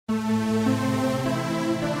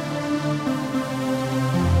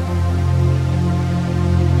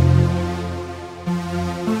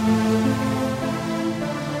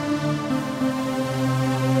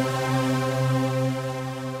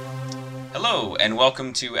Hello, and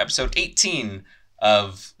welcome to episode 18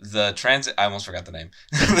 of the Transit... I almost forgot the name.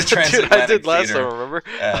 The Dude, I did Transatlantic last Theater. time, remember?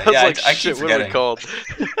 I was yeah, like, I shit, keep what are we forgetting. called?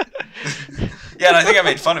 Yeah, and I think I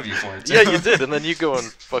made fun of you for it, too. Yeah, you did, and then you go and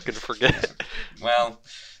fucking forget. Well,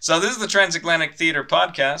 so this is the Transatlantic Theater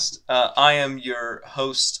podcast. I am your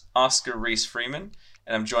host, Oscar Reese Freeman,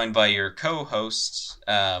 and I'm joined by your co-host...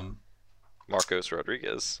 Marcos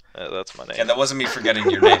Rodriguez. That's my name. Yeah, that wasn't me forgetting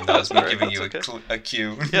your name. That was me Right, giving you that's a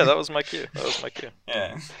cue. Yeah, that was my cue.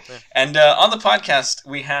 Yeah. And on the podcast,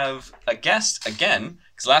 we have a guest again,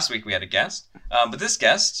 because last week we had a guest. But this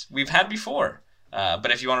guest we've had before.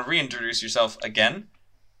 But if you want to reintroduce yourself again.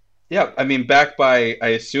 Yeah, I mean, back by, I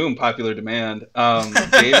assume, popular demand.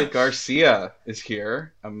 David Garcia is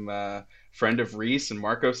here. I'm a friend of Reese and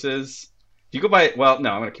Marcos's. Do you go by? Well,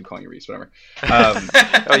 no, I'm gonna keep calling you Reese. Whatever.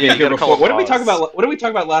 Oh yeah, you gotta call what did we Oz. talk about? What did we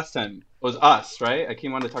talk about last time? It was Us, right? I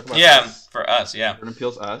came on to talk about Yeah, Us. for us, yeah. Jordan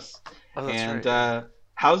Peele's Us. Oh, that's And right.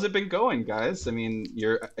 how's it been going, guys? I mean,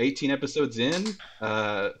 you're 18 episodes in.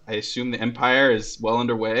 I assume the Empire is well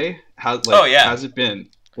underway. Oh, yeah. How's it been?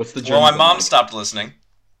 What's the journey? Well, my been mom like? stopped listening.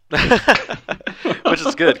 Which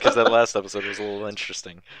is good, because that last episode was a little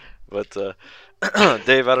interesting. But,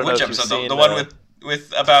 Dave, I don't know Which if you've episode? seen... The one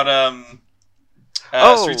with about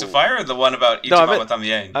Streets of Fire, or the one about No, I Ichima meant-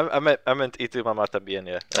 También? I meant Itu Mama Tambien,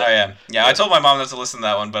 yeah. Oh yeah, yeah. I told my mom not to listen to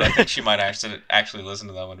that one, but I think she might actually listen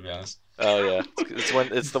to that one, to be honest. Oh, yeah.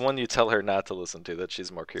 It's the one you tell her not to listen to that she's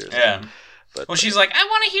more curious Yeah. about. But, Well, she's like, I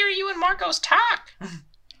want to hear you and Marcos talk.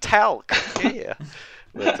 talc. Yeah.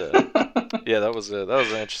 But, yeah, that was an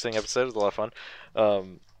interesting episode. It was a lot of fun.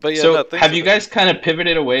 But yeah, So, no, things have you guys kind of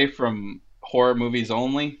pivoted away from horror movies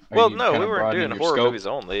only? Or Well, you no, kind we of weren't broadening doing your horror scope? movies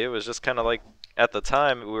only. It was just kind of like at the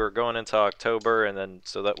time we were going into October, and then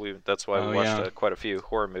that's why we Oh, watched yeah. quite a few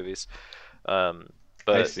horror movies. I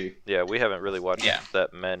But see. yeah, we haven't really watched Yeah.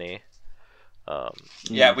 that many.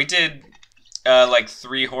 Yeah, we did like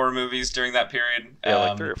 3 horror movies during that period. Yeah,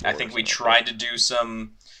 like 3 or 4 I think or we something. tried to do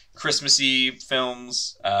some Christmassy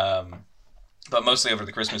films, but mostly over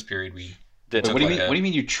the Christmas period we. Wait, Didn't what do you like mean? a- What do you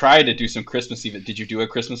mean? You tried to do some Christmas even? Did you do a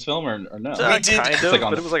Christmas film or no? We did- kind It's of, like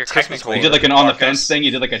on but the- it was like a Christmas technically- You horror. did like an on the Marcos. fence thing.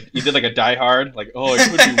 You did like a Die Hard. Like, oh, it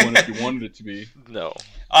could be one if you wanted it to be. No.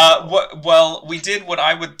 Well, we did what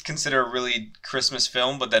I would consider a really Christmas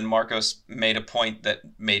film, but then Marcos made a point that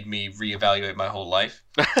made me reevaluate my whole life,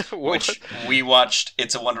 What? which we watched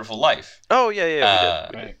It's a Wonderful Life. Oh yeah, yeah.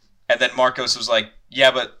 We did. Right. And then Marcos was like,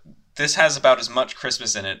 yeah, but this has about as much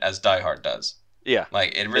Christmas in it as Die Hard does. Yeah.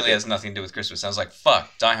 Like, it really did. has nothing to do with Christmas. I was like, fuck,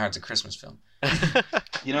 Die Hard's a Christmas film.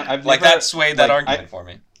 You know, I've Like, never, that swayed that like, argument for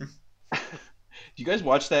me. Do you guys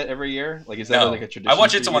watch that every year? Like, is that No, like a tradition? I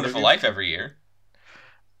watch for It's a either of Wonderful you? Life every year.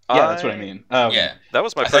 Yeah, that's what I mean. Yeah. That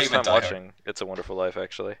was my I thought you first meant time Die Hard. watching It's a Wonderful Life,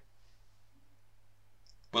 actually.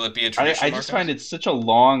 Will it be a I tradition, just find it's such a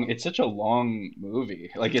long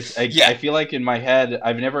movie. Like Yeah. I feel like in my head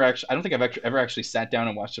I don't think I've ever actually sat down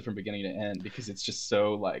and watched it from beginning to end because it's just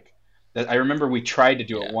so like that. I remember we tried to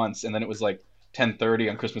do it Yeah. once and then it was like 10:30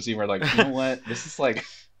 on Christmas Eve. We're like, you know what? This is like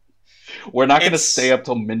we're not going to It's- stay up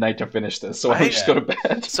till midnight to finish this, so why don't we just Yeah. go to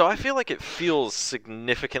bed? So I feel like it feels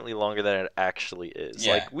significantly longer than it actually is.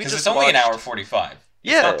 Yeah, Like we because just it's only an watched- hour 45.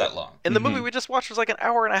 It's Yeah. not that long. And the Mhm. movie we just watched was like an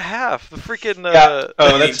hour and a half. The freaking Yeah. Oh,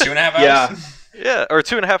 You mean that's 2.5 hours? yeah. yeah, or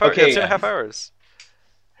 2.5 hours. Okay. Yeah, 2.5 hours.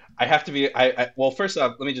 I have to be. Well, first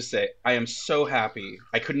off, let me just say I am so happy.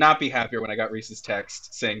 I could not be happier when I got Reese's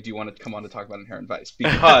text saying, "Do you want to come on to talk about Inherent Vice?"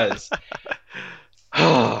 Because,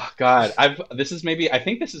 oh God, this is maybe. I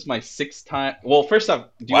think this is my 6th time. Well, first off,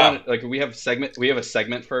 do you Wow. want like we have a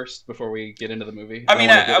segment first before we get into the movie? I mean,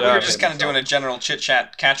 don't wanna we get were ahead just of kind of doing myself. a general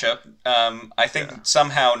chit-chat catch-up. I think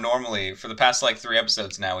somehow, normally, for the past, like, 3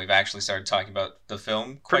 episodes now, we've actually started talking about the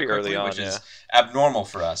film quite Pretty early quickly, on, which is abnormal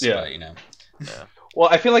for us, Yeah. but, you know. Well,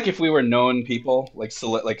 I feel like if we were known people, like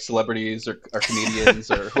celebrities or comedians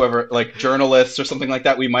or whoever, like journalists or something like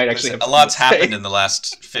that, we might actually have A lot's something to say. happened in the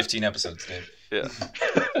last 15 episodes, Dave. Yeah.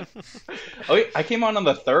 Oh, wait, I came on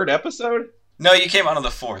the 3rd episode. No, you came out on the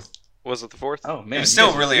 4th. Was it the 4th? Oh man, It was you still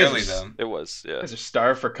guys- really you guys early, are- though. It was. You Yeah. guys are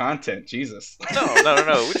starved for content, Jesus.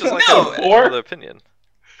 No. We just like No, the opinion.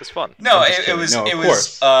 It's fun. No, I'm just it kidding. was. No, of It was.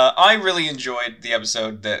 course. I really enjoyed the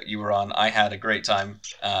episode that you were on. I had a great time,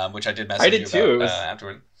 which I did message I did you too. about It was-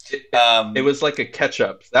 afterward. It was like a catch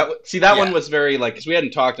up. That Yeah. one was very like because we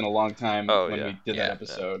hadn't talked in a long time Oh, when yeah. we did Yeah. that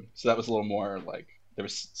episode, so that was a little more like there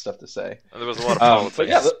was stuff to say. And there was a lot of politics. But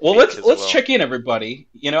yeah, well speak as let's well. check in, everybody.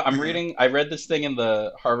 You know, Mhm. I read this thing in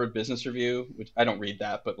the Harvard Business Review, which I don't read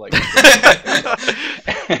that, but like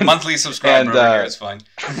Monthly subscriber And, over here is fine.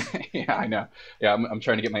 yeah, I know. Yeah, I'm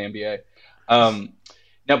trying to get my MBA.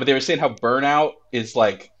 No, but they were saying how burnout is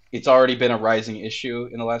like it's already been a rising issue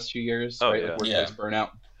in the last few years, Oh, right? yeah. Like workplace burnout.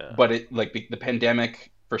 Yeah. But it like the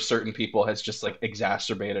pandemic for certain people has just like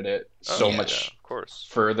exacerbated it so yeah, much of course.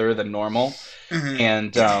 further than normal.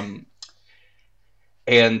 Mhm.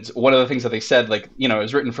 And one of the things that they said, like, you know, it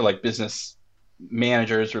was written for like business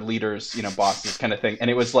managers or leaders, you know, bosses kind of thing. And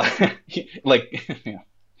it was like, like, you know,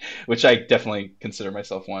 which I definitely consider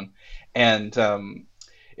myself one. And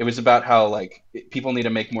it was about how like people need to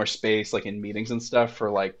make more space, like in meetings and stuff, for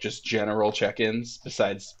like just general check-ins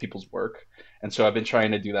besides people's work. And so I've been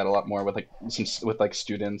trying to do that a lot more with like with like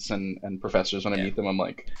students and professors when I Yeah. meet them. I'm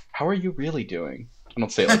like, how are you really doing? I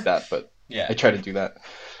don't say it like that, but Yeah. I try to do that.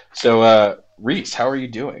 So, Reese, how are you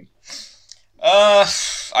doing?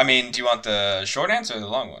 I mean, do you want the short answer or the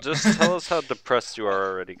long one? Just tell us how depressed you are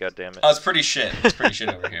already. God damn it. Oh, it's pretty shit. It's pretty shit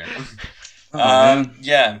over here. Oh, man.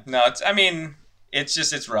 Yeah, no, I mean,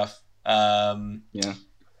 it's rough. Yeah.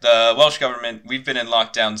 The Welsh government, we've been in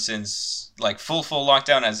lockdown since, like, full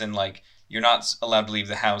lockdown, as in, like, you're not allowed to leave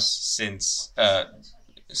the house since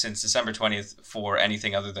December 20th for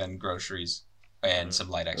anything other than groceries and some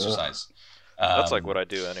light exercise. That's like what I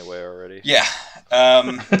do anyway already. Yeah.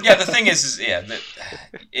 Yeah, the thing is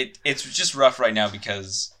it's just rough right now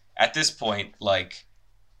because at this point, like,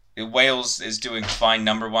 Wales is doing fine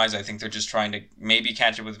number-wise. I think they're just trying to maybe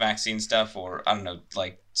catch up with vaccine stuff, or, I don't know,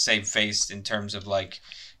 like, save face in terms of, like,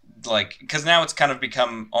 because now it's kind of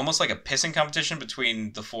become almost like a pissing competition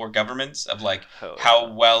between the four governments of, like,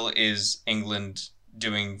 how well is England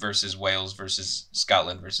doing versus Wales versus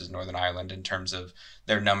Scotland versus Northern Ireland in terms of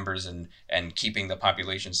their numbers and keeping the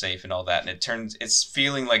population safe and all that. And it's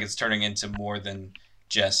feeling like it's turning into more than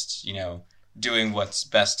just, you know, doing what's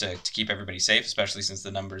best to keep everybody safe, especially since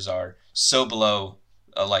the numbers are so below,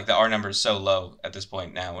 our number is so low at this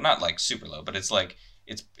point now. Well, not like super low, but it's like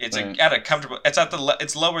it's Right. at a comfortable.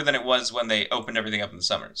 It's lower than it was when they opened everything up in the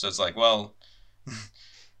summer. So it's like, well,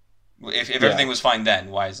 if everything was fine then,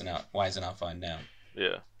 why is it not fine now?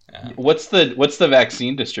 Yeah. What's the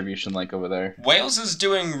vaccine distribution like over there? Wales is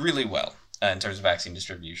doing really well in terms of vaccine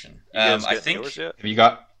distribution. You guys I getting think. yours yet? Have you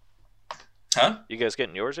got? Huh? You guys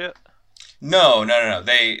getting yours yet? No.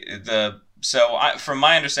 From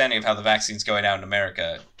my understanding of how the vaccine's going out in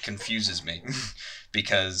America, confuses me,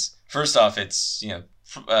 because first off, it's, you know,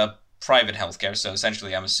 private healthcare, so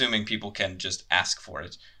essentially, I'm assuming people can just ask for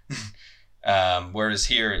it. Whereas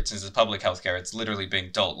here, since it's public healthcare, it's literally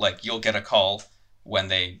being told, like, you'll get a call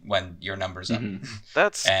when your number's up,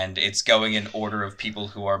 That's and it's going in order of people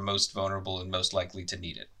who are most vulnerable and most likely to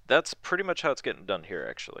need it. That's pretty much how it's getting done here,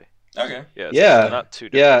 actually. Okay. Yeah. It's Yeah. Not too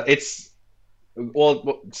different. Yeah, it's.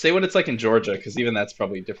 Well, say what it's like in Georgia, because even that's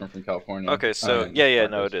probably different from California. Okay, so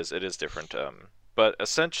no, it is. It is different. But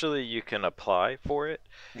essentially, you can apply for it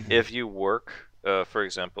if you work, for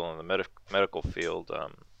example, in the medical field.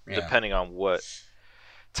 Depending on what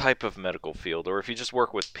type of medical field, or if you just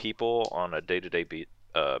work with people on a day-to-day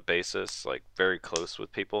basis, like very close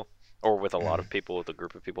with people, or with a lot of people, with a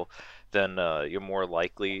group of people, then you're more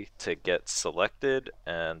likely to get selected,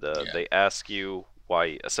 and they ask you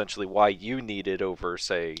why you need it over,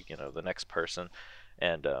 say, you know, the next person,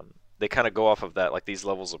 and they kind of go off of that, like these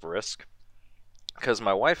levels of risk. Because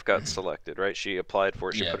my wife got selected, right? She applied for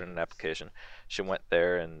it. She put in an application. She went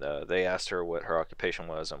there, and they asked her what her occupation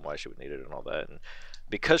was and why she would need it and all that. And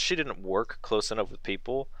because she didn't work close enough with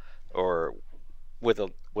people, or with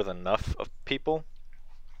enough of people,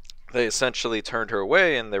 they essentially turned her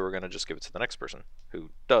away, and they were going to just give it to the next person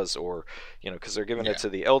who does, or, you know, because they're giving it to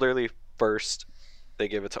the elderly first. They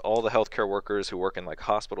give it to all the healthcare workers who work in, like,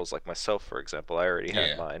 hospitals, like myself, for example. I already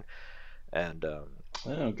had mine, and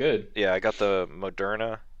oh, good. yeah, I got the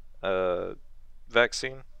Moderna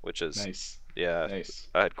vaccine, which is Nice. yeah. Nice.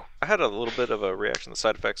 I had a little bit of a reaction. The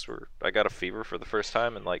side effects were, I got a fever for the first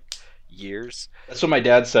time in like years. That's what my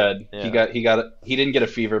dad said. Yeah. He didn't get a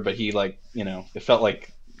fever, but he, like, you know, it felt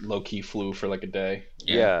like low key flu for like a day.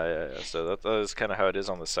 Yeah. So that is kind of how it is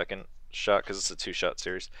on the second shot, because it's a 2-shot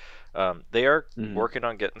series. They are working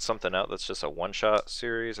on getting something out that's just a 1-shot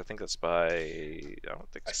series. I think that's by, I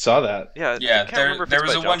don't think I saw that. Yeah, there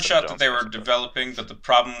was a one-shot that they were developing. developing, but the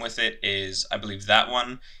problem with it is, I believe that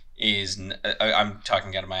one is, I'm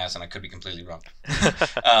talking out of my ass and I could be completely wrong.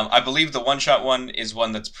 I believe the one-shot one is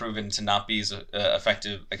one that's proven to not be as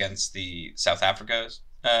effective against the South Africa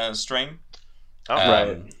strain. Oh,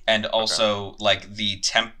 right. And also, like, the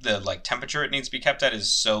temperature it needs to be kept at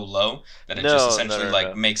is so low that it just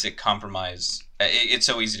essentially makes it compromise. It's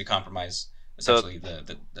so easy to compromise essentially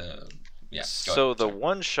the. So the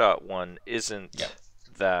 1-shot one isn't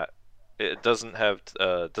that. It doesn't have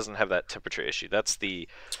that temperature issue.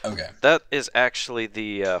 That is actually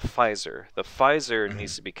the Pfizer. The Pfizer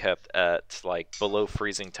needs to be kept at like below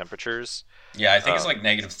freezing temperatures. Yeah, I think it's like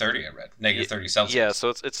 -30. I read -30 Celsius. Yeah, so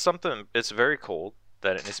it's something. It's very cold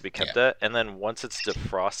that it needs to be kept at, and then once it's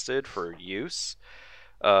defrosted for use,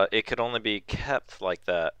 it could only be kept like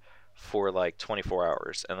that for like 24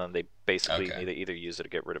 hours, and then they basically need to either use it or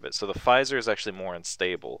get rid of it. So the Pfizer is actually more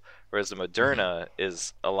unstable, whereas the Moderna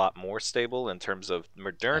is a lot more stable in terms of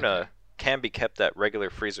Moderna can be kept at regular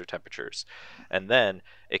freezer temperatures, and then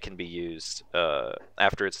it can be used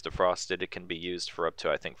after it's defrosted. It can be used for up to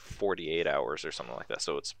I think 48 hours or something like that.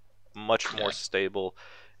 So it's much more stable,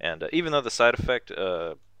 and even though the side effect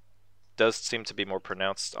does seem to be more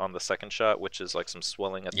pronounced on the second shot, which is like some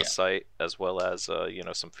swelling at the site as well as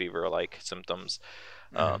some fever-like symptoms.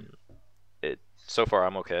 So far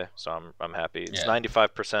I'm okay, so I'm happy. It's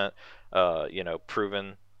 95%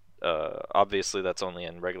 proven. Obviously that's only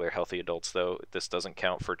in regular healthy adults though. This doesn't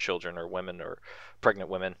count for children or women or pregnant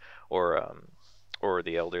women or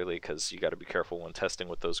the elderly, because you got to be careful when testing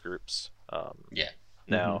with those groups.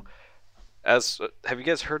 Now have you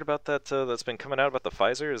guys heard about that that's been coming out about the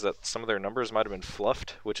Pfizer? Is that some of their numbers might have been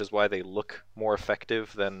fluffed, which is why they look more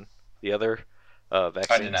effective than the other vaccines?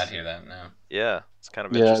 I did not hear that, no. Yeah, it's kind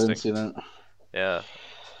of interesting. I didn't see that. Yeah,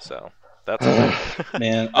 so that's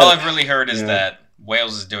man. All I've really heard is that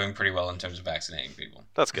Wales is doing pretty well in terms of vaccinating people.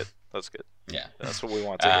 That's good. Yeah. That's what we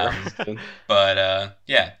want to hear. But,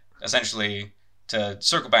 essentially, to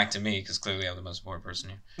circle back to me, because clearly I'm the most important person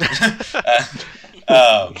here.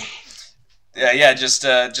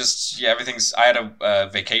 Everything's. I had a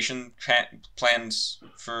vacation planned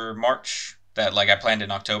for March that I planned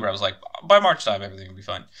in October. I was like, by March time everything will be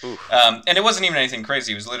fine. And it wasn't even anything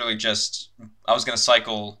crazy. It was literally just I was gonna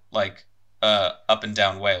cycle up and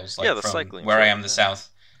down Wales, from cycling where I am the south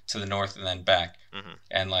to the north and then back.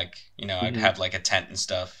 And I'd have a tent and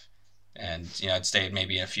stuff, and I'd stay at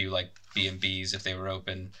maybe a few B&Bs if they were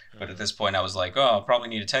open. But at this point I was like, I'll probably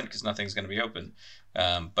need a tent because nothing's gonna be open.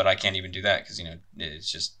 But I can't even do that because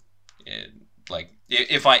it's just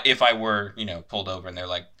if I were pulled over and they're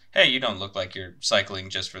like, hey, you don't look like you're cycling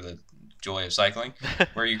just for the joy of cycling.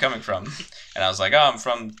 Where are you coming from? And I was like, I'm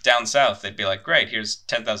from down south. They'd be like, great, here's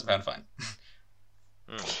 £10,000 fine.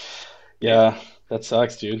 Yeah, that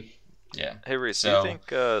sucks, dude. Yeah. Hey Reese, do you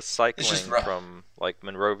think cycling from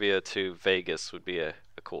Monrovia to Vegas would be a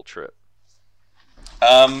cool trip?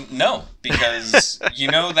 No, because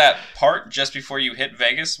that part just before you hit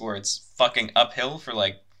Vegas where it's fucking uphill for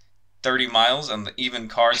 30 miles and even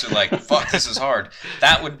cars are like, fuck, this is hard.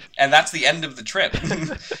 And that's the end of the trip.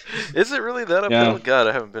 Is it really that uphill? Yeah. God,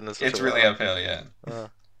 I haven't been to such It's really uphill, yeah.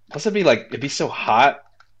 Plus it'd be so hot,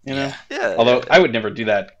 Yeah. Although I would never do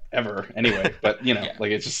that ever anyway, but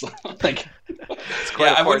it's just it's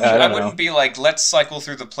quite I wouldn't be like, let's cycle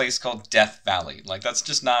through the place called Death Valley. That's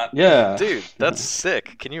just not. Yeah, dude, that's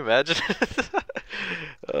sick. Can you imagine?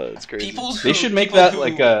 It's crazy. They should make that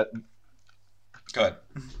a. Go ahead.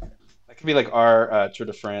 That could be our Tour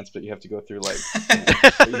de France, but you have to go through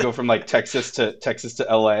you go from Texas to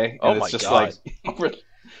LA. And oh it's my just god!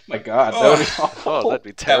 My God, that would be awful. Oh, that'd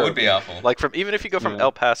be terrible. That would be awful. Even if you go from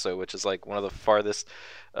El Paso, which is one of the farthest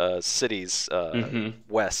cities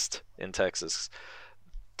west in Texas,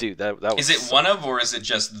 dude, that was. Is it one of, or is it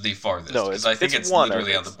just the farthest? No, because I think it's one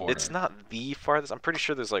literally on the border. It's not the farthest. I'm pretty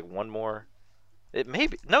sure there's one more. It may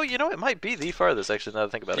be. No, it might be the farthest. Actually, now that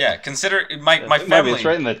I think about it. Yeah, consider my family. It's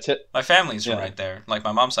right in the tip. My family's from right there. My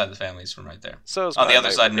mom's side of the family's from right there. So is on the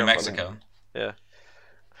other side, New Mexico. Yeah.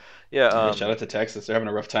 Yeah. Shout out to Texas. They're having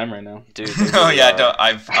a rough time right now. Dude.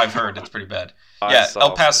 I've heard it's pretty bad.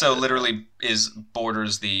 El Paso literally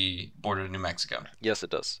borders the border of New Mexico. Yes, it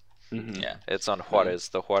does. Mm-hmm. Yeah. It's on Juarez,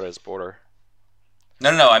 the Juarez border.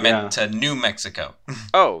 No, I meant to New Mexico.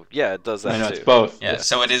 Oh, yeah, it does that too. It's both. Yeah,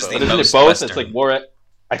 so it is the most most it both? western. It's more.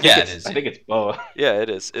 I think it is. I think it's both. Yeah, it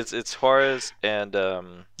is. It's Juarez and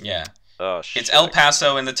Yeah. Oh shit. It's El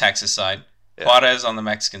Paso in the Texas side, Juarez on the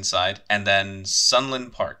Mexican side, and then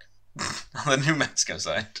Sunland Park on the New Mexico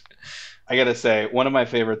side. I gotta say, one of my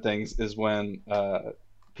favorite things is when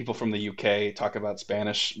people from the UK talk about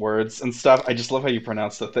Spanish words and stuff. I just love how you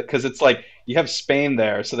pronounce the because it's you have Spain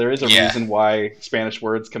there, so there is a reason why Spanish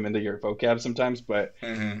words come into your vocab sometimes. But I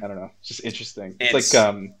don't know, it's just interesting. It's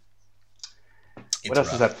what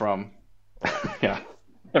else is that from? Yeah,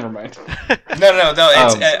 never mind. No.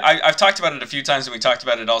 I've talked about it a few times, and we talked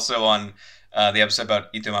about it also on the episode about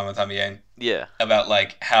Y tu mamá también. Yeah. About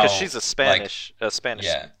how because she's a Spanish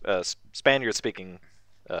Spaniard speaking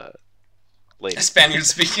lady. Spaniard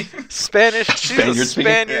speaking. Spanish. She's Spaniard a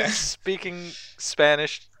Spaniard speaking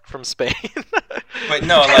Spanish from Spain. But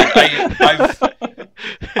no, like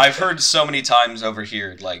I've heard so many times over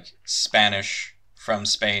here like Spanish from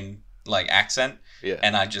Spain like accent,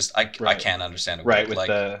 and I can't understand it. Right, with like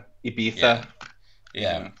the Ibiza.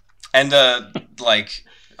 Yeah. And like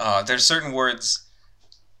there's certain words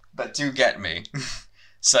that do get me,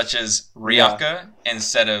 such as Rioja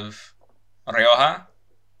instead of Rioja.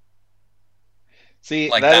 See,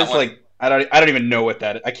 like that is one, like I don't even know what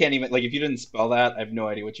that is. I can't even, like, if you didn't spell that, I have no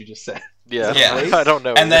idea what you just said. Yeah. I don't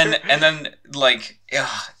know. And then like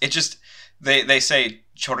it just they say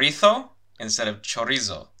chorizo instead of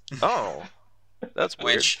chorizo. Oh. That's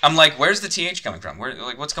weird. Which I'm like, where's the th coming from? Where,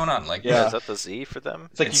 like, what's going on? Like, is that the z for them?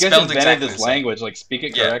 It's like you guys invented this language. Like, speak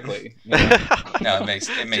it correctly. You know? No, it makes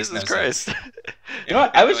Jesus no Christ. sense. You know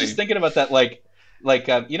what? I was just thinking about that. Like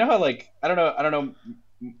you know how, like, I don't know.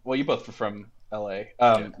 Well, you both were from LA.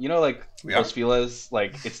 You know, like Los Feliz,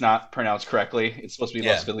 like it's not pronounced correctly. It's supposed to be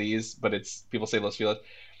Los Feliz, but people say Los Feliz,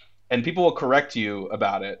 and people will correct you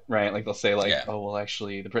about it, right? Like they'll say like, oh well,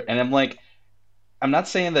 actually, and I'm like, I'm not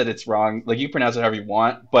saying that it's wrong. Like, you pronounce it however you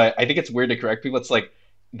want, but I think it's weird to correct people. It's like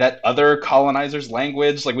that other colonizers'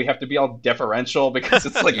 language. Like, we have to be all deferential because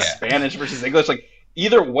it's like Spanish versus English. Like,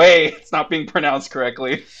 either way, it's not being pronounced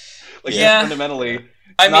correctly. Like, fundamentally,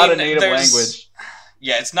 it's not a native language.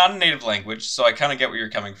 Yeah, it's not a native language, so I kind of get where you're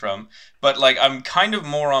coming from. But, like, I'm kind of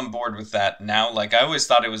more on board with that now. Like, I always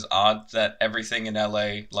thought it was odd that everything in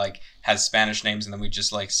LA, like, has Spanish names, and then we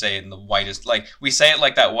just, like, say it in the whitest... Like, we say it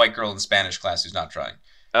like that white girl in Spanish class who's not trying.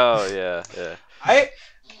 Oh, yeah.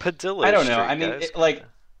 Padilla. I don't know. I mean, like...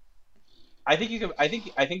 I think you could... I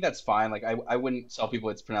think that's fine. Like, I wouldn't tell people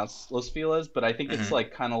it's pronounced Los Feliz, but I think it's,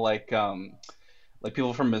 like, kind of like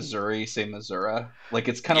people from Missouri say Missouri. Like,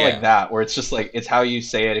 it's kind of like that, where it's just like, it's how you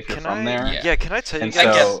say it if you're from there. Yeah, can I tell you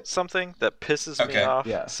guys something that pisses me off?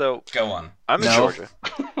 Yeah. So, go on. I'm in Georgia.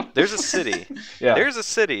 There's a city. There's a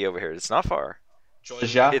city over here. It's not far.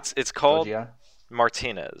 Georgia? It's called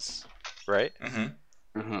Martinez, right?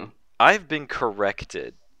 I've been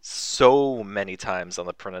corrected so many times on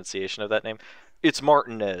the pronunciation of that name. It's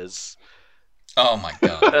Martinez. Oh my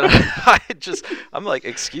God. And I'm like,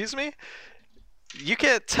 excuse me? You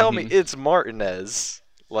can't tell me it's Martinez.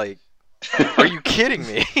 Like, are you kidding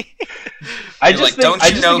me?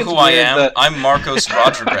 Don't you know who I am? I'm Marcos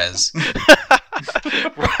Rodriguez.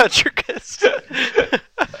 Rodriguez.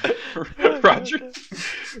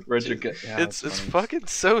 Rodriguez. Yeah, it's fucking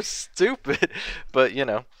so stupid. But you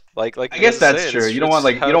know, like I guess that's true. You don't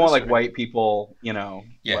want white people,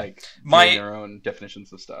 like their own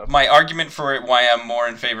definitions of stuff. My argument for it, why I'm more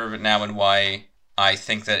in favor of it now, and why I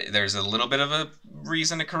think that there's a little bit of a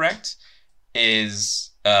reason to correct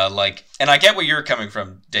is and I get where you're coming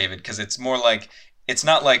from, David, because it's more like, it's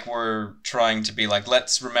not like we're trying to be like,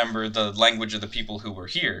 let's remember the language of the people who were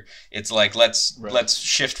here. It's like, let's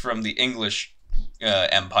shift from the English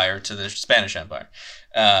empire to the Spanish empire.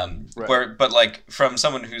 But like, from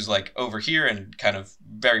someone who's like over here and kind of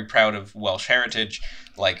very proud of Welsh heritage,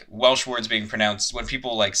 like Welsh words being pronounced, when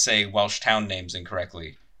people like say Welsh town names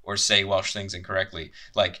incorrectly, or say Welsh things incorrectly,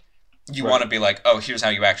 like, you want to be like, oh, here's how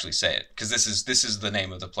you actually say it, because this is the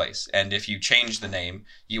name of the place. And if you change the name,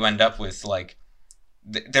 you end up with like,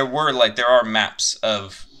 there are maps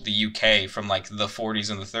of the UK from like the 40s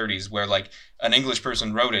and the 30s where like an English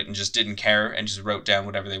person wrote it and just didn't care and just wrote down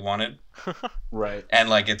whatever they wanted. Right. And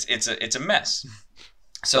like it's a mess.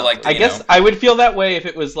 So like, I guess I would feel that way if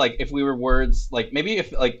it was like, if we were words like, maybe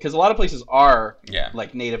if like, because a lot of places are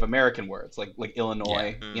like Native American words, like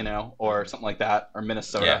Illinois, or something like that, or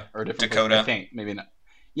Minnesota, or different Dakota. Places, I think maybe not.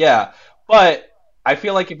 Yeah, but I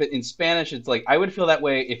feel like if it in Spanish, it's like, I would feel that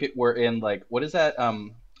way if it were in like, what is that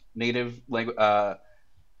native language,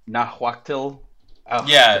 Nahuatl.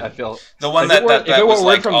 I feel the one like that if it was were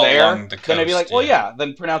like from all there, along the coast, then I'd be like, well, yeah,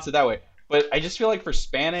 then pronounce it that way. But I just feel like for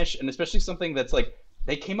Spanish, and especially something that's like,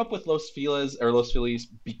 they came up with Los Feliz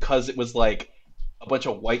because it was like a bunch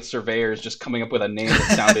of white surveyors just coming up with a name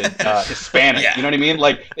that sounded Hispanic. You know what I mean?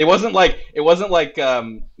 Like, it wasn't like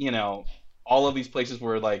all of these places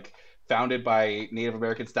were like founded by Native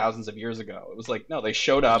Americans thousands of years ago. It was like, no, they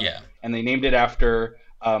showed up and they named it after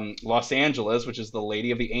Los Angeles, which is the Lady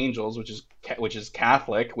of the Angels, which is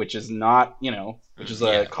Catholic, which is not, which is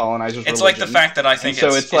a colonizer's religion. It's like the fact that I think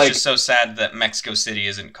it's just so sad that Mexico City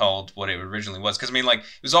isn't called what it originally was. Because, I mean, like,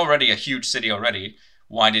 it was already a huge city already.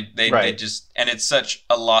 Why did they just... And it's such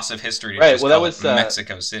a loss of history to just call it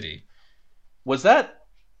Mexico City. Was that...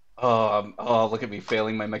 Look at me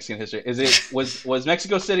failing my Mexican history. Was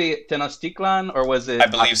Mexico City Tenochtitlan or was it? I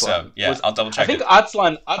believe Aztlan? so. Yeah, I'll double check. I think it.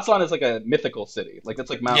 Aztlan is like a mythical city. Like it's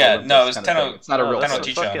like Mount Olympus. No, it's kind of thing. It's not a real that's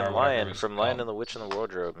city. a fucking lion from Lion and the Witch and the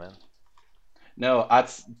Wardrobe, man. No,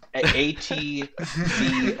 Atclan.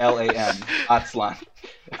 Aztlan.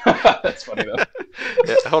 That's funny though.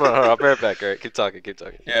 Yeah, hold on. I'll be right back. All right, keep talking.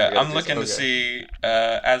 Yeah, I'm looking to see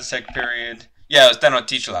Aztec period. Yeah, it was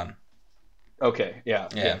Tenochtitlan. Okay, yeah.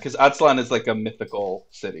 Yeah. Because Aztlan is like a mythical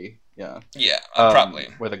city. Yeah. Yeah, probably.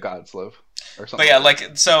 Where the gods live, or something. But yeah,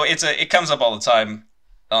 like so, it comes up all the time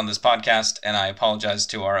on this podcast, and I apologize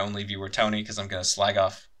to our only viewer Tony because I'm gonna slag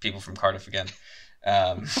off people from Cardiff again.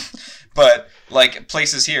 But like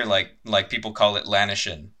places here, like people call it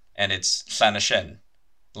Lanishin, and it's Llanishen.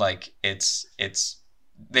 Like it's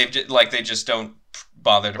they just don't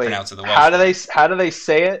bother to pronounce it the Welsh. How do they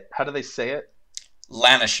say it? How do they say it?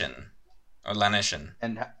 Lanishin or Lanishin.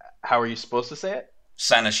 And how are you supposed to say it?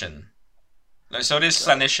 Sanishin. So it is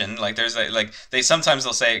Sanishin. Like there's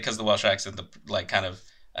they'll say it because the Welsh accent like kind of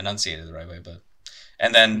enunciated the right way, but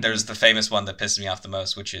and then there's the famous one that pisses me off the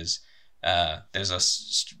most, which is there's a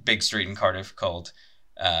big street in Cardiff called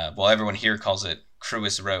everyone here calls it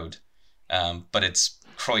Crewis Road, but it's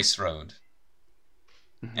Croyce Road.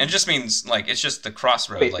 And it just means like it's just the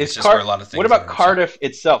crossroad. Wait, like it's just where a lot of things. What about are, Cardiff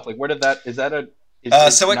itself? Like where did that? Is that a?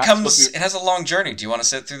 So it comes. It has a long journey. Do you want to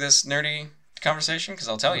sit through this nerdy conversation? Because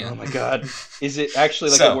I'll tell you. Oh my god! Is it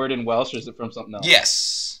actually like a word in Welsh, or is it from something else?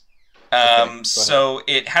 Yes. So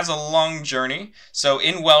it has a long journey. So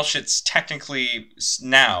in Welsh, it's technically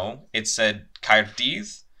now it's said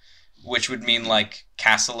Caerdydd, which would mean like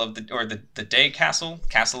castle of the day castle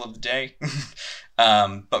of the day.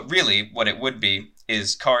 But really, what it would be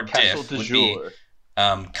is Cardiff would be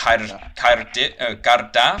Cardaff,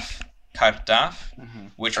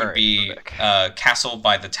 which would be castle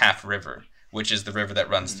by the Taff River, which is the river that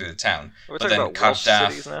runs through the town. We're talking about Welsh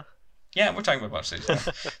cities now? Yeah, we're talking about Welsh cities now.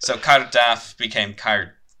 So Cardaff became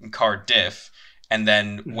Cardiff, and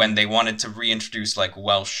then when they wanted to reintroduce like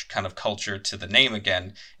Welsh kind of culture to the name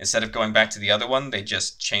again, instead of going back to the other one, they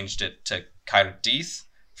just changed it to Caerdydd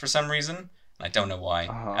for some reason. I don't know why,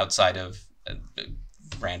 outside of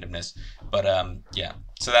randomness, but yeah.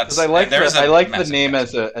 So that's I like the name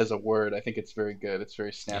as a word. I think it's very good. It's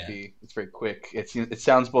very snappy. Yeah. It's very quick. It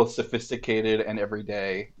sounds both sophisticated and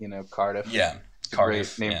everyday. You know, Cardiff. Yeah,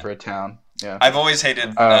 Cardiff. Great name for a town. Yeah. I've always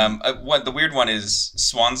hated. What the weird one is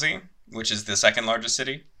Swansea, which is the second largest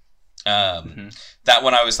city. That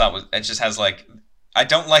one I always thought it just has like I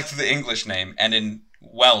don't like the English name, and in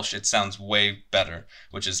Welsh it sounds way better,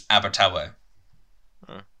 which is Abertawe.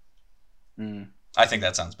 I think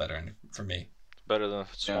that sounds better for me. Better than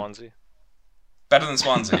Swansea. Yeah. Better than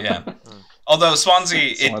Swansea, yeah. Although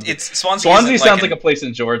Swansea Swansea sounds like a place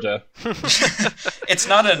in Georgia. It's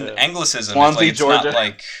not an Anglicism. Swansea, it's Georgia. Not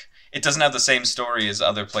like it doesn't have the same story as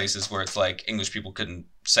other places where it's like English people couldn't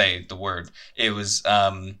say the word. It was.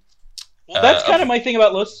 Well, that's kind of my thing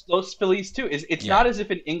about Los Feliz too. It's not as if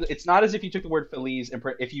in English. It's not as if you took the word Feliz and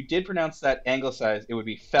if you did pronounce that anglicized, it would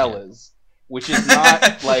be fellas. Yeah. Which is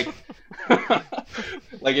not like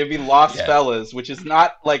it'd be Los Fellas, which is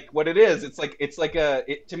not like what it is. It's like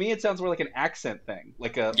to me it sounds more like an accent thing,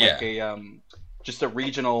 like a just a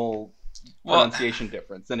regional pronunciation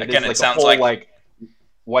difference than it is like a whole like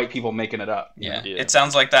white people making it up. Yeah, it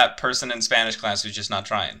sounds like that person in Spanish class who's just not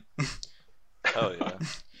trying. Oh yeah,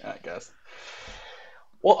 I guess.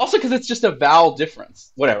 Well, also because it's just a vowel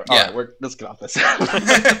difference. Whatever. Yeah. All right, let's get off this.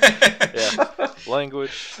 Yeah.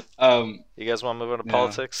 Language. You guys want to move on to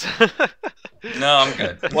politics? No, I'm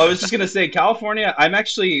good. Well, I was just gonna say California. I'm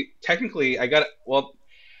actually technically I don't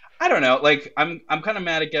know. Like I'm kind of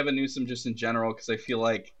mad at Gavin Newsom just in general because I feel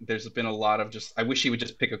like there's been a lot of I wish he would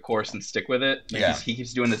just pick a course and stick with it. Like he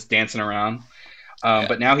keeps doing this dancing around.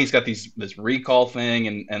 But now he's got this recall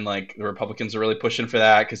thing, and like the Republicans are really pushing for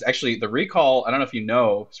that because actually the recall, I don't know if you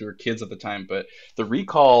know because we were kids at the time, but the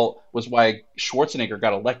recall was why Schwarzenegger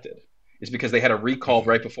got elected. Is because they had a recall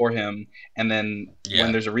right before him, and then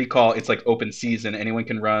when there's a recall, it's like open season, anyone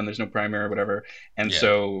can run, there's no primary or whatever, and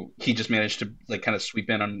so he just managed to like kind of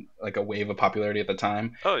sweep in on like a wave of popularity at the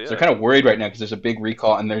time. Oh yeah. So they're kind of worried right now because there's a big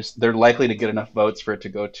recall, and they're likely to get enough votes for it to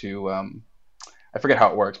go to. I forget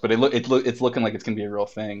how it works, but it's looking like it's going to be a real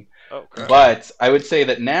thing. Oh, crap. But I would say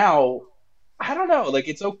that now, I don't know. Like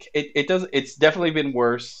it's okay. It's definitely been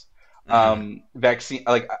worse. Vaccine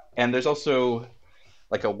and there's also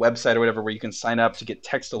like a website or whatever where you can sign up to get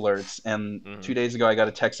text alerts. And 2 days ago, I got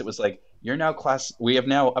a text that was like, we have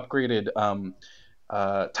now upgraded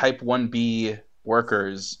type 1B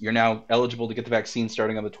workers. You're now eligible to get the vaccine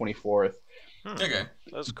starting on the 24th. Okay.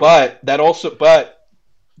 That's cool. But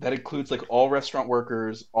that includes like all restaurant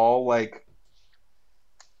workers, all like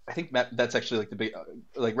I think that's actually like the big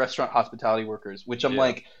like restaurant hospitality workers, which I'm Yeah.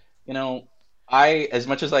 like, you know, I as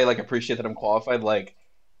much as I like appreciate that I'm qualified, like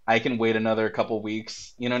I can wait another couple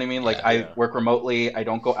weeks. You know what I mean? Like Yeah. I work remotely, I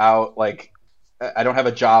don't go out, like I don't have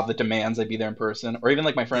a job that demands I be there in person. Or even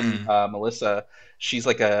like my friend Melissa, she's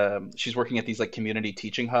like she's working at these like community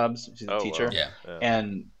teaching hubs. She's a teacher, Wow. Yeah.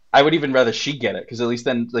 and I would even rather she get it because at least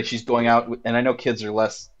then like she's going out, and I know kids are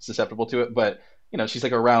less susceptible to it, but you know she's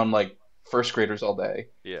like around like first graders all day,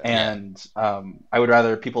 Yeah. and I would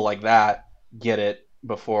rather people like that get it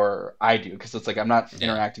before I do because it's like I'm not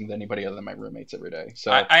interacting with anybody other than my roommates every day.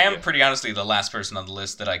 So I am pretty honestly the last person on the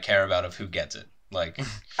list that I care about of who gets it. Like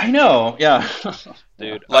I know, yeah,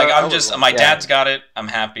 Dude. like I I'm was just one- my dad's got it. I'm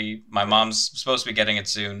happy. My mom's supposed to be getting it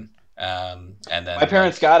soon. And then my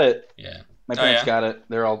parents got it. Yeah. My parents got it.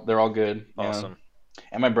 They're all good. Awesome. Yeah.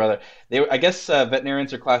 And my brother. I guess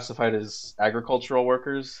veterinarians are classified as agricultural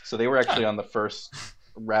workers, so they were actually on the first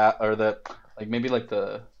or the like maybe like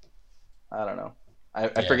the I don't know. I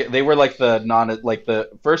forget. They were like the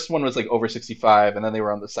first one was like over 65, and then they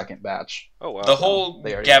were on the second batch. Oh wow. The whole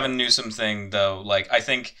They already Gavin Newsom thing, though, like I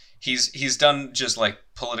think he's done just like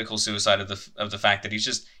political suicide of the fact that he's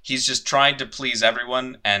just tried to please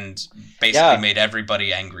everyone and basically made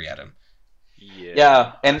everybody angry at him.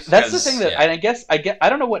 Yeah, and that's the thing that yeah. I guess I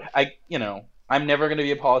don't know what I'm never going to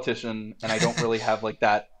be a politician, and I don't really have like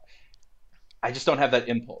that. I just don't have that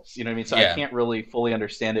impulse, you know what I mean? So I can't really fully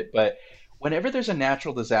understand it. But whenever there's a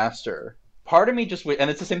natural disaster, part of me just and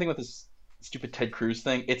it's the same thing with this stupid Ted Cruz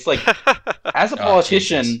thing. It's like as a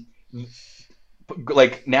politician,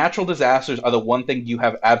 like natural disasters are the one thing you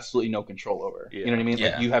have absolutely no control over. You know what I mean?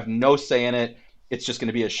 Like you have no say in it. It's just going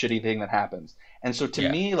to be a shitty thing that happens. And so to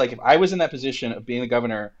me, like if I was in that position of being the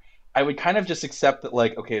governor, I would kind of just accept that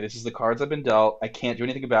like, okay, this is the cards I've been dealt. I can't do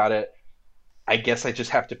anything about it. I guess I just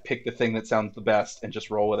have to pick the thing that sounds the best and just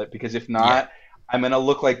roll with it. Because if not, I'm going to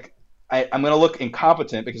look like I'm going to look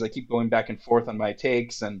incompetent because I keep going back and forth on my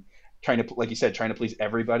takes and trying to, like you said, trying to please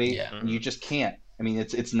everybody. Yeah. And you just can't. I mean,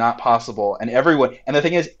 it's not possible. And the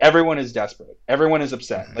thing is, everyone is desperate. Everyone is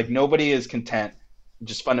upset. Mm-hmm. Like nobody is content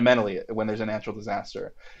just fundamentally when there's a natural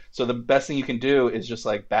disaster. So the best thing you can do is just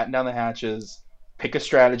like batten down the hatches, pick a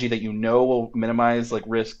strategy that you know will minimize like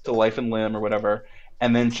risk to life and limb or whatever,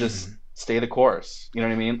 and then just stay the course. You know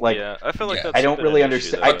what I mean? Like, I feel like that's I don't been really an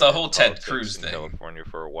issue, understand. though, But the whole in Ted politics Cruz in thing. California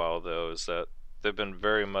for a while though is that they've been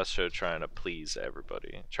very much so trying to please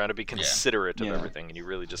everybody, trying to be considerate of everything, and you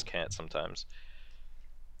really just can't sometimes.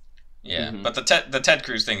 Yeah, but the Ted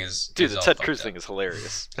Cruz thing is Dude, is the all Ted fucked Cruz up. thing is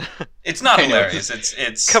hilarious. It's not hilarious.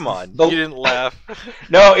 It's Come on, you didn't laugh.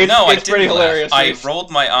 No, it's I pretty didn't hilarious. laugh. I rolled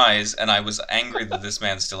my eyes and I was angry that this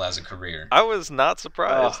man still has a career. I was not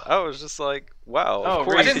surprised. I was just like, wow. Oh, of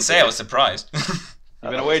course I didn't say I was surprised. You've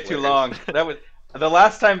been that away was too hilarious. long. That was the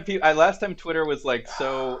last time. Last time Twitter was like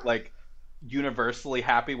so like universally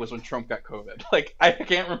happy was when Trump got COVID. Like I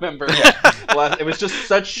can't remember. It was just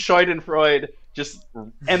such Schadenfreude just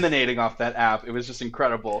emanating off that app. It was just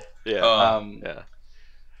incredible. Yeah.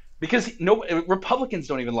 Because Republicans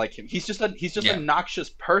don't even like him. He's just a noxious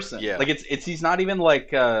person. Yeah. Like he's not even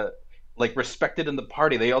like respected in the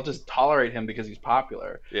party. They all just tolerate him because he's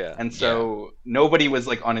popular. Yeah. And so nobody was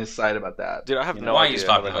like on his side about that. Dude, I have no why idea he's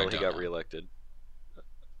how the popular, hell I he don't got know. reelected.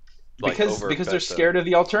 Because they're Beto. scared of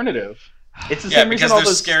the alternative. It's the same reason because all they're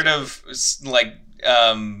those scared of like.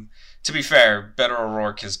 To be fair, Beto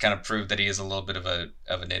O'Rourke has kind of proved that he is a little bit of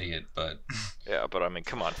an idiot, but Yeah, but I mean,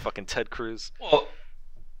 come on, fucking Ted Cruz. Well,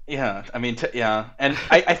 yeah, I mean, and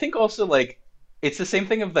I think also like it's the same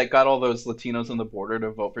thing of that got all those Latinos on the border to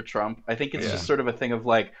vote for Trump. I think it's just sort of a thing of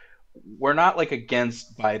like we're not like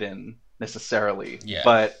against Biden necessarily,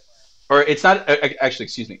 or it's not actually.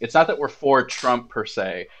 Excuse me, it's not that we're for Trump per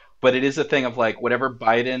se. But it is a thing of like whatever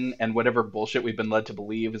Biden and whatever bullshit we've been led to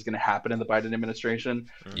believe is going to happen in the Biden administration.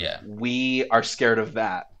 Yeah, we are scared of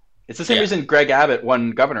that. It's the same reason Greg Abbott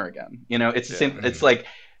won governor again. You know, it's the same. It's like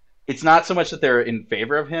it's not so much that they're in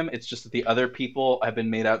favor of him. It's just that the other people have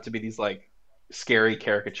been made out to be these like scary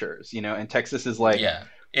caricatures. You know, and Texas is like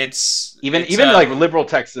it's even like liberal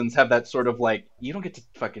Texans have that sort of like you don't get to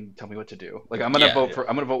fucking tell me what to do. Like I'm gonna vote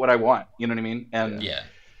what I want. You know what I mean? And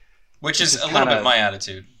which is a little bit my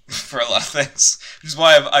attitude for a lot of things, which is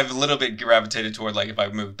why I've a little bit gravitated toward like if I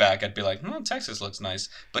moved back, I'd be like, Texas looks nice,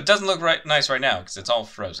 but it doesn't look nice right now because it's all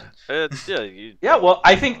frozen. Well,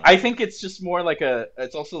 I think it's just more like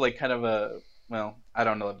it's also like kind of I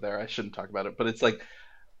don't know if I shouldn't talk about it, but it's like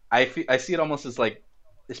I see it almost as like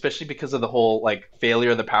especially because of the whole like failure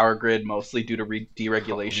of the power grid, mostly due to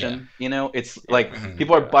deregulation. You know, it's like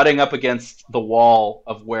people are butting up against the wall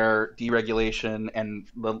of where deregulation and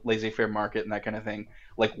the laissez-faire market and that kind of thing,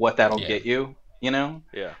 like what that'll get you. You know.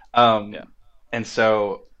 Yeah. And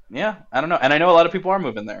so I don't know, and I know a lot of people are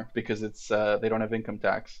moving there because it's they don't have income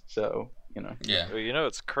tax, so you know. Yeah. Well, you know,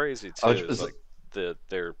 it's crazy too. It's like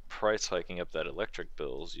they're price hiking up that electric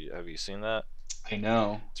bills. Have you seen that? I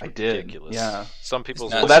know. It's ridiculous. Yeah. Some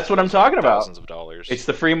people's well, that's what I'm talking about. Thousands of dollars. It's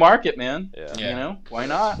the free market, man. Yeah. You know, why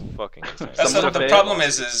not? It's fucking insane. The problem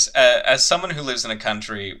is as someone who lives in a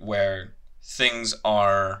country where things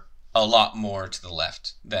are a lot more to the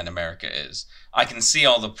left than America is, I can see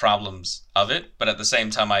all the problems of it, but at the same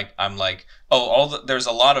time, I'm like, there's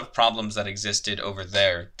a lot of problems that existed over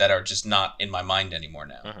there that are just not in my mind anymore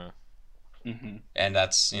now. And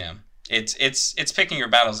that's it's picking your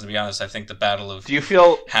battles. To be honest, I think the battle of do you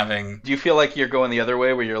feel like you're going the other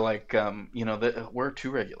way where you're like we're too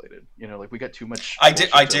regulated, like we got too much. I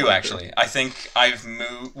do actually. I think I've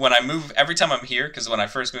moved when I move every time I'm here, because when I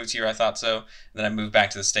first moved here I thought so, then I moved back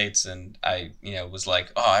to the States and I was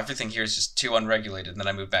like, oh, everything here is just too unregulated, and then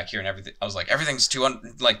I moved back here and I was like, everything's too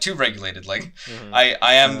regulated. Like I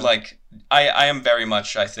am very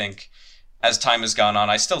much, I think, as time has gone on,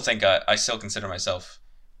 I still think I still consider myself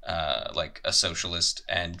like a socialist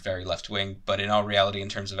and very left-wing, but in all reality, in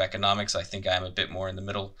terms of economics, I think I am a bit more in the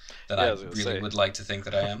middle than I really would like to think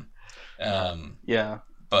that I am.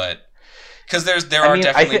 But because there are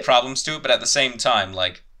definitely problems to it, but at the same time,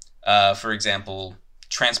 like for example,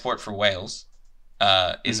 Transport for Wales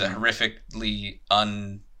is a horrifically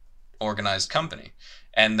unorganized company,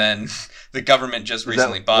 and then the government just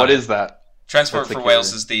recently bought it. What is that? Transport for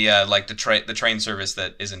Wales is the the train service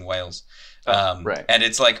that is in Wales. Right. And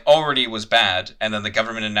it's like already was bad, and then the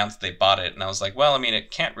government announced they bought it, and I was like, well, I mean,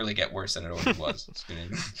 it can't really get worse than it already was.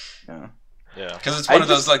 Yeah. Because it's one of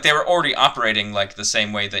those, like, they were already operating like the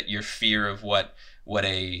same way that your fear of what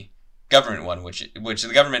a government one, which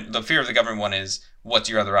the fear of the government one is, what's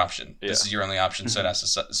your other option? Yeah. This is your only option, so it has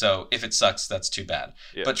to so if it sucks, that's too bad.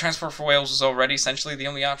 Yeah. But Transport for Wales was already essentially the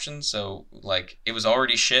only option, so like it was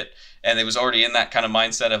already shit, and it was already in that kind of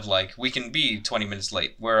mindset of like, we can be 20 minutes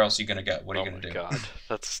late. Where else are you gonna go? What are you gonna do? God,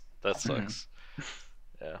 that sucks.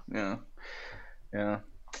 Yeah.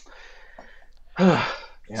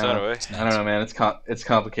 So anyway, I don't know, man. It's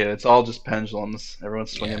complicated. It's all just pendulums.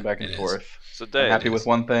 Everyone's swinging back and forth. So I'm happy with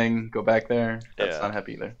one thing, go back there. That's not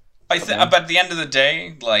happy either. But at the end of the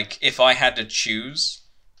day, like, if I had to choose,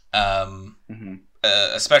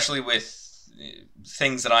 especially with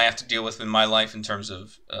things that I have to deal with in my life in terms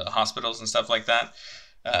of hospitals and stuff like that,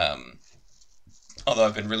 although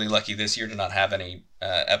I've been really lucky this year to not have any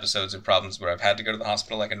episodes of problems where I've had to go to the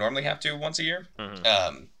hospital like I normally have to once a year,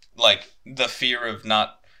 like, the fear of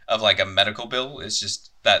like a medical bill is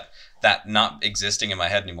just that not existing in my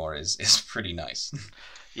head anymore is pretty nice.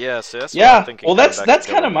 Yeah, so that's what I'm thinking. Well, that's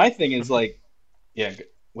kind of my thing is like,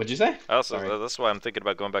 what'd you say? Also, that's why I'm thinking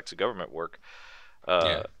about going back to government work.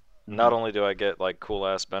 Not only do I get like cool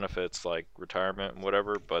ass benefits like retirement and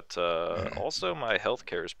whatever, but also my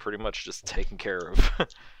healthcare is pretty much just taken care of.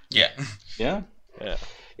 Yeah.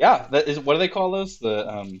 That is, what do they call those?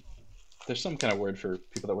 There's some kind of word for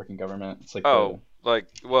people that work in government. It's like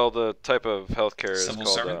the type of healthcare is civil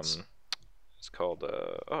called servants? It's called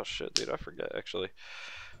oh shit, dude, I forget actually.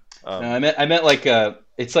 No, I meant like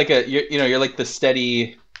it's like you're like the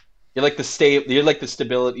steady, you're like the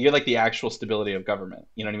stability, you're like the actual stability of government.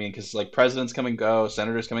 You know what I mean? Because like presidents come and go,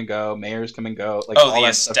 senators come and go, mayors come and go. Like all the that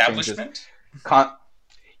establishment.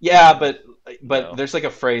 Yeah, but there's like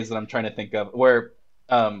a phrase that I'm trying to think of where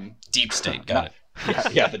deep state. Got it.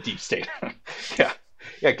 Yeah, the deep state.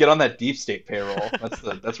 Yeah, get on that deep state payroll.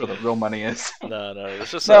 That's where the real money is. No,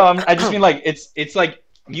 it's just I just mean like it's like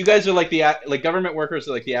you guys are like government workers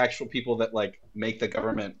are like the actual people that like make the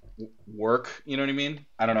government work. You know what I mean?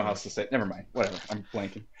 I don't know how else to say it. Never mind. Whatever. I'm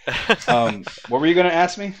blanking. What were you gonna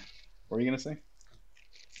ask me? What were you gonna say?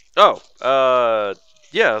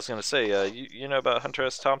 Yeah, I was gonna say you know about Hunter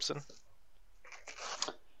S. Thompson?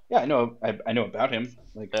 Yeah, I know about him.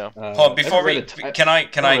 Like, Paul, before can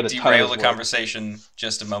I derail the conversation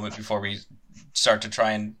just a moment before we start to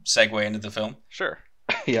try and segue into the film? Sure.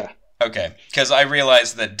 Yeah. Okay, because I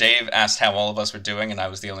realized that Dave asked how all of us were doing, and I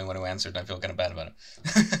was the only one who answered, and I feel kind of bad about it.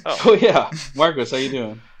 Oh yeah, Marcos, how you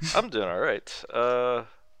doing? I'm doing all right.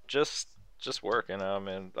 Just working. I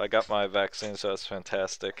mean, I got my vaccine, so that's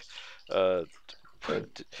fantastic. My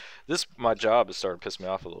job is starting to piss me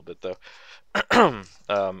off a little bit, though. I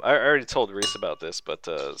already told Reese about this, but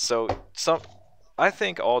I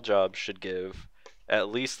think all jobs should give at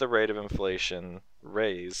least the rate of inflation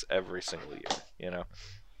raise every single year, you know?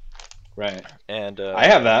 Right. And I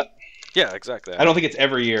have that. Yeah, exactly. I don't think it's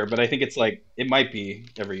every year, but I think it's like, it might be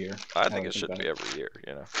every year. I think it should be every year,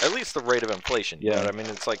 you know? At least the rate of inflation, you Yeah. know what I mean?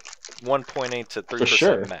 It's like 1.8 to 3%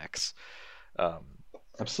 sure. max.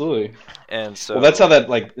 Absolutely. And so, well, that's how that,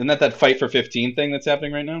 like, isn't that fight for 15 thing that's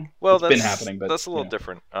happening right now? Well, it's been happening, but that's a little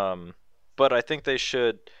different. But I think they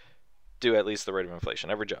should do at least the rate of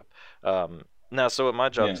inflation every job. Now, so what my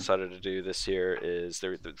job decided to do this year is,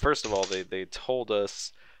 first of all, they told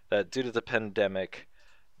us that due to the pandemic,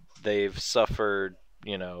 they've suffered,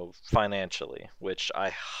 you know, financially, which I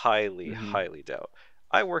highly, highly doubt.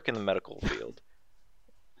 I work in the medical field.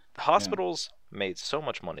 Hospitals made so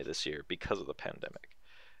much money this year because of the pandemic.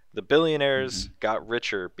 The billionaires got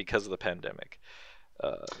richer because of the pandemic.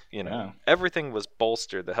 You know, everything was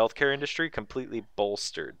bolstered. The healthcare industry completely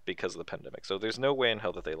bolstered because of the pandemic. So there's no way in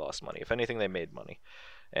hell that they lost money. If anything, they made money.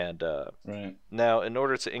 And now, in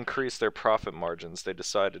order to increase their profit margins, they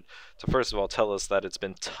decided to, first of all, tell us that it's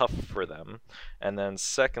been tough for them. And then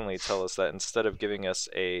secondly, tell us that instead of giving us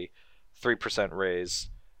a 3% raise,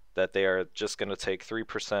 that they are just going to take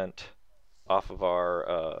 3% off of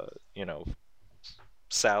our, you know,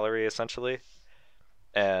 salary, essentially,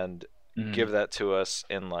 and give that to us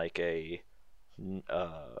in like a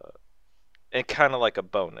and kind of like a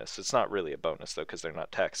bonus. It's not really a bonus though, because they're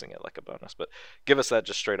not taxing it like a bonus, but give us that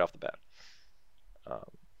just straight off the bat.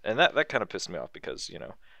 And that kind of pissed me off because, you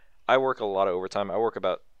know, I work a lot of overtime. I work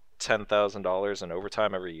about $10,000 in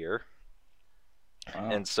overtime every year.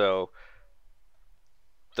 And so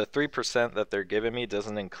the 3% that they're giving me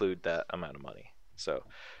doesn't include that amount of money. So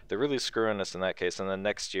they're really screwing us in that case. And then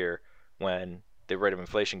next year, when the rate of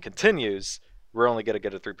inflation continues, we're only going to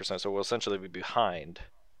get a 3%. So we'll essentially be behind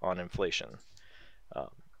on inflation,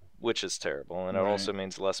 which is terrible. And it also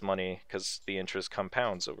means less money because the interest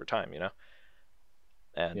compounds over time, you know?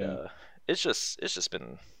 And it's just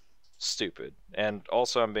been stupid. And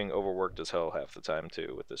also I'm being overworked as hell half the time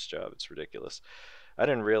too with this job. It's ridiculous. I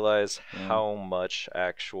didn't realize how much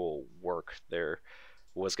actual work there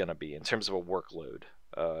was going to be in terms of a workload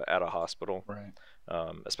at a hospital,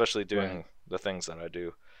 especially doing the things that I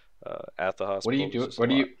do at the hospital. What do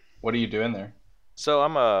you do? What are you doing there? So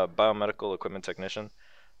I'm a biomedical equipment technician,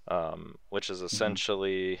 which is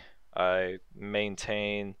essentially I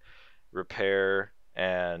maintain, repair,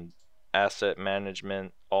 and asset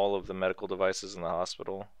management all of the medical devices in the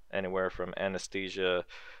hospital, anywhere from anesthesia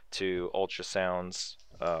to ultrasounds,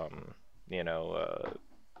 you know,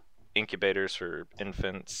 incubators for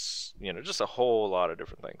infants, you know, just a whole lot of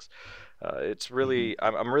different things. It's really,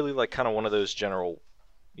 I'm really like kind of one of those general,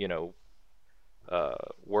 you know,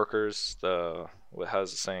 workers,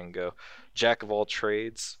 how's the saying go? Jack of all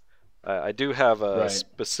trades. I do have a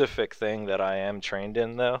specific thing that I am trained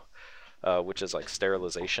in though, which is like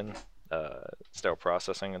sterilization, sterile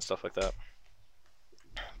processing and stuff like that.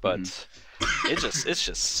 But it's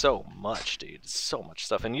just so much, dude. It's so much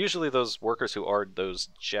stuff. And usually those workers who are those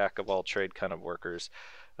jack of all trade kind of workers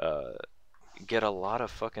get a lot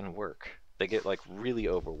of fucking work. They get like really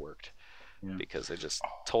overworked because they're just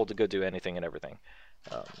told to go do anything and everything.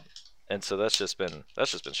 And so that's just been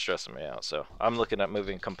stressing me out. So I'm looking at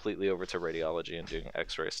moving completely over to radiology and doing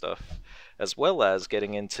X-ray stuff, as well as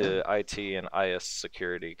getting into IT and IS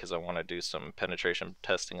security because I want to do some penetration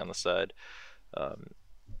testing on the side.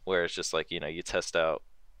 Where it's just like, you know, you test out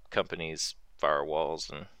companies'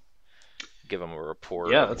 firewalls and give them a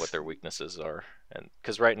report on what their weaknesses are. And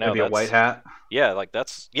because right now maybe a white hat. Yeah, like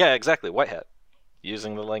exactly, white hat.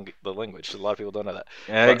 Using the language. A lot of people don't know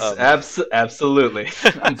that. Absolutely.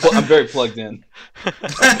 I'm very plugged in.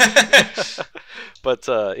 But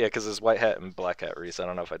yeah, because there's white hat and black hat, Reese. I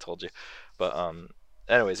don't know if I told you, but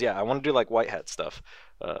anyways, yeah, I want to do like white hat stuff.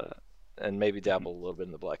 And maybe dabble a little bit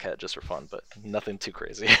in the black hat just for fun, but nothing too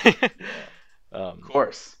crazy. Of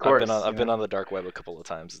course. I've been on the dark web a couple of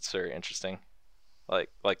times. It's very interesting.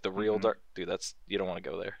 Like the real dark, dude. You don't want to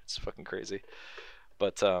go there. It's fucking crazy.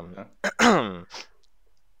 But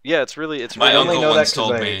yeah, it's really. My uncle once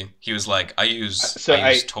told me, he was like, I use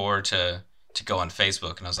Tor to go on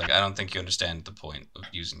Facebook, and I was like, I don't think you understand the point of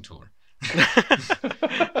using Tor.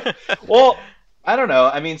 Well, I don't know.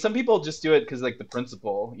 I mean, some people just do it because, like, the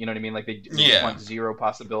principle. You know what I mean? Like, they just want zero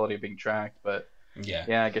possibility of being tracked. But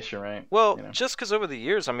yeah, I guess you're right. Well, just because over the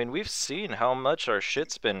years, I mean, we've seen how much our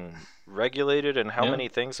shit's been regulated and how many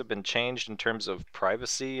things have been changed in terms of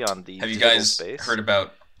privacy on the. Have you guys heard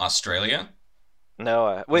about Australia?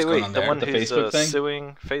 No. Wait. The one who's Facebook thing?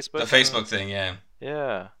 suing Facebook. The Facebook thing, yeah.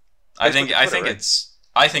 Yeah. I think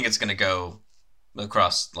it's gonna go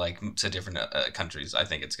across like to different countries. I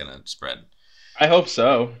think it's gonna spread. I hope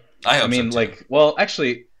so. I mean, so too. like, well,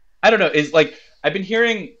 actually, I don't know. Is like I've been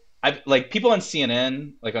hearing, I've like people on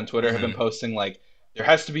CNN, like on Twitter, have been posting like there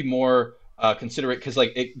has to be more considerate because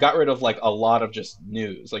like it got rid of like a lot of just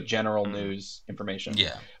news, like general news information.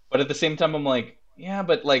 Yeah. But at the same time, I'm like, yeah,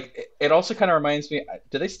 but like it also kind of reminds me.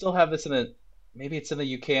 Do they still have this in a? Maybe it's in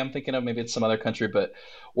the UK. I'm thinking of maybe it's some other country, but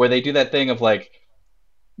where they do that thing of like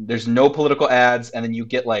there's no political ads, and then you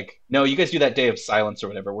get like no, you guys do that day of silence or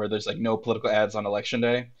whatever, where there's like no political ads on election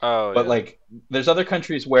day. Oh, But yeah. like, there's other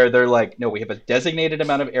countries where they're like, no, we have a designated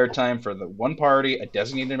amount of airtime for the one party, a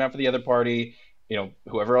designated amount for the other party. You know,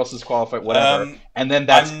 whoever else is qualified, whatever, and then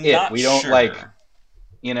that's I'm it. not We don't sure. like,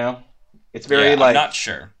 you know, it's very Yeah, like I'm not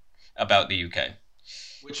sure about the UK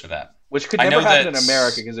which for that. which could I never know happen in that's-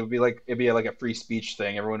 America because it would be like it'd be like a free speech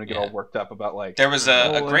thing. Everyone would get Yeah. all worked up about like There was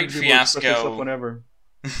a oh, great people express themselves fiasco. whenever.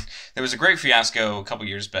 There was a great fiasco a couple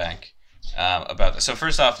years back about this. So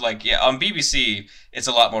first off, like on BBC, it's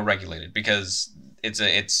a lot more regulated because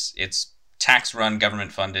it's tax run,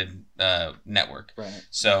 government funded network. Right.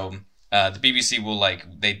 So the BBC will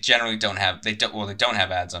they generally don't have they don't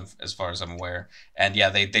have ads as far as I'm aware, and yeah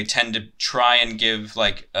they tend to try and give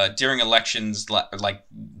during elections like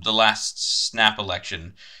the last snap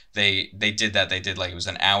election. They did that. They did it was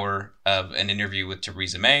an hour of an interview with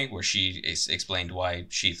Theresa May where she explained why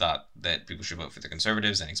she thought that people should vote for the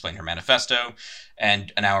Conservatives and explained her manifesto,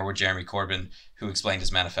 and an hour with Jeremy Corbyn who explained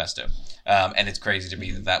his manifesto. And it's crazy to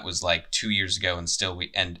me that was 2 years ago, and still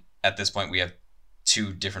at this point we have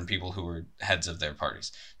two different people who were heads of their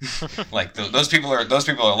parties. Those people are long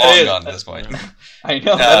gone at this point. I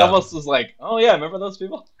know that almost was like, oh yeah, remember those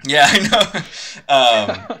people? Yeah, I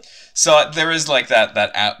know. So there is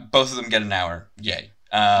that both of them get an hour. Yay.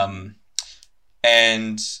 But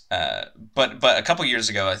a couple years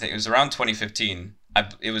ago, I think it was around 2015.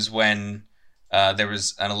 It was when there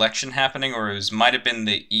was an election happening, or might have been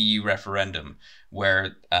the EU referendum,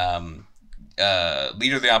 where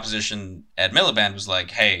leader of the opposition Ed Miliband was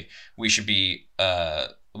like, "Hey, we should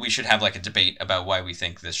have a debate about why we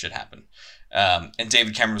think this should happen." And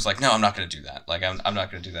David Cameron was like, "No, I'm not going to do that. I'm not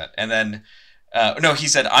going to do that." And then no, he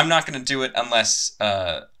said, "I'm not going to do it unless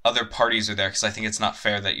other parties are there, because I think it's not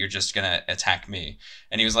fair that you're just going to attack me."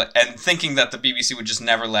 And he was and thinking that the BBC would just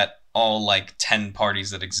never let all 10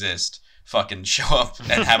 parties that exist fucking show up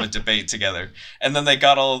and have a debate together. And then they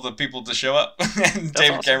got all of the people to show up, and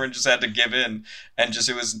David Cameron just had to give in, and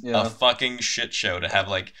it was a fucking shit show to have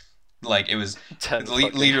it was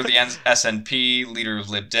leader of the SNP, leader of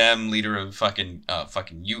Lib Dem, leader of fucking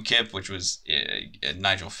UKIP, which was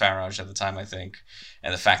Nigel Farage at the time, I think.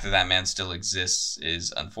 And the fact that man still exists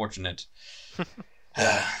is unfortunate.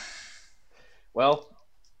 Well,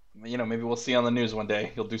 maybe we'll see on the news one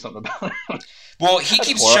day. He'll do something about it. Well, he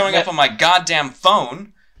keeps showing up on my goddamn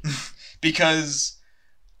phone because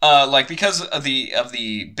because of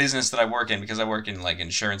the business that I work in, because I work in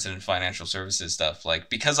insurance and financial services stuff,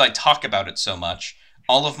 because I talk about it so much,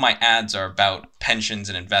 all of my ads are about pensions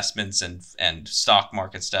and investments and stock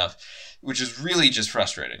market stuff, which is really just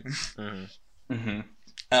frustrating. Mm-hmm.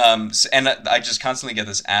 Mm-hmm. And I just constantly get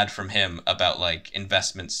this ad from him about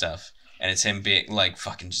investment stuff, and it's him being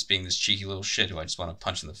fucking just being this cheeky little shit who I just want to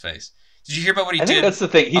punch in the face. Did you hear about what he did? I think that's the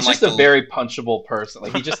thing. He's just a very punchable person.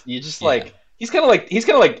 Yeah. He's kind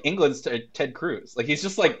of like England's Ted Cruz. He's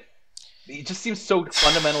just he just sees so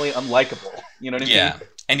fundamentally unlikable. You know what I mean? Yeah,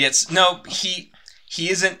 and yet no, he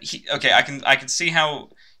isn't. Okay, I can see how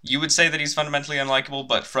you would say that he's fundamentally unlikable,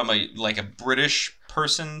 but from a British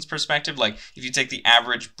person's perspective, if you take the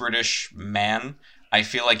average British man, I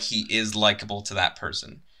feel like he is likable to that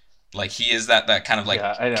person. He is that kind of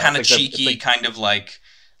kind of cheeky, kind of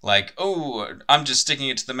oh, I'm just sticking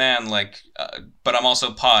it to the man, but I'm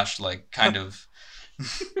also posh, kind of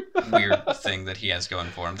weird thing that he has going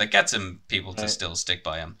for him that gets him people to still stick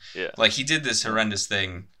by him. Yeah. He did this horrendous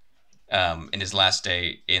thing in his last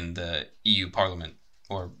day in the EU Parliament,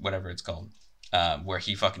 or whatever it's called, where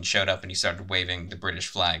he fucking showed up and he started waving the British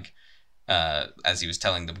flag as he was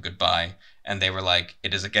telling them goodbye, and they were like,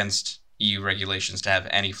 "It is against EU regulations to have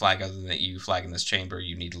any flag other than the EU flag in this chamber.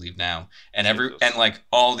 You need to leave now." And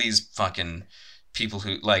all these fucking people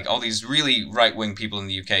who all these really right-wing people in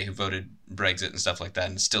the UK who voted Brexit and stuff like that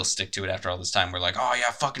and still stick to it after all this time, we're like, "Oh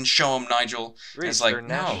yeah, fucking show them, Nigel." It's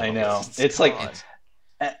no. I know. It's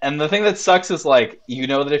and the thing that sucks is that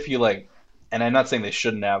if you and I'm not saying they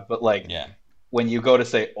shouldn't have, but yeah. When you go to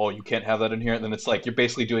say, "Oh, you can't have that in here," then it's you're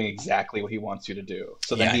basically doing exactly what he wants you to do.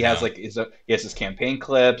 So then he has he has his campaign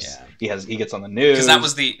clips. Yeah. He gets on the news. Because that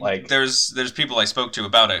was the there's people I spoke to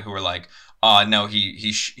about it who were like, oh no,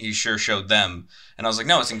 he sure showed them, and I was like,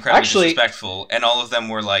 no, it's incredibly disrespectful, and all of them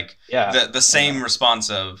were like, the same response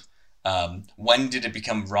of, when did it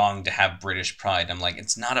become wrong to have British pride? I'm like,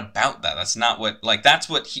 it's not about that. That's not what, like, that's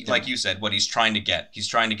what he, like you said, what he's trying to get. He's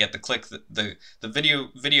trying to get the click, the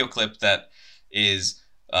video clip that is,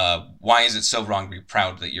 why is it so wrong to be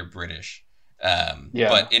proud that you're British?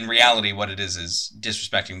 But in reality, what it is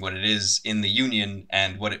disrespecting what it is in the Union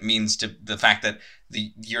and what it means to the fact that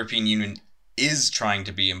the European Union is trying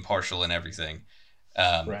to be impartial in everything,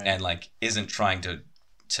 and like isn't trying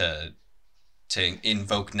to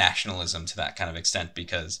invoke nationalism to that kind of extent,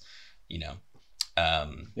 because, you know,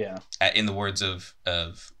 in the words of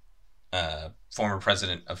former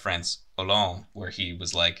president of France, Hollande, where he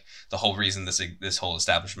was like, the whole reason this whole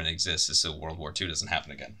establishment exists is so World War II doesn't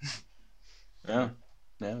happen again. Yeah,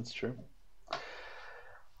 it's true.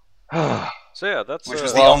 So yeah, that's which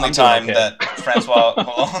was the only time that Francois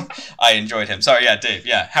Hollande, I enjoyed him. Sorry, Dave.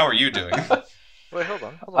 Yeah, how are you doing? Wait, hold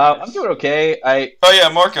on. I'm doing okay. Oh yeah,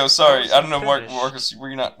 Marco. Sorry, I don't know, Marcus. Were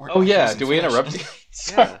you not? Oh yeah, did we interrupt you?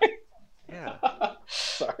 Sorry. Yeah.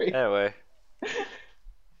 Sorry. Anyway.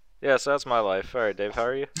 Yeah, so that's my life. All right, Dave, how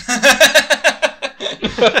are you?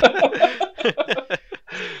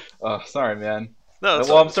 Oh, sorry, man. No,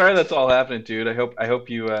 well, I'm sorry that's all happening, dude. I hope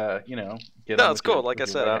you get. No, it's cool. Like I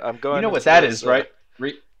said, I'm going. You know what that is, right?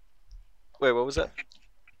 Wait, what was that?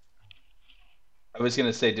 I was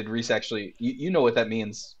gonna say, did Reese actually? You know what that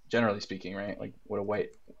means, generally speaking, right? Like what a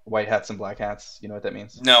white hats and black hats. You know what that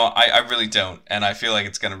means? No, I really don't, and I feel like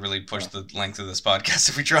it's gonna really push the length of this podcast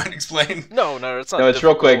if we try and explain. No, it's not. No, it's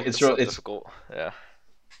real quick. It's difficult. Yeah.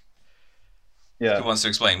 Yeah. Who wants to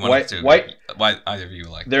explain? Why either of you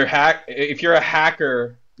like? If you're a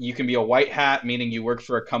hacker, you can be a white hat, meaning you work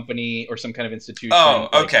for a company or some kind of institution. Oh,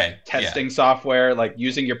 okay. Testing software, like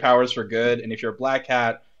using your powers for good. And if you're a black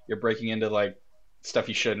hat, you're breaking into like stuff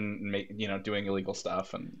you shouldn't, and doing illegal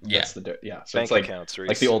stuff. And that's so bank it's like accounts,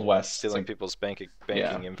 like the Old West, stealing people's banking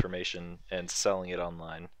information and selling it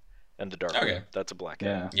online and the dark web. That's a black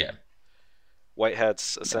hat. Yeah. White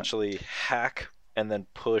hats essentially hack and then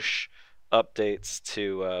push updates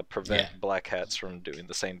to prevent black hats from doing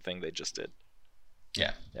the same thing they just did.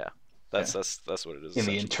 Yeah. That's what it is. In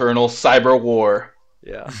the internal cyber war.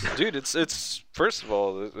 Yeah, dude, it's first of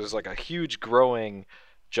all, there's like a huge growing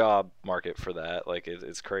job market for that. Like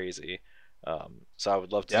it's crazy. So I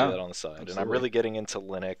would love to do that on the side. Absolutely. And I'm really getting into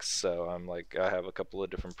Linux, so I have a couple of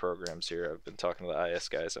different programs here. I've been talking to the IS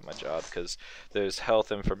guys at my job because there's health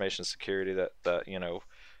information security that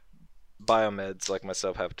biomeds like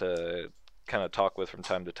myself have to kind of talk with from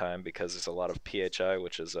time to time, because there's a lot of PHI,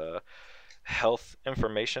 which is health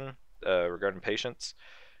information regarding patients,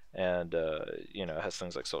 and it has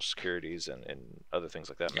things like social securities and other things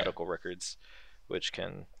like that, medical records, which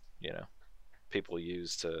can people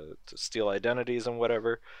use to steal identities and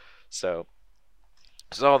whatever. So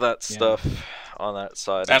there's all that stuff on that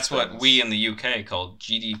side. That's what we in the UK call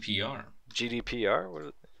GDPR.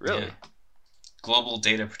 GDPR? Really? Yeah. Global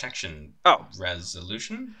Data Protection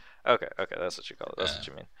Resolution? Okay, that's what you call it. That's what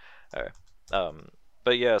you mean. All right.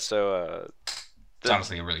 But yeah, so it's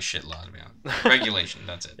honestly a really shit law, to be honest. Regulation,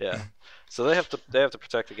 that's it. Yeah. So they have to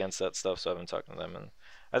protect against that stuff. So I've been talking to them, and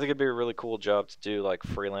I think it'd be a really cool job to do like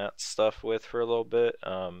freelance stuff with for a little bit,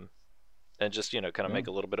 and just kind of make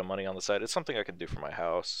a little bit of money on the side. It's something I can do for my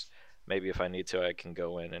house. Maybe if I need to, I can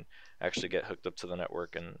go in and actually get hooked up to the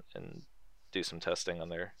network and do some testing on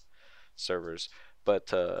their servers.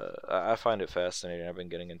 But I find it fascinating. I've been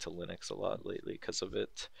getting into Linux a lot lately because of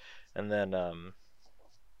it, and then I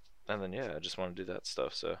just want to do that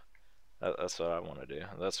stuff. So that's what I want to do.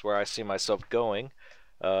 That's where I see myself going.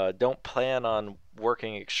 Don't plan on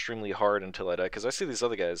working extremely hard until I die, because I see these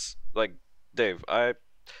other guys like Dave.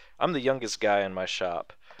 I'm the youngest guy in my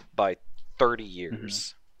shop by 30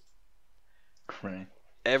 years. Mm-hmm. Right.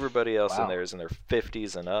 Everybody else in there is in their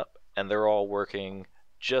 50s and up, and they're all working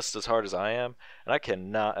just as hard as I am, and I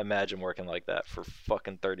cannot imagine working like that for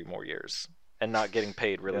fucking 30 more years and not getting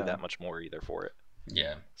paid really that much more either for it.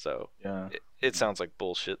 Yeah. So it sounds like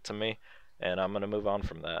bullshit to me, and I'm gonna move on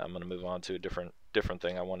from that. I'm gonna move on to a different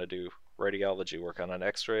thing. I want to do radiology, work on an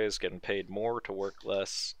X-rays, getting paid more to work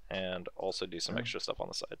less, and also do some extra stuff on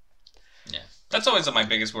the side. Yeah, that's always my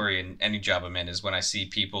biggest worry in any job I'm in, is when I see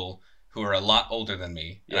people who are a lot older than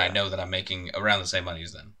me, and I know that I'm making around the same money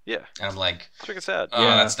as them. Yeah. And I'm like, it's freaking sad. Oh,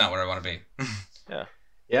 that's not where I want to be. Yeah.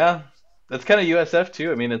 Yeah. That's kind of USF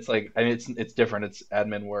too. I mean, it's different. It's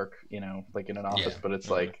admin work, like in an office, but it's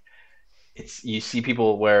like, you see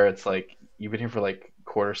people where it's like, you've been here for like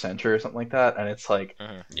quarter century or something like that. And it's like,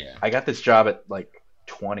 I got this job at like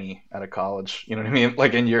 20 out of college. You know what I mean?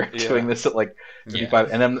 Like, and you're doing this at like 35,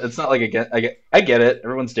 Yeah. and then it's not like I get it.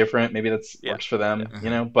 Everyone's different. Maybe that's works for them, you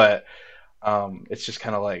know. But it's just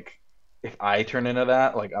kind of like if I turn into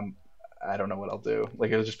that, like I don't know what I'll do.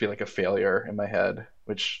 Like it'll just be like a failure in my head,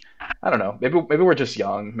 which I don't know. Maybe we're just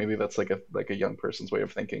young. Maybe that's like a young person's way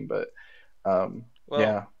of thinking. But Well,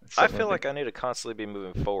 yeah, I feel like I need to constantly be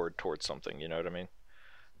moving forward towards something. You know what I mean?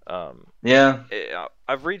 Yeah,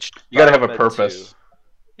 I've reached. You gotta have a Biomed purpose. 2.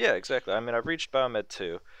 Yeah, exactly. I mean, I've reached Biomed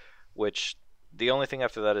 2, which the only thing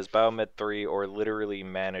after that is Biomed 3 or literally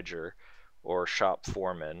manager or shop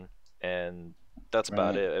foreman, and that's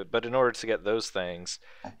about Right. it. But in order to get those things,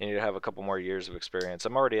 you need to have a couple more years of experience.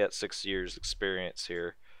 I'm already at 6 years experience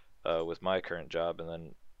here with my current job, and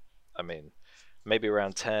then, I mean, maybe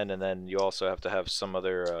around 10, and then you also have to have some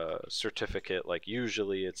other certificate, like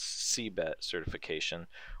usually it's CBET certification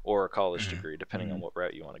or a college degree, depending on what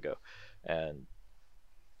route you want to go. And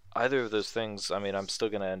either of those things, I mean, I'm still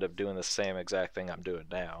going to end up doing the same exact thing I'm doing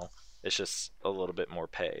now. It's just a little bit more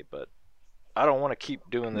pay, but I don't want to keep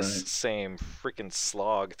doing this Right. same freaking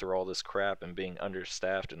slog through all this crap and being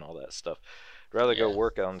understaffed and all that stuff. I'd rather go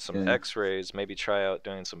work on some Yeah. x-rays, maybe try out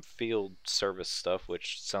doing some field service stuff,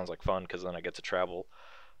 which sounds like fun because then I get to travel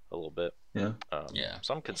a little bit. Yeah. Yeah.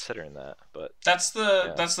 So I'm considering that, but That's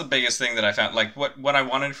the biggest thing that I found. Like what I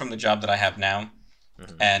wanted from the job that I have now,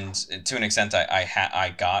 and to an extent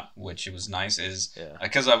I got, which it was nice, is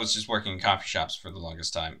because I was just working in coffee shops for the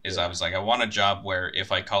longest time. I was like, I want a job where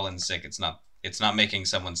if I call in sick, it's not making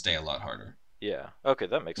someone's day a lot harder. Yeah. Okay,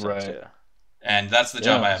 that makes sense. Right. Yeah. And that's the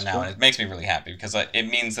job I have that's now, cool. and it makes me really happy because it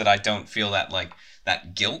means that I don't feel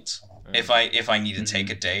that guilt if I need to take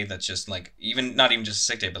a day that's just like not even just a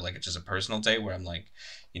sick day, but like it's just a personal day where I'm like,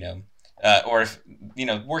 or if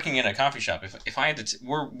working in a coffee shop, if I had to,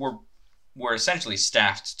 we're essentially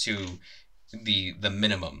staffed to the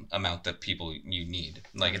minimum amount that people you need.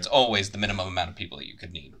 Like it's always the minimum amount of people that you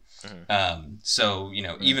could need. So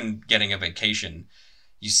even getting a vacation.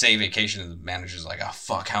 You say vacation and the manager's like, oh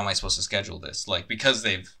fuck, how am I supposed to schedule this? Like because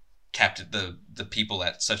they've kept the people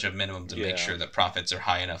at such a minimum to make sure that profits are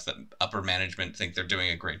high enough that upper management think they're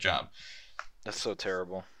doing a great job. That's so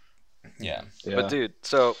terrible. Yeah. But dude,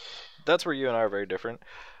 so that's where you and I are very different.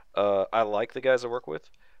 I like the guys I work with,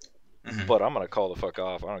 but I'm gonna call the fuck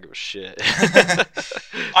off. I don't give a shit.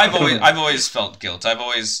 I've always felt guilt. I've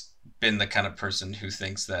always been the kind of person who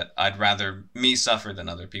thinks that I'd rather me suffer than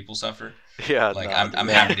other people suffer. Yeah, like I'm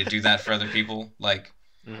happy to do that for other people. Like,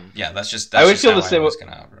 that's just. I would feel the same way.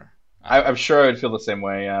 I'm I'm sure I'd feel the same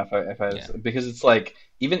way. Yeah, if I because it's like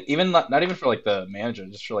even not even for like the manager,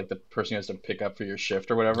 just for like the person who has to pick up for your shift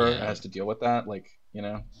or whatever and has to deal with that. Like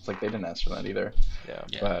it's like they didn't ask for that either. Yeah.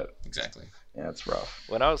 But exactly. Yeah, it's rough.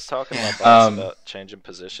 When I was talking to my boss about changing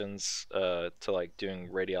positions to like doing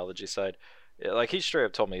radiology side. Like he straight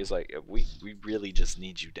up told me, he's like, we really just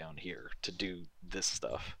need you down here to do this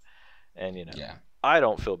stuff, and I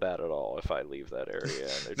don't feel bad at all if I leave that area.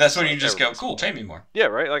 And that's when you just go, cool, pay me more. Yeah,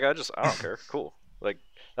 right. Like I don't care. Cool. Like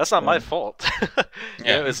that's not my fault.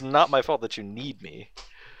 It's not my fault that you need me.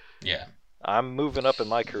 Yeah. I'm moving up in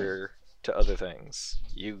my career to other things.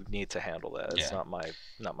 You need to handle that. It's not my.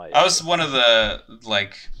 I was one of the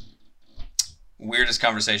weirdest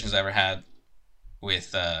conversations I ever had.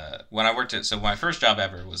 With when I worked so my first job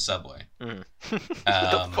ever was Subway. Dude,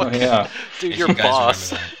 your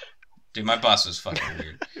boss. Dude, my boss was fucking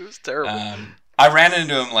weird. It was terrible. I ran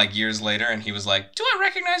into him like years later, and he was like, "Do I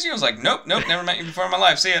recognize you?" I was like, "Nope, never met you before in my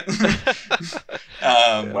life. See it."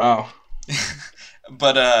 Wow.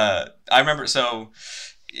 But I remember. So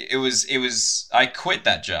it was. I quit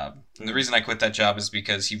that job. And the reason I quit that job is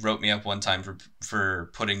because he wrote me up one time for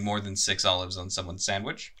putting more than 6 olives on someone's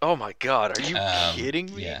sandwich. Oh my god, are you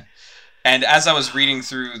kidding me? Yeah. And as I was reading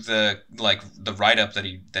through the write-up that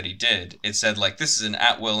he did, it said like this is an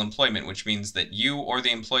at-will employment, which means that you or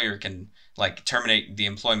the employer can like terminate the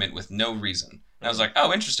employment with no reason. And I was like,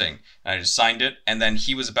 oh, interesting. And I just signed it, and then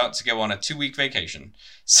he was about to go on a 2-week vacation.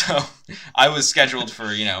 So I was scheduled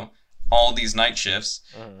for, all these night shifts.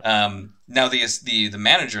 Now the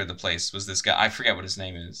manager of the place was this guy. I forget what his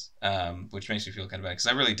name is, which makes me feel kind of bad because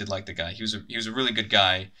I really did like the guy. He was a really good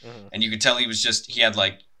guy, and you could tell he was just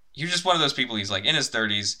one of those people. He's like in his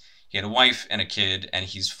 30s. He had a wife and a kid, and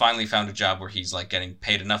he's finally found a job where he's like getting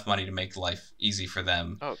paid enough money to make life easy for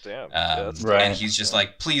them. Oh damn! Right. And he's just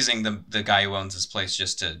like pleasing the guy who owns this place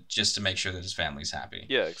just to make sure that his family's happy.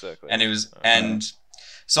 Yeah, exactly. And it was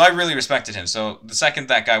So I really respected him. So the second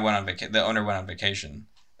that guy went on the owner went on vacation,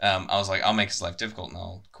 I was like, I'll make his life difficult and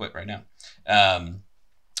I'll quit right now.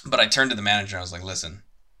 But I turned to the manager and I was like, listen,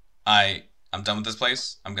 I'm done with this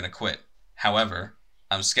place. I'm going to quit. However,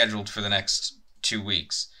 I'm scheduled for the next 2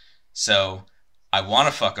 weeks. So I want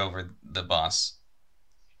to fuck over the boss,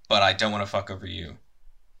 but I don't want to fuck over you.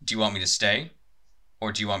 Do you want me to stay?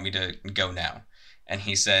 Or do you want me to go now? And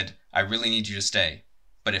he said, I really need you to stay.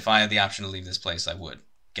 But if I had the option to leave this place, I would.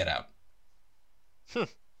 Get out.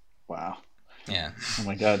 Wow. Yeah. Oh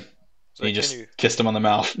my god. So you just kissed him on the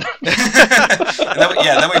mouth.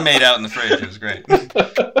 Then we made out in the fridge. It was great.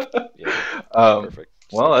 Yeah. Perfect.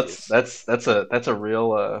 Well, that's a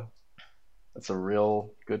real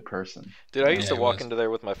good person. Dude, I used to walk into there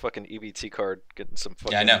with my fucking EBT card, getting some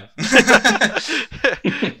fucking... Yeah, I know.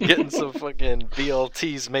 Getting some fucking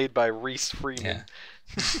BLTs made by Reese Freeman. Yeah.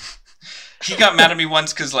 He got mad at me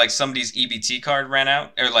once because like somebody's EBT card ran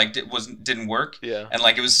out or like didn't work. Yeah. And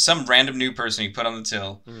like it was some random new person he put on the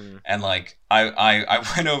till, and like I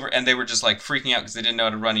went over and they were just like freaking out because they didn't know how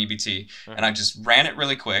to run EBT, and I just ran it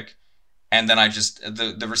really quick, and then I just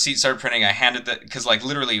the receipt started printing. I handed that because like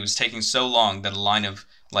literally it was taking so long that a line of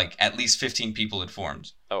like at least 15 people had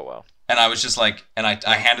formed. Oh wow. And I was just like, and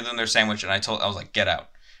I handed them their sandwich and I was like, get out.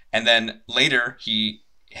 And then later he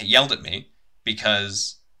yelled at me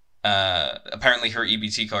because. Apparently her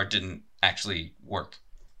EBT card didn't actually work.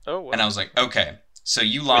 Oh, wow. And I was like, okay, so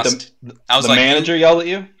you lost. The like, manager yelled at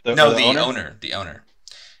you? The owner. And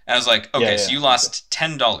I was like, okay, so you lost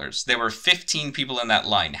 $10. There were 15 people in that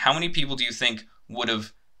line. How many people do you think would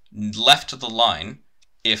have left the line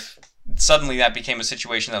if suddenly that became a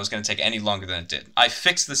situation that was going to take any longer than it did? I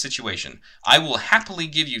fixed the situation. I will happily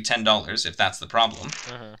give you $10 if that's the problem.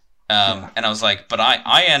 And I was like, but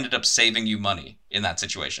I ended up saving you money in that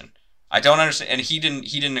situation. I don't understand. And he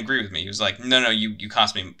didn't agree with me. He was like, no, you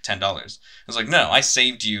cost me $10. I was like, no, I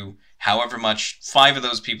saved you however much 5 of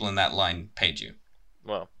those people in that line paid you.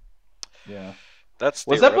 Well, yeah.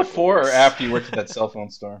 Was that before or after you worked at that cell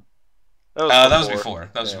phone store? That was before.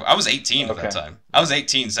 Before. I was 18 at that time. I was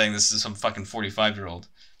 18 saying this is some fucking 45-year-old.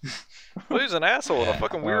 Well, he was an asshole and a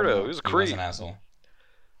fucking weirdo. He was a creep. He was an asshole.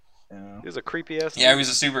 He was a creepy ass. Yeah, he was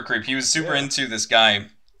a super creep. He was super into this guy,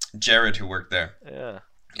 Jared, who worked there. Yeah.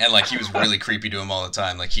 And like he was really creepy to him all the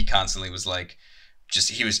time. Like he constantly was like,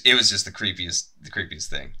 it was just the creepiest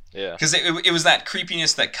thing. Yeah. Because it was that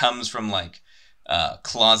creepiness that comes from like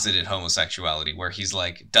closeted homosexuality, where he's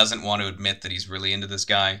like doesn't want to admit that he's really into this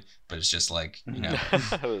guy, but it's just like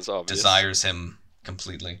it was obvious. Desires him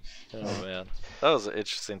completely. Oh man, that was an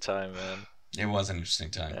interesting time, man. It was an interesting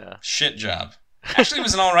time. Yeah. Shit job. Actually, it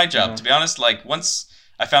was an all right job, to be honest. Like, once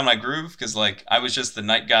I found my groove, because, like, I was just the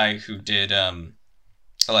night guy who did, and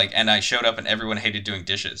I showed up and everyone hated doing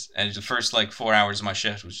dishes. And the first, 4 hours of my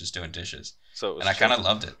shift was just doing dishes. And I kind of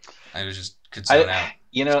loved it. I was just, could zone out.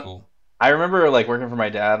 You know, cool. I remember, working for my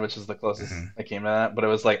dad, which is the closest I came to that. But it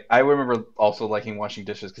was, I remember also liking washing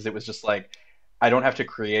dishes, because it was just, I don't have to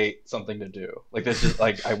create something to do. This is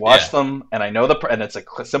I watch them and I know and it's a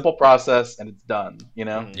simple process and it's done, you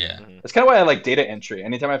know? Yeah. That's kind of why I like data entry.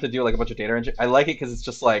 Anytime I have to do a bunch of data entry, I like it because it's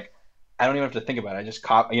just I don't even have to think about it. I just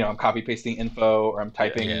I'm copy pasting info or I'm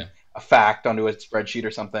typing a fact onto a spreadsheet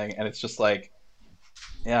or something. And it's just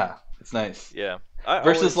yeah, it's nice. Yeah.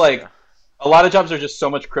 Versus a lot of jobs are just so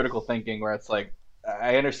much critical thinking where it's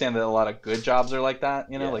I understand that a lot of good jobs are like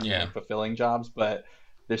that, you know, fulfilling jobs, but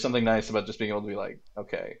there's something nice about just being able to be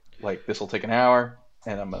okay, this will take an hour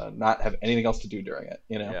and I'm gonna not have anything else to do during it,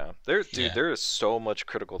 you know? Yeah. There is so much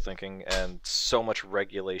critical thinking and so much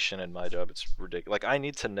regulation in my job. It's ridiculous. I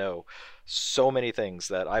need to know so many things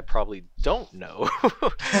that I probably don't know.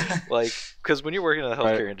 Because when you're working in the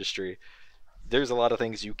healthcare industry, there's a lot of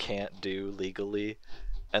things you can't do legally,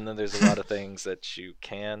 and then there's a lot of things that you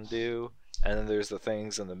can do. And then there's the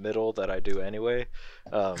things in the middle that I do anyway,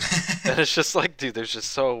 and it's just dude, there's just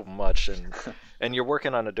so much, and you're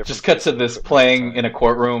working on a different. Just cut to this playing in a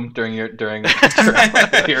courtroom during your.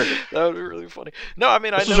 That would be really funny. No, I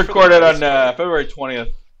mean, this was recorded on February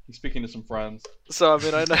 20th. He's speaking to some friends. So I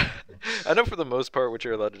mean, I know for the most part what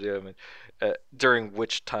you're allowed to do. I mean, during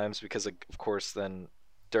which times, because of course, then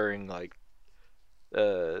during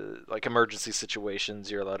emergency situations,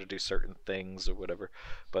 you're allowed to do certain things or whatever,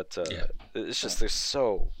 but it's just there's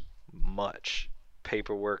so much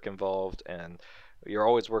paperwork involved, and you're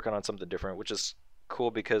always working on something different, which is cool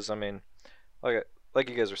because I mean, like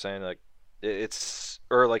you guys were saying, it's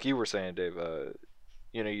or like you were saying, Dave,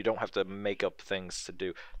 you don't have to make up things to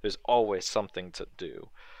do. There's always something to do,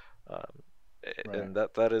 and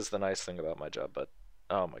that is the nice thing about my job, but.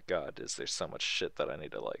 Oh my god, is there so much shit that I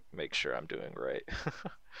need to make sure I'm doing right.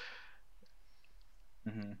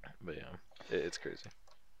 But yeah, it's crazy.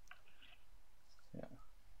 Yeah.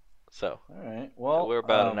 So, all right. Well, we're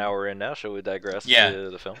about an hour in now. Shall we digress to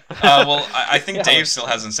the film? Well, I think Dave still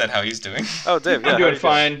hasn't said how he's doing. Oh, Dave, yeah, I'm doing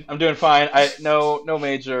fine. I'm doing fine. No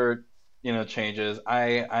major, changes.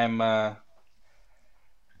 I'm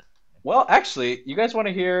Well, actually, you guys want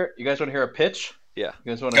to hear a pitch? Yeah.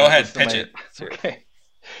 You guys want to go ahead, pitch it. Okay.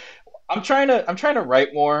 I'm trying to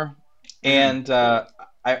write more, and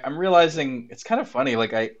I'm realizing it's kind of funny.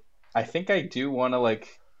 Like I think I do want to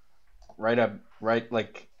write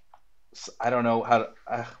I don't know how to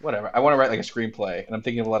whatever. I want to write like a screenplay, and I'm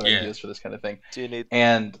thinking of a lot of ideas for this kind of thing. Do you need?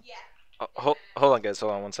 And hold on, guys.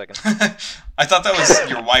 Hold on 1 second. I thought that was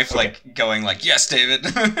your wife, going yes, David.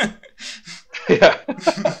 Yeah.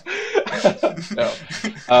 No.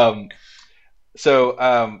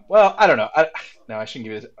 Well, I don't know. No, I shouldn't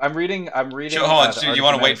give you this. I'm reading. Hold on. Do you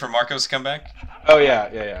want to wait for Marcos to come back? Oh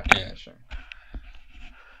yeah, sure.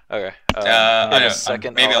 Okay. In a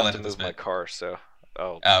second, maybe I'll have let to move my car. So.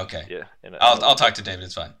 Okay. Yeah. I'll talk to David.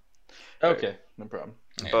 It's fine. Okay, no problem.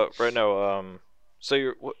 Yeah. But right now, so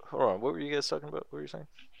you're hold on. What were you guys talking about? What were you saying?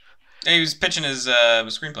 He was pitching his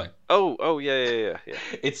screenplay. Oh yeah.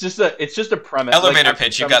 It's just a premise. Elevator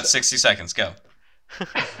pitch. You've got 60 seconds. Go.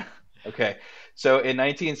 Okay. So in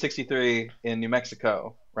 1963 in New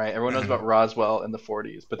Mexico, right? Everyone knows about Roswell in the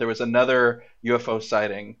 40s, but there was another UFO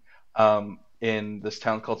sighting in this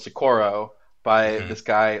town called Socorro by this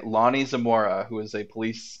guy Lonnie Zamora, who is a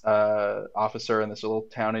police officer in this little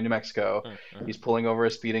town in New Mexico. He's pulling over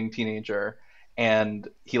a speeding teenager, and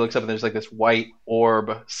he looks up and there's this white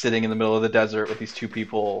orb sitting in the middle of the desert with these two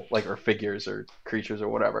people, or figures or creatures or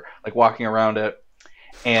whatever, walking around it.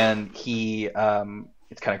 And he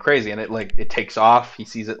it's kind of crazy, and it takes off. He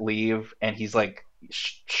sees it leave, and he's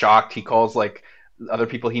shocked. He calls other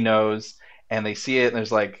people he knows, and they see it, and there's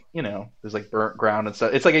burnt ground and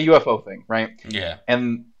stuff. It's like a UFO thing, right? Yeah.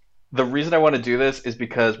 And the reason I want to do this is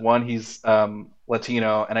because one, he's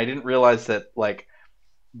Latino, and I didn't realize that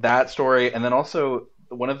that story, and then also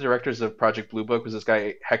one of the directors of Project Blue Book was this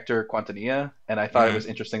guy Hector Quintanilla, and I thought it was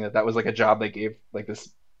interesting that was a job they gave this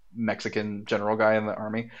Mexican general guy in the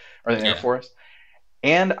army or the Air Force.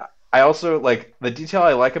 And I also the detail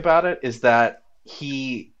I like about it is that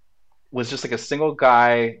he was just a single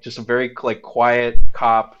guy, just a very quiet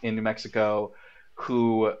cop in New Mexico,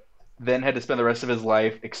 who then had to spend the rest of his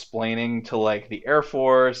life explaining to the Air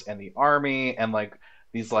Force and the Army and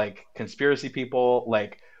these conspiracy people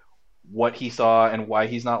what he saw and why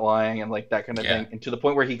he's not lying and that kind of thing, and to the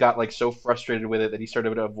point where he got so frustrated with it that he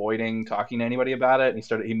started avoiding talking to anybody about it,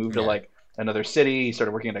 and he moved to another city. He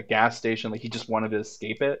started working at a gas station. He just wanted to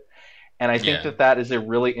escape it. And I think that is a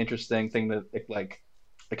really interesting thing to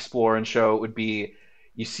explore and show. Would be,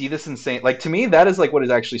 you see this insane, to me, that is what is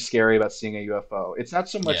actually scary about seeing a UFO. It's not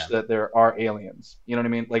so much that there are aliens, you know what I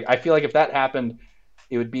mean? I feel if that happened,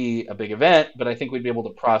 it would be a big event, but I think we'd be able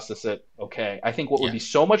to process it okay. I think what would be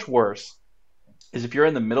so much worse is if you're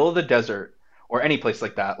in the middle of the desert or any place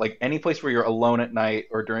like that, any place where you're alone at night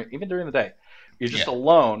or even during the day. You're just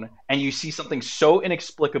alone, and you see something so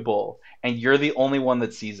inexplicable, and you're the only one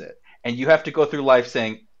that sees it, and you have to go through life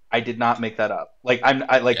saying, "I did not make that up."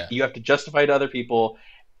 You have to justify it to other people,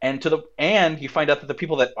 and you find out that the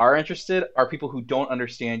people that are interested are people who don't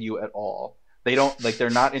understand you at all. They don't they're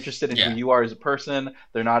not interested in who you are as a person.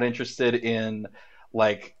 They're not interested in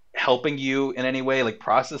helping you in any way,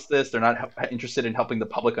 process this. They're not interested in helping the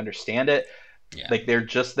public understand it. Yeah. They're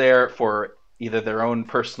just there for either their own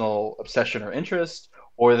personal obsession or interest,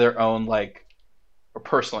 or their own or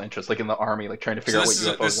personal interest, in the Army, trying to figure out what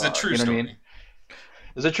UFOs are. This is a true story. What I mean?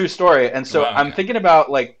 It's a true story, and so I'm thinking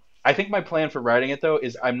about I think my plan for writing it though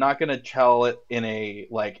is I'm not going to tell it in a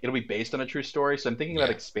it'll be based on a true story. So I'm thinking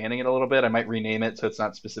about expanding it a little bit. I might rename it so it's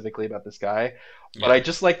not specifically about this guy, but I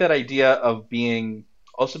just like that idea of being.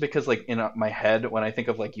 Also because in my head when I think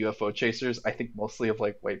of UFO chasers, I think mostly of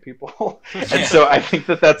white people, and so I think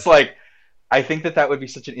that's I think that would be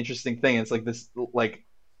such an interesting thing. It's this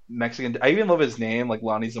Mexican. I even love his name,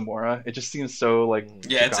 Lonnie Zamora. It just seems so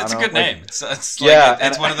it's a good name.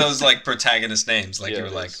 It's one of those protagonist names. You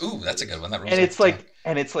were ooh, that's a good one. That and it's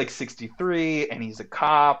and it's 63, and he's a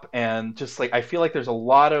cop, and just I feel there's a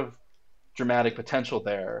lot of dramatic potential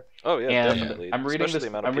there. Oh yeah, and definitely. I'm reading Especially this. the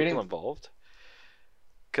amount of people involved.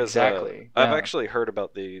 Because I've actually heard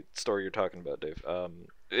about the story you're talking about, Dave.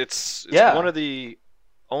 It's one of the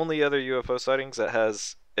only other UFO sightings that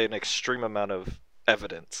has an extreme amount of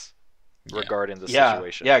evidence regarding the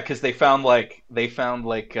situation. Yeah, because they found well,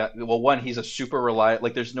 one, he's a super reliable.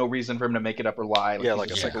 There's no reason for him to make it up or lie. He's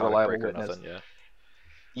a super reliable breaker, witness. Nothing,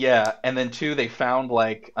 Yeah, and then two, they found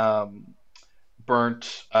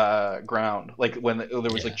burnt ground, like when there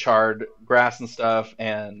was like Yeah. charred grass and stuff,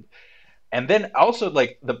 and then also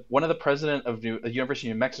like one of the president of the University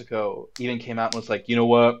of New Mexico even came out and was like, you know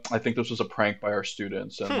what, I think this was a prank by our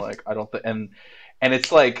students, and like I don't and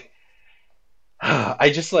it's like I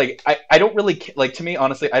just like I don't really like, to me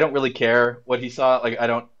honestly, I don't really care what he saw. Like I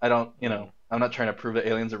don't I'm not trying to prove that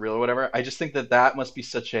aliens are real or whatever. I just think that that must be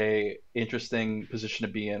such a interesting position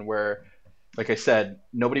to be in, where like I said,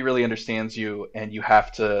 nobody really understands you, and you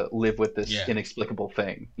have to live with this Yeah. inexplicable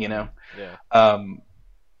thing, you know. Yeah.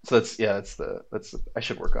 So that's I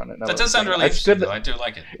should work on it. That does sound really It's interesting, good though. I do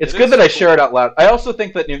like it. it's It good is that I cool. share it out loud. I also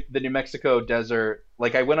think that the New Mexico desert,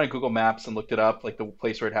 like I went on Google Maps and looked it up, like the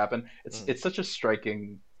place where it happened. It's such a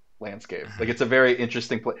striking landscape. Like it's a very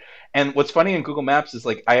interesting place. And what's funny in Google Maps is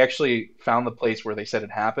like I actually found the place where they said it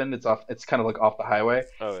happened. It's kind of like off the highway.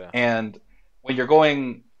 Oh yeah. And when you're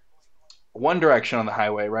going one direction on the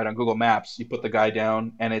highway, right, on Google Maps, you put the guy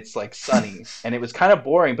down and it's like sunny and it was kind of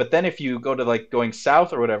boring. But then if you go to like going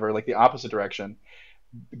south or whatever, like the opposite direction,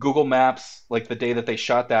 Google Maps, like the day that they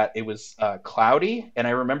shot that, it was cloudy. And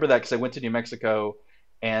I remember that because I went to New Mexico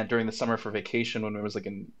and during the summer for vacation when I was like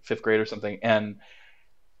in fifth grade or something. And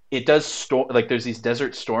it does like there's these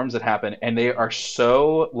desert storms that happen and they are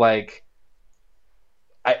so like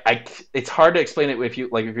it's hard to explain it if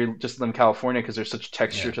you're just in California because there's such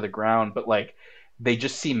texture Yeah. to the ground, but like they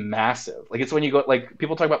just seem massive. Like it's when you go, like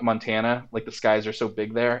people talk about Montana, like the skies are so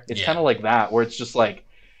big there. It's Yeah. kind of like that, where it's just like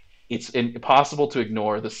it's impossible to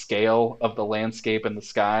ignore the scale of the landscape and the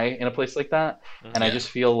sky in a place like that. And I Yeah. just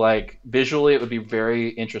feel like visually it would be very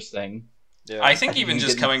interesting. Yeah. I think I think even you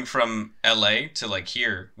just get- coming from LA to like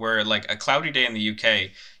here, where like a cloudy day in the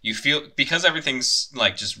UK, you feel, because everything's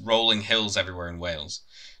like just rolling hills everywhere in Wales,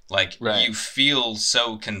 like Right. you feel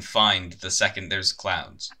so confined the second there's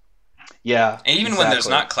clouds. Yeah, And even when there's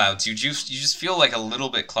exactly. not clouds, you just feel like a little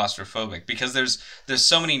bit claustrophobic because there's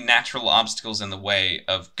so many natural obstacles in the way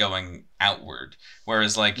of going outward.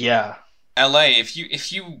 Whereas like Yeah, LA, if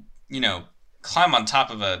you climb on top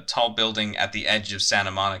of a tall building at the edge of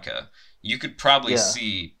Santa Monica, you could probably Yeah.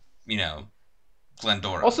 see,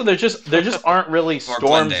 Glendora. also there just aren't really storms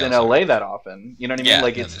Glendale, in sorry. LA that often. You know what I mean? Yeah,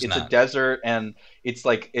 Like no, it's there's it's a not. desert, and it's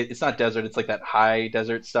like it's not desert. It's like that high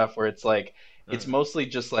desert stuff where it's like it's mostly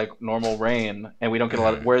just like normal rain, and we don't get a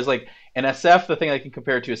lot of. Mhm. Whereas like in SF, the thing I can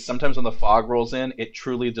compare it to is sometimes when the fog rolls in, it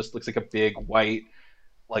truly just looks like a big white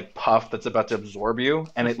like puff that's about to absorb you,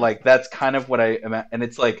 and it like that's kind of what I am. And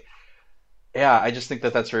it's like, yeah, I just think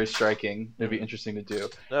that that's very striking. It'd be interesting to do.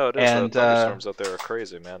 No, it is. And, The thunderstorms out there are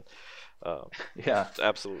crazy, man. Yeah. It's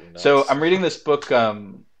absolutely nuts. So I'm reading this book,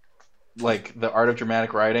 like The Art of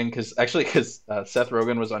Dramatic Writing, because Seth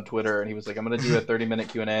Rogen was on Twitter and he was like, I'm gonna do a 30-minute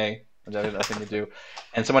Q&A, which I had nothing to do,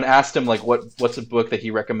 and someone asked him like what's a book that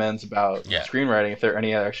he recommends about Yeah. screenwriting, if there are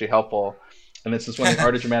any that are actually helpful, and this is one, The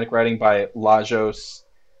Art of Dramatic Writing by Lajos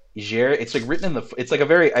Iger. It's like written it's like a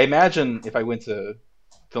very, I imagine if I went to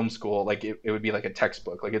film school, like it would be like a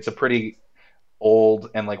textbook. Like it's a pretty old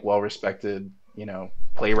and like well respected,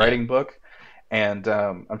 playwriting book, and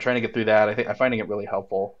I'm trying to get through that. I'm finding it really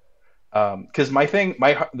helpful, because the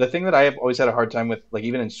thing that I have always had a hard time with, like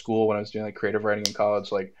even in school when I was doing like creative writing in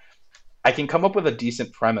college, like I can come up with a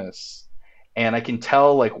decent premise and I can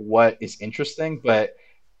tell like what is interesting, but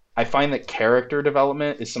I find that character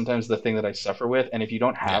development is sometimes the thing that I suffer with, and if you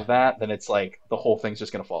don't have that, then it's like the whole thing's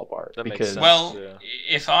just gonna fall apart. That makes Because sense. Well, Yeah.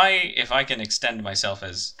 if I can extend myself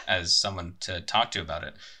as someone to talk to about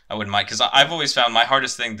it, I wouldn't mind, because I've always found my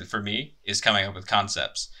hardest thing for me is coming up with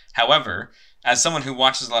concepts. However, as someone who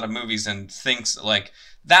watches a lot of movies and thinks like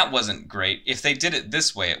that wasn't great, if they did it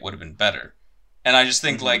this way, it would have been better. And I just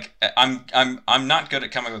think Mhm. like I'm not good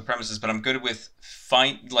at coming up with premises, but I'm good with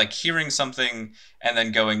hearing something and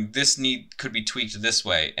then going, this could be tweaked this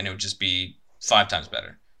way, and it would just be 5 times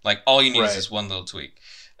better. Like all you need is Right. this one little tweak.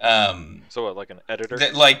 So what, like an editor?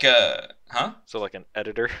 Huh? So like an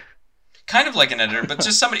editor? Kind of like an editor, but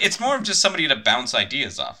just somebody. It's more of just somebody to bounce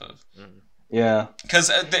ideas off of. yeah, Because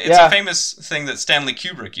it's Yeah. a famous thing that Stanley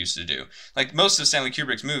Kubrick used to do. Like most of Stanley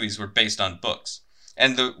Kubrick's movies were based on books,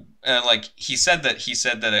 and he said that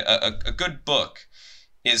a good book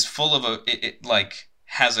is full of a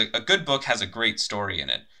good book has a great story in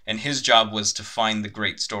it, and his job was to find the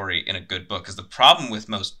great story in a good book. Because the problem with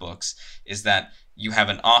most books is that you have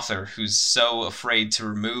an author who's so afraid to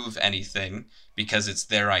remove anything because it's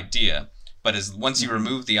their idea. But once you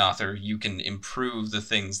remove the author, you can improve the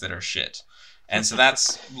things that are shit. And so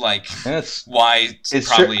that's like that's why It's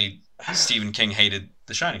probably Stephen King hated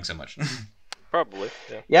The Shining so much. Probably,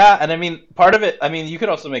 yeah. Yeah, and I mean, part of it, I mean, you could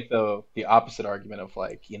also make the opposite argument of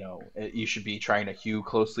like, you should be trying to hew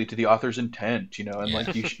closely to the author's intent, and Yeah.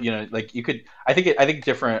 like like you could. I think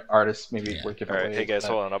different artists maybe Yeah. work All different right, ways. hey guys,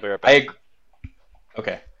 but hold on, I'll be right I back.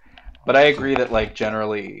 okay, but I agree that like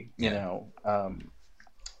generally, Yeah.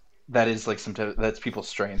 that is like that's people's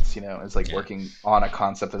strengths, is like Yeah. working on a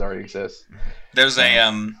concept that already exists. There's like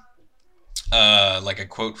a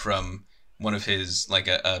quote from one of his like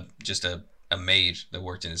just a maid that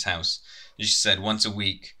worked in his house. She said once a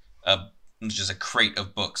week, just a crate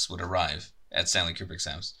of books would arrive at Stanley Kubrick's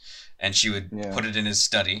house, and she would Yeah. put it in his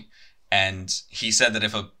study. And he said that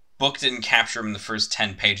if a book didn't capture him in the first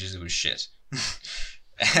 10 pages, it was shit.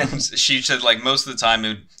 And she said like most of the time, it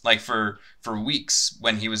would, like for weeks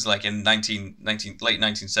when he was like in late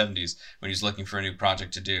 1970s, when he was looking for a new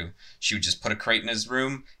project to do, she would just put a crate in his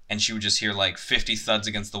room, and she would just hear like 50 thuds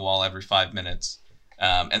against the wall every 5 minutes.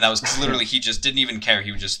 And that was 'cause literally he just didn't even care.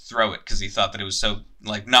 He would just throw it because he thought that it was so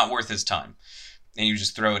like not worth his time. And he would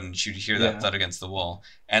just throw it, and she would hear that thud against the wall.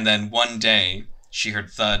 And then one day she heard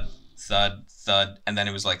thud, thud, thud, and then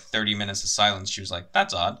it was like 30 minutes of silence. She was like,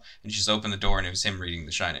 "That's odd," and she just opened the door, and it was him reading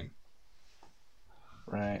The Shining.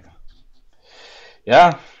 Right.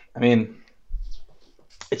 Yeah. I mean,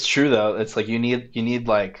 it's true though. It's like you need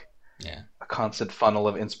like Yeah. a constant funnel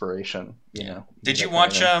of inspiration. Did you That kind of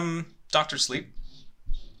watch thing. Doctor Sleep?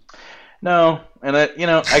 No, and I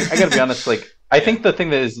got to be honest. Like, I think the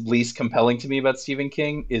thing that is least compelling to me about Stephen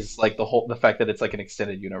King is like the fact that it's like an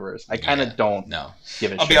extended universe. I kind of Yeah. don't No.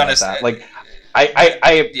 give a I'll shit be honest. about that. Like,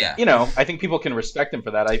 I Yeah. I think people can respect him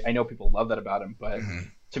for that. I know people love that about him, but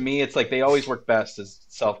Mhm. to me, it's like they always work best as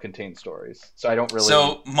self-contained stories. So I don't really.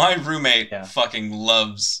 So my roommate Yeah. fucking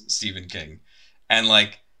loves Stephen King, and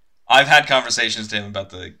like I've had conversations to him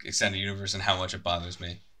about the extended universe and how much it bothers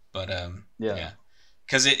me. But yeah,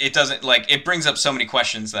 because it doesn't like it brings up so many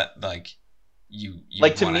questions that like you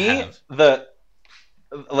like to wanna me have.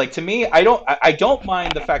 I don't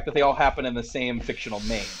mind the fact that they all happen in the same fictional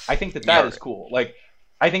name. I think that Yeah. is cool. Like,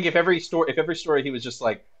 I think if every story he was just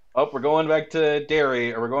like, oh, we're going back to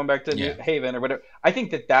Derry, or we're going back to New Haven, or whatever. I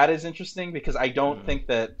think that is interesting because I don't think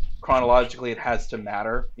that chronologically it has to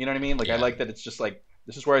matter. You know what I mean? Like, I like that it's just like,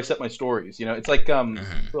 this is where I set my stories. It's like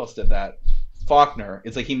who else did that? Faulkner.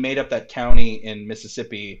 It's like he made up that county in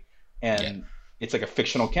Mississippi, and it's like a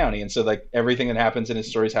fictional county, and so like everything that happens in his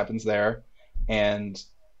stories happens there,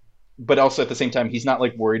 but also at the same time he's not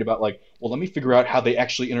like worried about like, well, let me figure out how they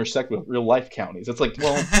actually intersect with real life counties. It's like,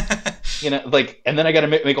 well, like, and then I got to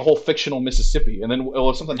make a whole fictional Mississippi, and then well,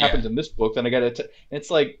 if something happens in this book, then I got to. It's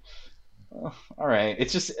like, all right.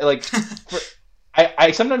 It's just like,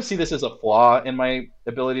 I sometimes see this as a flaw in my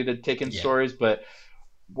ability to take in stories, but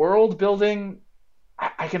world building,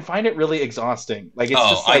 I can find it really exhausting. Like, it's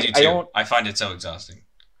just like, I do too. I find it so exhausting.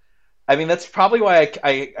 I mean, that's probably why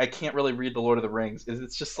I can't really read The Lord of the Rings. Is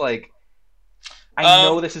it's just like, I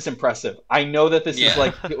know this is impressive. I know that this is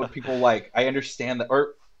like what people like. I understand that,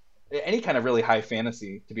 or any kind of really high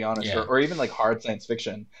fantasy, to be honest, or even like hard science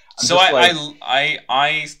fiction.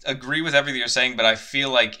 I agree with everything you're saying, but I feel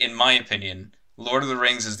like, in my opinion, Lord of the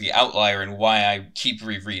Rings is the outlier, and why I keep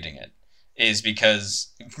rereading it is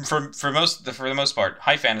because for the most part,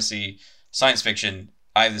 high fantasy, science fiction,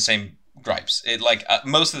 I have the same gripes. It like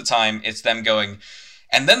most of the time it's them going,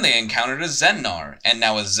 and then they encountered a Xenar, and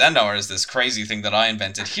now a Xenar is this crazy thing that I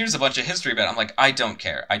invented. Here's a bunch of history about it. I'm like, I don't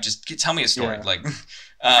care. I just tell me a story.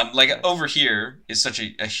 Like over here is such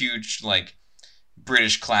a huge like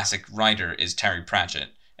British classic writer is Terry Pratchett,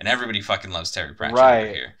 and everybody fucking loves Terry Pratchett over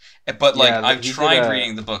here. But like I've tried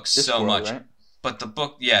reading the books so much. Right? But the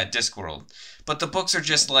book, Discworld. But the books are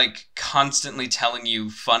just like constantly telling you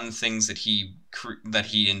fun things that he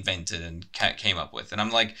invented and came up with, and I'm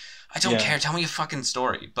like, I don't care. Tell me a fucking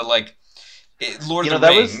story. But like, Lord of the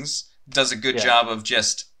Rings does a good job of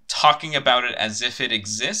just talking about it as if it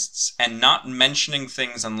exists and not mentioning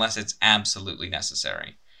things unless it's absolutely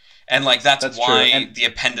necessary. And like that's why the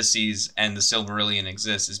appendices and the Silmarillion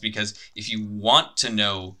exist, is because if you want to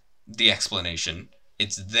know the explanation,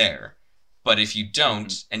 it's there. But if you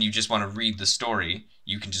don't, and you just want to read the story,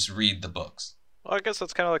 you can just read the books. Well, I guess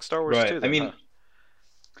that's kind of like Star Wars too. Then, I mean,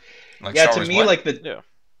 like Star Wars, to me, what? like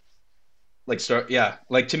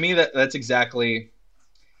like to me that's exactly.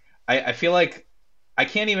 I feel like I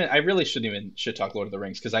can't even. I really shouldn't even shit talk Lord of the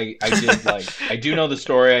Rings, because I did like I do know the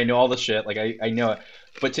story. I know all the shit. Like I know it.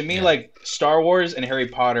 But to me, like Star Wars and Harry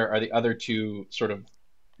Potter are the other two sort of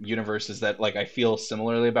universes that like I feel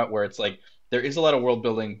similarly about, where it's like there is a lot of world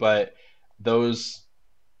building, but those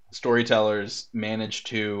storytellers managed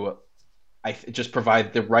to just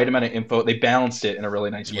provide the right amount of info. They balanced it in a really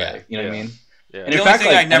nice way. You know what I mean? Yeah. The only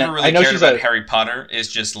thing I never really cared about Harry Potter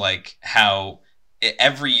is just like how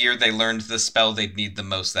every year they learned the spell they'd need the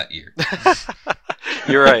most that year.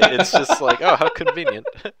 You're right. It's just like, oh, how convenient.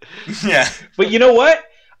 Yeah. But you know what?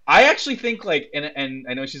 I actually think like, and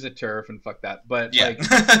I know she's a TERF and fuck that, but like,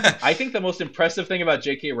 I think the most impressive thing about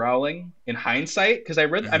J.K. Rowling in hindsight, because I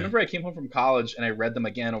remember I came home from college and I read them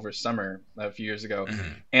again over summer a few years ago,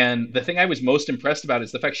 and the thing I was most impressed about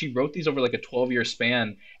is the fact she wrote these over like a 12-year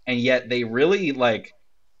span, and yet they really like,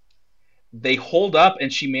 they hold up,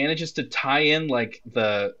 and she manages to tie in like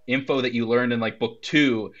the info that you learned in like book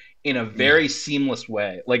 2 in a very seamless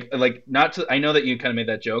way. Like not to, I know that you kind of made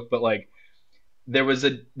that joke, but like, there was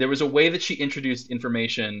a way that she introduced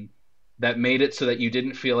information that made it so that you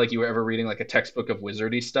didn't feel like you were ever reading like a textbook of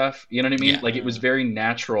wizardy stuff. You know what I mean? Like it was very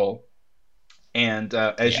natural. And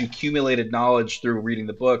as you accumulated knowledge through reading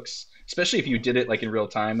the books, especially if you did it like in real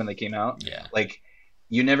time when they came out, like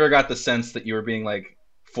you never got the sense that you were being like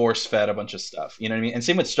force fed a bunch of stuff. You know what I mean? And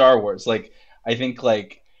same with Star Wars. Like I think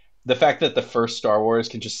like the fact that the first Star Wars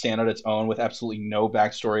can just stand on its own with absolutely no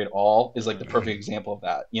backstory at all is like the perfect example of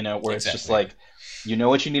that, you know, where it's just like, you know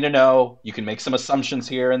what you need to know. You can make some assumptions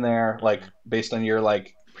here and there, like based on your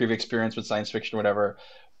like previous experience with science fiction or whatever.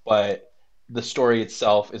 But the story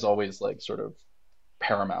itself is always like sort of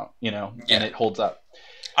paramount, you know, and it holds up.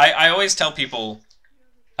 I always tell people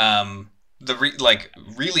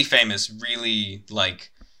really famous, really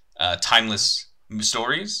like timeless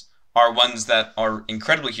stories are ones that are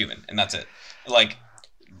incredibly human, and that's it. Like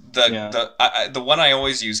the one I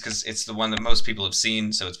always use, because it's the one that most people have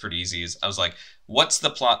seen, so it's pretty easy, is I was like, what's the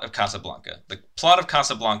plot of Casablanca? The plot of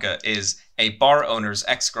Casablanca is a bar owner's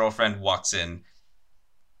ex-girlfriend walks in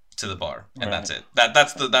to the bar, and that's it.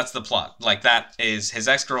 That's the plot. Like that is his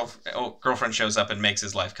ex-girlfriend shows up and makes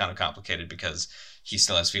his life kind of complicated because he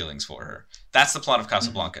still has feelings for her. That's the plot of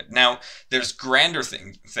Casablanca. Now, there's grander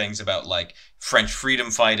things about like French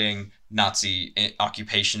freedom fighting, Nazi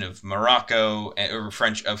occupation of Morocco, or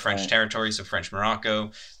French territories of French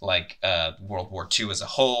Morocco, like World War II as a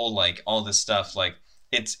whole, like all this stuff. Like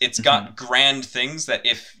it's got grand things that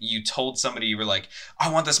if you told somebody, you were like,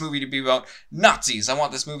 I want this movie to be about Nazis, I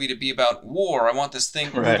want this movie to be about war, I want this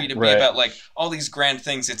movie to be about like all these grand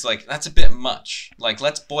things. It's like, that's a bit much. Like,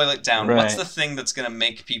 let's boil it down. What's the thing that's going to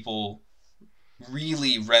make people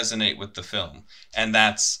really resonate with the film? And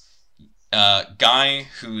that's guy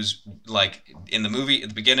who's like, in the movie at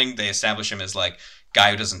the beginning, they establish him as like guy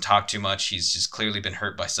who doesn't talk too much. He's just clearly been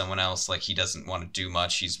hurt by someone else. Like he doesn't want to do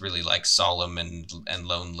much. He's really like solemn and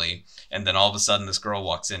lonely. And then all of a sudden this girl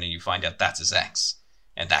walks in and you find out that's his ex,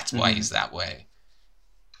 and that's why he's that way.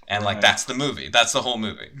 And like that's the movie. That's the whole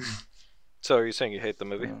movie. So are you saying you hate the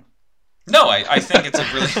movie? No, I think it's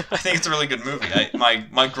a really good movie.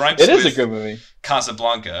 My gripes is a good movie.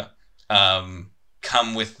 Casablanca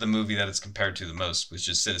come with the movie that it's compared to the most, which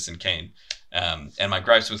is Citizen Kane. And my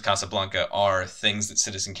gripes with Casablanca are things that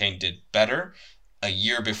Citizen Kane did better a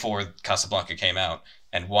year before Casablanca came out,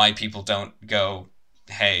 and why people don't go,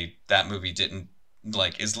 hey, that movie didn't,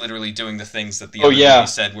 like, is literally doing the things that the other movie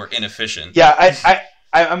said were inefficient. Yeah,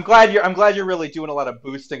 I'm glad you're really doing a lot of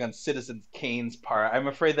boosting on Citizen Kane's part. I'm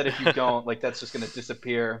afraid that if you don't, like, that's just going to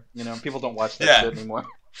disappear. You know, people don't watch that shit anymore.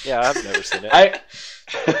 Yeah, I've never seen it.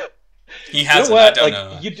 He hasn't. You know, I don't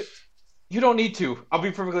know. You don't need to. I'll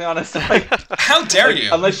be perfectly honest. Like, how dare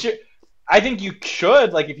you? Unless you, I think you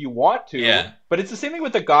should, like, if you want to. Yeah. But it's the same thing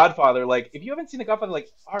with The Godfather. Like, if you haven't seen The Godfather, like,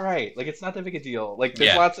 all right, like, it's not that big a deal. Like,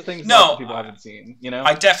 there's lots of things lots of people haven't seen. You know.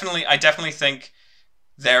 I definitely think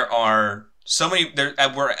there are so many.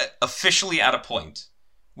 We're officially at a point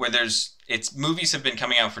where movies have been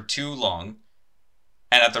coming out for too long,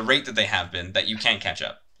 and at the rate that they have been, that you can't catch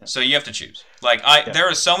up. So you have to choose. Like there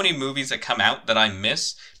are so many movies that come out that I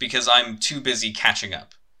miss because I'm too busy catching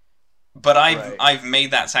up. But I've made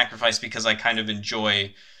that sacrifice because I kind of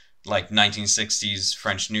enjoy like 1960s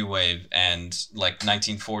French New Wave and like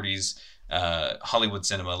 1940s Hollywood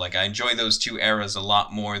cinema. Like I enjoy those two eras a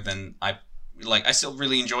lot more than I still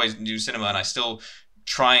really enjoy new cinema, and I still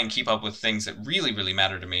try and keep up with things that really, really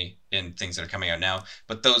matter to me in things that are coming out now.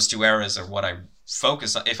 But those two eras are what I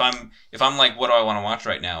focus on. If I'm like, what do I want to watch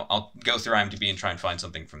right now? I'll go through IMDb and try and find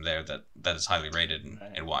something from there that is highly rated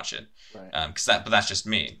and watch it. Right. But that's just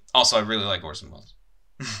me. Also, I really like Orson Welles.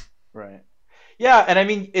 Right. Yeah, and I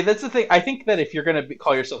mean, that's the thing. I think that if you're going to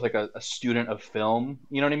call yourself like a student of film,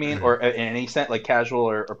 you know what I mean, or in any sense, like casual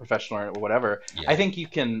or professional or whatever, I think you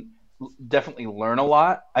can definitely learn a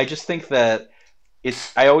lot. I just think that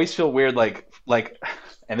I always feel weird, like,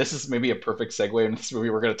 and this is maybe a perfect segue into this movie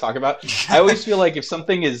we're going to talk about. I always feel like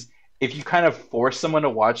if you kind of force someone to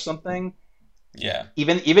watch something, Yeah.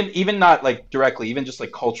 Even not like directly, even just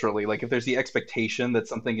like culturally, like if there's the expectation that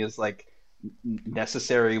something is like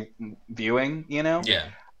necessary viewing, Yeah.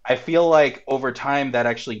 I feel like over time that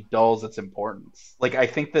actually dulls its importance. Like I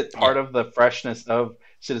think that part Yeah. of the freshness of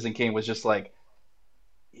Citizen Kane was just like,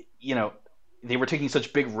 you know, they were taking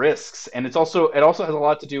such big risks, and it also has a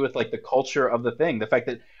lot to do with like the culture of the thing, the fact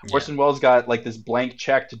that Yeah. Orson Welles got like this blank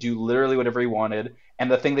check to do literally whatever he wanted, and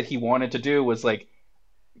the thing that he wanted to do was like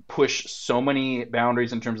push so many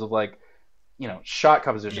boundaries in terms of like, shot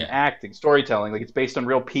composition, Yeah. acting, storytelling. Like it's based on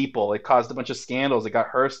real people. It caused a bunch of scandals. It got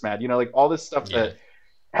Hearst mad. Like all this stuff Yeah. that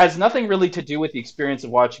has nothing really to do with the experience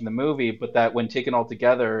of watching the movie, but that when taken all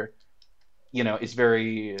together, is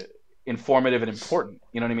very informative and important.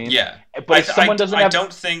 You know what I mean? Yeah. But if someone doesn't I have,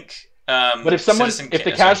 don't think. but if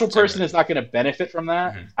the casual person is not going to benefit from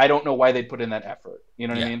that, Mhm. I don't know why they'd put in that effort. You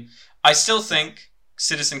know what I mean? I still think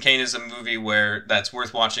Citizen Kane is a movie where that's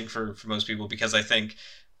worth watching for most people, because I think,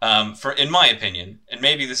 in my opinion, and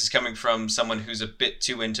maybe this is coming from someone who's a bit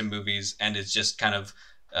too into movies and is just kind of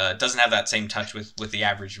doesn't have that same touch with the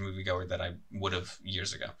average moviegoer that I would have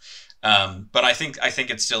years ago. But I think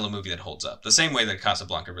it's still a movie that holds up the same way that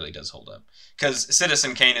Casablanca really does hold up. Because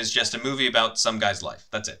Citizen Kane is just a movie about some guy's life.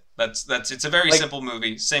 That's it. It's a very simple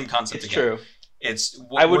movie. Same concept It's again. true.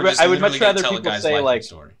 I would much rather people say like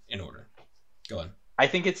story in order. Go on. I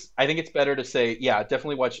think it's better to say, yeah,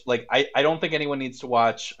 definitely watch. Like, I don't think anyone needs to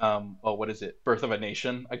watch, what is it, Birth of a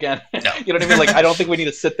Nation again? No. You know what I mean? Like, I don't think we need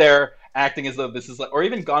to sit there acting as though this is like, or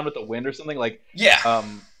even Gone with the Wind or something like, yeah,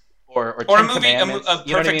 or a Ten movie, Commandments. a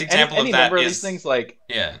You know what I perfect mean? example Any of that number of is these things, like,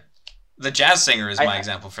 yeah, The Jazz Singer is my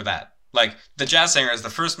example for that. Like, The Jazz Singer is the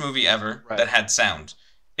first movie ever that had sound.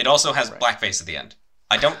 It also has blackface at the end.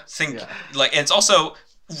 I don't think like, and it's also,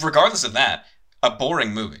 regardless of that, a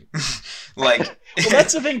boring movie. Like, well,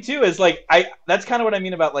 that's the thing too, is like that's kind of what I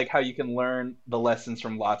mean about like how you can learn the lessons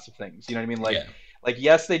from lots of things. You know what I mean? Like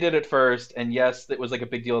yes, they did it first, and yes, it was like a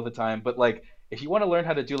big deal at the time. But like, if you want to learn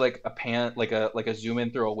how to do like a zoom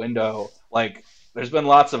in through a window, like there's been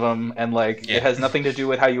lots of them, and like it has nothing to do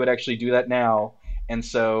with how you would actually do that now. And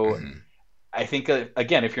so, I think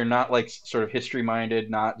again, if you're not like sort of history minded,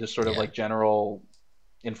 not just sort of like general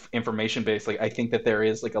information based, like I think that there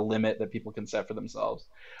is like a limit that people can set for themselves.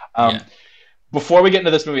 Before we get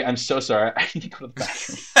into this movie, I'm so sorry. I need to go to the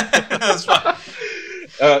bathroom. That's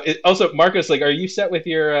fine. Also, Marcos, like, are you set with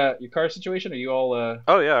your car situation? Are you all?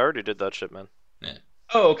 Oh yeah, I already did that shit, man. Yeah.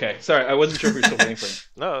 Oh, okay. Sorry, I wasn't sure if we were still waiting for him.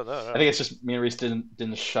 No. I think it's just me and Reese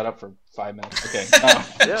didn't shut up for 5 minutes. Okay.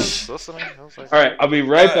 Yeah, I was listening. I was like, all right, I'll be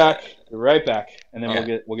right back. Right back, and then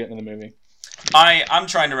we'll get into the movie. I'm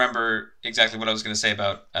trying to remember exactly what I was going to say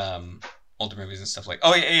about older movies and stuff like.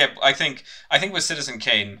 Oh yeah. I think with Citizen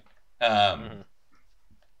Kane, and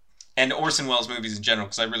Orson Welles movies in general,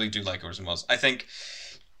 because I really do like Orson Welles. I think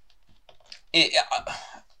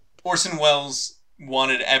Orson Welles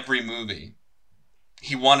wanted every movie.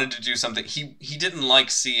 He wanted to do something. He didn't like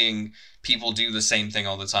seeing people do the same thing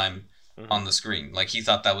all the time on the screen. Like, he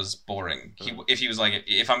thought that was boring. If he was like,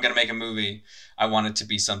 if I'm going to make a movie, I want it to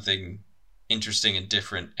be something interesting and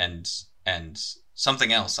different and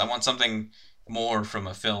something else. I want something more from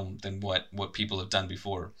a film than what people have done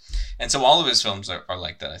before. And so all of his films are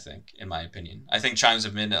like that, I think, in my opinion. I think Chimes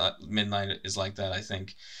of Midnight is like that. I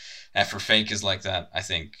think F for Fake is like that. I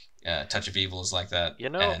think Touch of Evil is like that.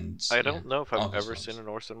 And, I don't know if I've ever seen an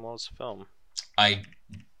Orson Welles film. I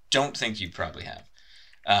don't think you probably have.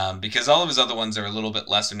 Because all of his other ones are a little bit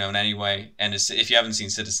lesser known anyway. And if you haven't seen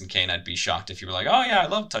Citizen Kane, I'd be shocked if you were like, oh yeah, I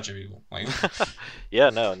love Touch of Evil. Like, yeah,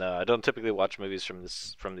 no. I don't typically watch movies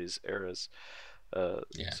from these eras.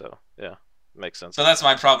 So yeah, makes sense. So that's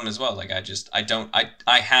my problem as well. Like,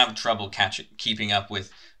 I have trouble keeping up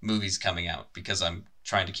with movies coming out because I'm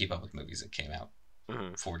trying to keep up with movies that came out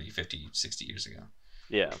 40, 50, 60 years ago.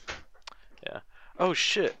 Yeah. Oh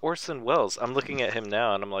shit, Orson Welles. I'm looking at him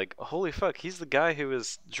now and I'm like, holy fuck, he's the guy who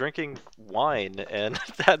was drinking wine and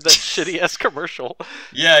had that shitty ass commercial.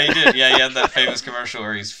 Yeah, he did. Yeah, he had that famous commercial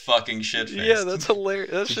where he's fucking shit-faced. Yeah, that's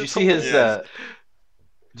hilarious. Did you see his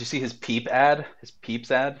did you see his Peep ad? His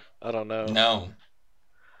Peeps ad? I don't know. No.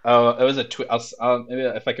 Oh, it was a tweet. Maybe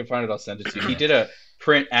if I can find it, I'll send it to you. He did a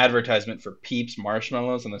print advertisement for Peeps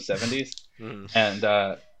marshmallows in the 70s,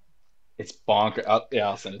 and it's bonker.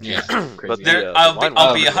 I'll send it to you. It's crazy. But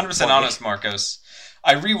I'll be 100% honest, Marcos.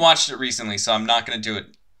 I rewatched it recently, so I'm not going to do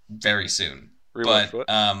it very soon. Rewatched what?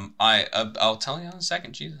 I'll tell you in a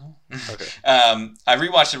second. Jeez. Okay. I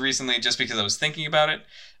rewatched it recently just because I was thinking about it.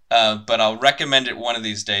 But I'll recommend it one of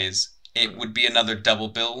these days. It would be another double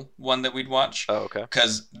bill one that we'd watch. Oh, okay.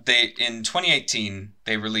 Because in 2018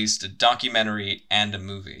 they released a documentary and a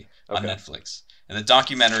movie on Netflix. And the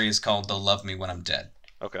documentary is called They'll Love Me When I'm Dead.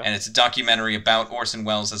 Okay. And it's a documentary about Orson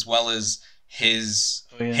Welles as well as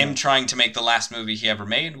him trying to make the last movie he ever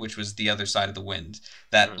made, which was The Other Side of the Wind,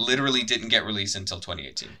 that literally didn't get released until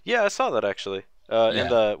 2018. Yeah, I saw that actually.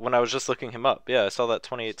 When I was just looking him up. Yeah, I saw that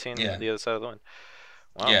 2018, The Other Side of the Wind.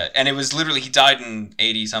 Wow. Yeah, and it was literally, he died in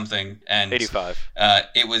 80 something, and 85.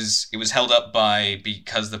 It was held up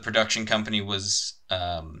because the production company was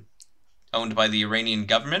owned by the Iranian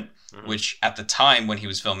government, which at the time when he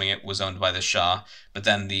was filming it was owned by the Shah. But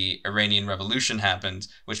then the Iranian Revolution happened,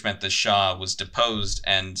 which meant the Shah was deposed,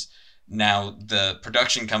 and now the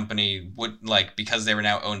production company would, because they were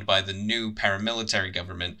now owned by the new paramilitary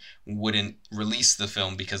government, wouldn't release the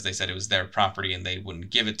film because they said it was their property and they wouldn't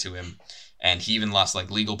give it to him. And he even lost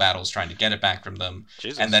legal battles trying to get it back from them.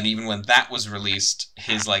 Jesus. And then even when that was released,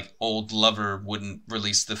 his old lover wouldn't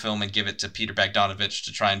release the film and give it to Peter Bogdanovich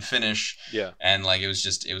to try and finish. Yeah. And it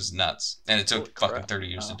was nuts. And it took fucking 30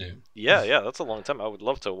 years to do. Yeah, that's a long time. I would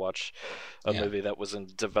love to watch a movie that was in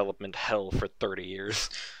development hell for 30 years.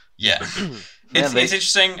 Yeah. It's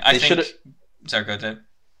interesting. I think. Sorry, go ahead.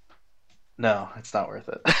 No, it's not worth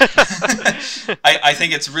it. I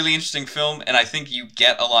think it's a really interesting film, and I think you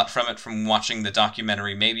get a lot from it from watching the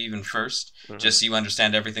documentary, maybe even first, just so you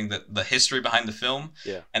understand everything, the history behind the film,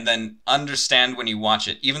 and then understand when you watch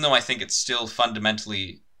it, even though I think it's still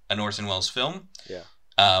fundamentally an Orson Welles film,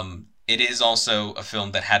 it is also a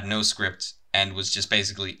film that had no script and was just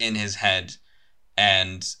basically in his head,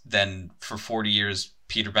 and then for 40 years,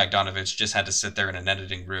 Peter Bogdanovich just had to sit there in an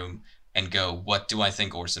editing room and go, what do I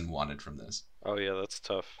think Orson wanted from this? Oh yeah, that's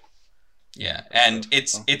tough. Yeah, and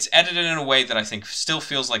it's edited in a way that I think still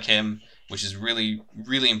feels like him, which is really,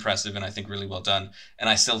 really impressive and I think really well done. And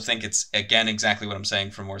I still think it's, again, exactly what I'm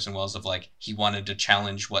saying from Orson Welles of he wanted to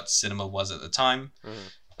challenge what cinema was at the time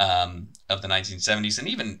of the 1970s and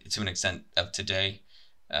even to an extent of today.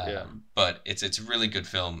 But it's a really good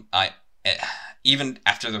film. Even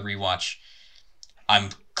after the rewatch, I'm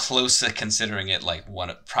close to considering it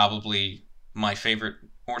probably my favorite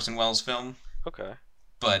Orson Welles film. Okay.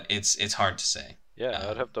 But it's hard to say. Yeah,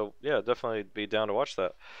 I'd have to. Yeah, definitely be down to watch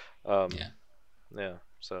that. Yeah.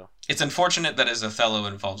 So it's unfortunate that his Othello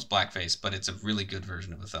involves blackface, but it's a really good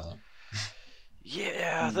version of Othello.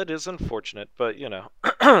 Yeah, that is unfortunate, but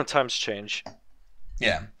times change.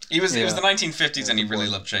 Yeah, it was the 1950s, and he really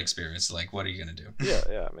loved Shakespeare. It's what are you gonna do?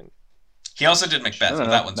 Yeah. I mean. He also did Macbeth, but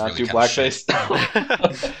that one's not really do blackface.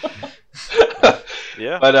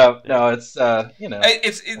 Yeah, but no, it's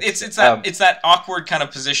it's that awkward kind of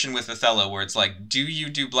position with Othello where it's do you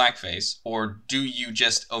do blackface or do you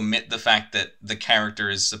just omit the fact that the character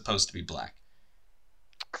is supposed to be black?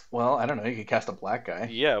 Well, I don't know. You could cast a black guy.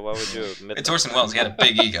 Yeah, why would you admit? It's Orson Welles. He had a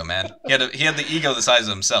big ego, man. He had the ego the size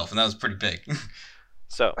of himself, and that was pretty big.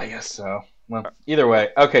 So I guess so. Well, either way,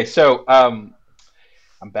 okay. So I'm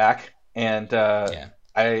back. And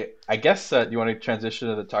I guess do you want to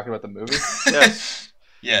transition to talking about the movie?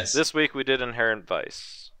 Yes. This week we did Inherent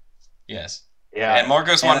Vice. Yes. Yeah. And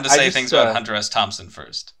Marcos wanted to say things about Hunter S. Thompson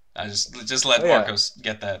first. I just let Marcos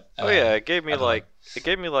get that. It gave me if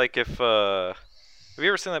have you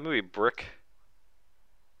ever seen that movie Brick?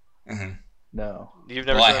 Mm-hmm. No. You've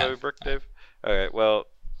never seen that movie Brick, Dave? All right. Well,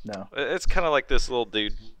 no. It's kind of like this little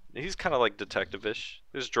dude. He's kind of like detective-ish.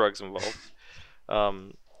 There's drugs involved.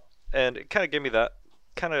 And it kind of gave me a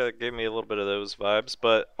little bit of those vibes,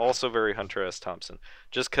 but also very Hunter S. Thompson.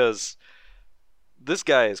 Just because this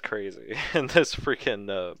guy is crazy in this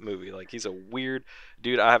freaking movie. He's a weird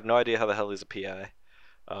dude. I have no idea how the hell he's a PI.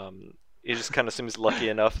 He just kind of seems lucky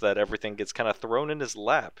enough that everything gets kind of thrown in his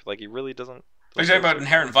lap. He really doesn't. Are you talking about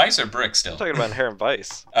Inherent Vice or Brick still? I'm talking about Inherent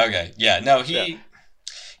Vice. Okay, yeah. No,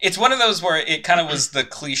 It's one of those where it kind of was the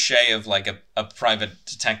cliche of a private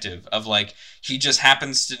detective of he just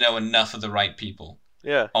happens to know enough of the right people.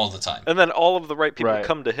 Yeah. All the time. And then all of the right people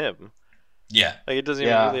come to him. Yeah. He doesn't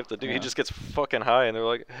even really have to do. He just gets fucking high, and they're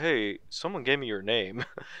like, "Hey, someone gave me your name."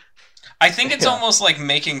 I think it's almost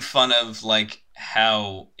making fun of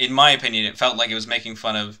how, in my opinion, it felt like it was making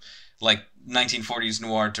fun of 1940s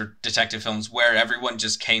noir detective films where everyone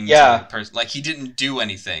just came to the person. He didn't do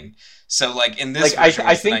anything. So in this version,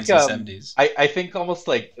 I think 1970s. I think almost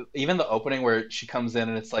even the opening where she comes in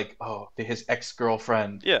and it's his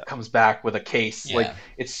ex-girlfriend comes back with a case. Yeah.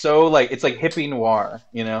 It's so it's hippie noir,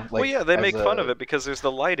 well, yeah, they make fun of it because there's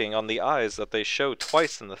the lighting on the eyes that they show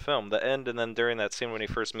twice in the film. The end and then during that scene when he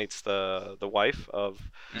first meets the wife of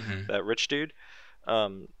that rich dude.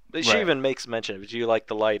 She even makes mention of, do you like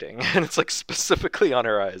the lighting? And it's specifically on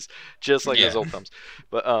her eyes, just like those old films.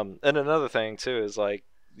 But and another thing too is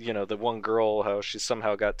the one girl, how she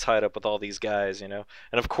somehow got tied up with all these guys, and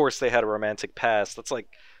of course they had a romantic past. That's like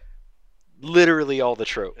literally all the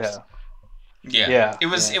tropes. Yeah. It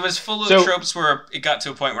was full of tropes where it got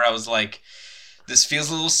to a point where I was like, this feels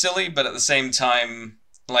a little silly, but at the same time,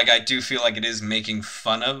 like, I do feel like it is making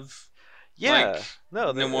fun of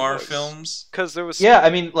noir films. Because there was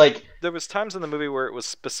there was times in the movie where it was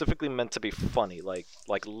specifically meant to be funny, like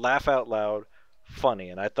laugh out loud funny,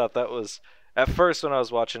 and I thought that was, at first when I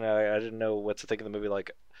was watching it, I didn't know what to think of the movie,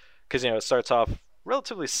 like, because it starts off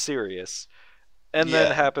relatively serious, and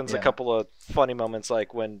then happens a couple of funny moments,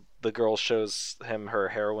 like when the girl shows him her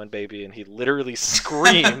heroin baby and he literally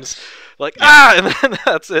screams like and then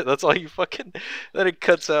that's it. That's all you fucking. Then it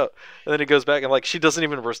cuts out and then it goes back and like she doesn't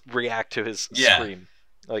even react to his scream.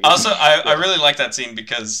 Like, also, I really like that scene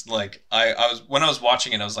because like I was when I was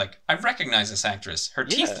watching it, I was like, I recognize this actress. Her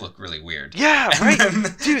teeth look really weird. Yeah, right,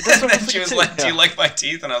 dude. That's what and then she was like, "Do you like my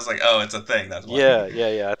teeth?" And I was like, "Oh, it's a thing." That's why.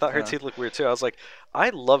 Yeah. I thought her teeth looked weird too. I was like,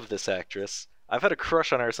 I love this actress. I've had a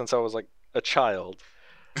crush on her since I was like a child.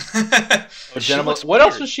 What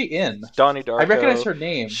else was she in? Donnie Darko. I recognize her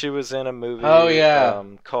name. She was in a movie.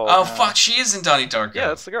 Called. Oh fuck, she is in Donnie Darko. Yeah,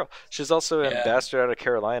 that's the girl. She's also in Bastard Out of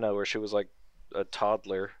Carolina, where she was like a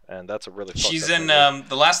toddler, and that's a really. She's in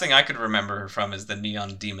the last thing I could remember her from is the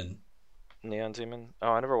Neon Demon. Neon Demon.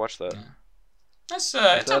 Oh, I never watched that. Yeah. That's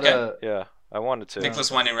it's okay. Yeah, I wanted to. Nicholas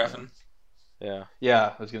Winding Refn.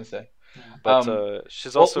 Yeah, I was gonna say. But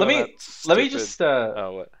she's also. Let me just.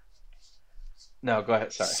 Oh, what? No, go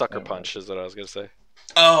ahead. Sorry. Sucker Punch is what I was gonna say.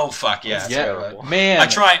 Oh fuck yeah! Man, I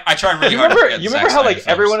try really hard. You remember how like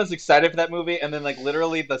everyone was excited for that movie, and then like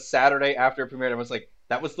literally the Saturday after it premiered, I was like,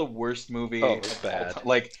 that was the worst movie. Oh, it was bad.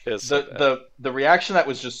 Like the reaction that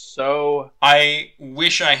was just so. I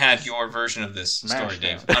wish I had your version of this story,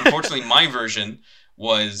 Dave. Unfortunately, my version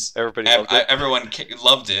was everyone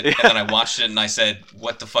loved it, and then I watched it and I said,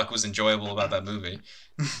 "What the fuck was enjoyable about that movie?"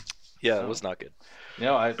 Yeah, it was not good.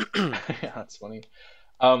 Yeah, that's funny.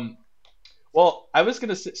 Well, I was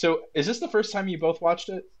gonna say. So, is this the first time you both watched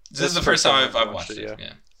it? This is the first time I've watched it.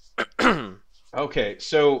 Yeah. Okay,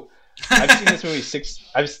 so I've seen this movie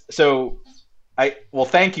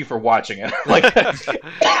thank you for watching it. Like,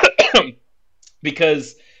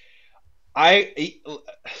 because I'll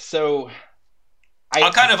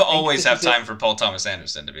kind of always have time for Paul Thomas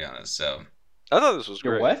Anderson, to be honest. So I thought this was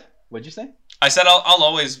great. What? What'd you say? I said I'll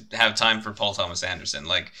always have time for Paul Thomas Anderson,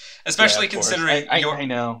 like especially considering I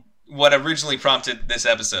know what originally prompted this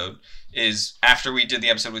episode is after we did the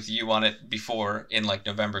episode with you on it before in like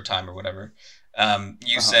November time or whatever.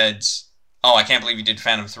 You said, "Oh, I can't believe you did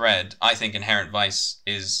Phantom Thread. I think Inherent Vice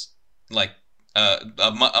is like a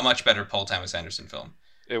much better Paul Thomas Anderson film."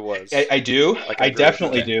 It was. I do. I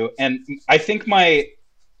definitely do, and I think my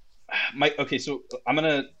okay. So I'm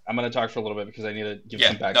gonna talk for a little bit because I need to give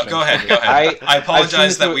some backstory. No, go ahead. I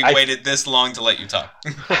apologize that we waited this long to let you talk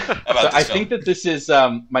about this I film. think that this is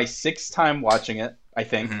my 6th time watching it. I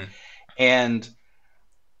think, and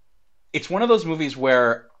it's one of those movies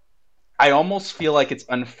where I almost feel like it's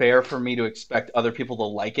unfair for me to expect other people to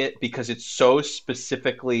like it because it's so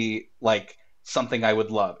specifically like something I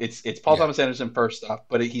would love. It's Paul Thomas Anderson first off,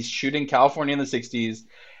 but he's shooting California in the 60s.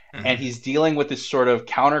 And he's dealing with this sort of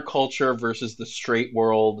counterculture versus the straight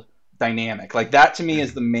world dynamic. Like that to me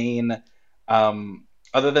is the main,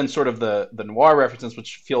 other than sort of the noir references,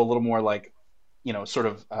 which feel a little more like, sort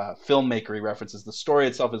of filmmakery references. The story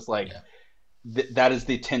itself is like, that is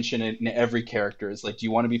the tension in every character is like, do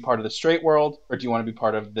you want to be part of the straight world or do you want to be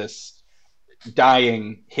part of this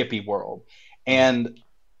dying hippie world? And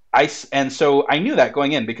so I knew that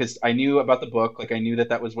going in because I knew about the book. Like I knew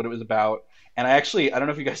that was what it was about. And I don't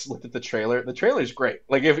know if you guys looked at the trailer. The trailer's great.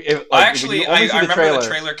 Like if I remember the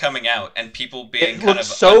trailer coming out and people being kind of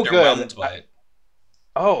so underwhelmed by it.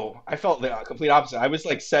 I felt the complete opposite. I was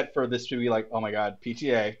like set for this to be like, oh my god,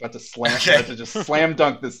 PTA about to just slam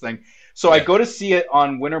dunk this thing. So I go to see it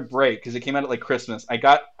on winter break because it came out at like Christmas. I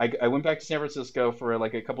went back to San Francisco for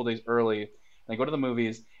like a couple days early. And I go to the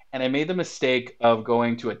movies and I made the mistake of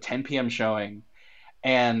going to a 10 p.m. showing,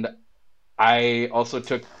 and I also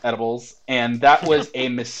took edibles, and that was a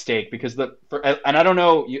mistake because and I don't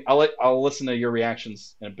know. I'll listen to your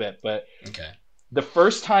reactions in a bit, but the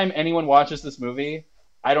first time anyone watches this movie,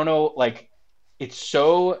 I don't know, like it's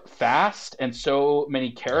so fast and so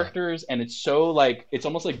many characters, and it's so like it's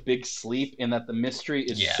almost like Big Sleep in that the mystery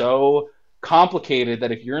is so complicated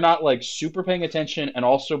that if you're not like super paying attention and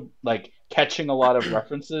also like catching a lot of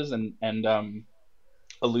references and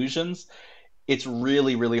allusions, it's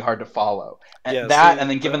really, really hard to follow. And and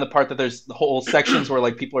then given the part that there's the whole sections where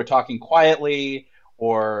like people are talking quietly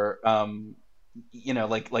or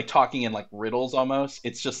like talking in like riddles almost.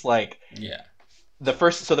 It's just like Yeah. the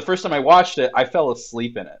first time I watched it, I fell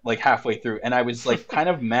asleep in it like halfway through, and I was like kind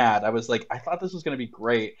of mad. I was like, I thought this was going to be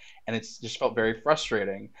great, and it's just felt very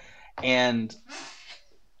frustrating. And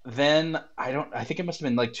then I think it must have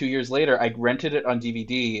been like 2 years later, I rented it on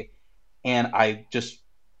DVD, and I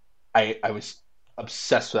was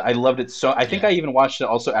obsessed with it. I loved it so. I think I even watched it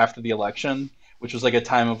also after the election, which was like a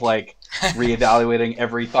time of like reevaluating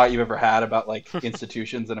every thought you've ever had about like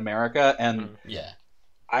institutions in America, and yeah.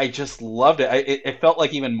 I just loved it. It felt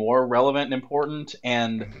like even more relevant and important,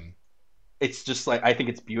 and it's just like, I think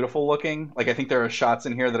it's beautiful looking. Like, I think there are shots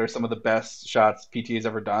in here that are some of the best shots PTA's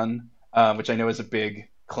ever done, which I know is a big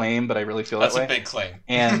claim, but I really feel that way. That's a big claim.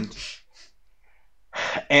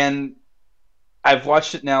 And I've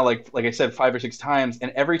watched it now, like I said, 5 or 6 times,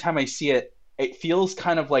 and every time I see it, it feels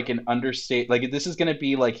kind of like an understate. Like, this is going to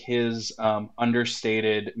be like his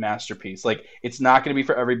understated masterpiece. Like, it's not going to be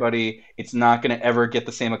for everybody. It's not going to ever get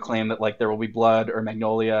the same acclaim that like There Will Be Blood or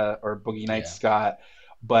Magnolia or Boogie Nights got.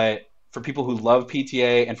 But for people who love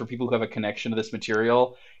PTA and for people who have a connection to this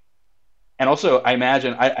material, and also I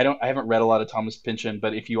imagine I haven't read a lot of Thomas Pynchon,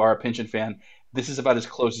 but if you are a Pynchon fan, this is about as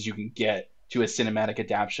close as you can get to a cinematic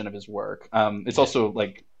adaptation of his work. It's also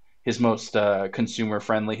like his most consumer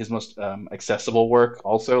friendly, his most accessible work.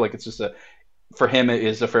 Also, like, it's just for him it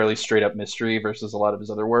is a fairly straight up mystery versus a lot of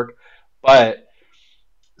his other work. But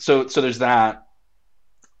so there's that,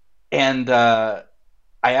 and I've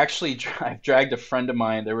dragged a friend of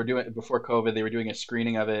mine. They were doing it before COVID. They were doing a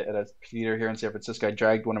screening of it at a theater here in San Francisco. I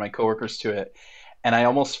dragged one of my coworkers to it, and I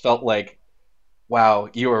almost felt like, wow,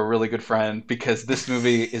 you are a really good friend, because this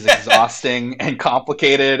movie is exhausting and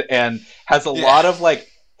complicated and has a lot of like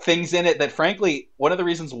things in it that, frankly, one of the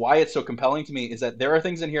reasons why it's so compelling to me is that there are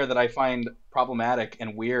things in here that I find problematic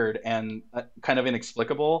and weird and kind of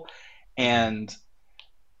inexplicable. And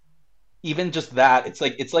even just that, it's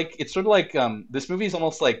sort of like this movie is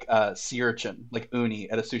almost like sea urchin, like uni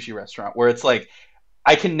at a sushi restaurant, where it's like,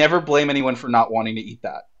 I can never blame anyone for not wanting to eat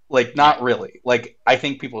that. Like, not really. Like, I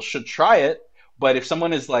think people should try it. But if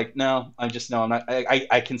someone is like, no, I'm not,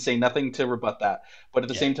 I can say nothing to rebut that. But at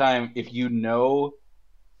the same time, if you know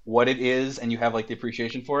what it is and you have like the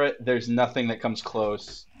appreciation for it, there's nothing that comes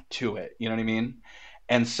close to it. You know what I mean?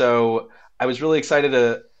 And so I was really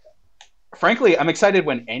excited frankly, I'm excited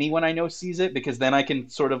when anyone I know sees it, because then I can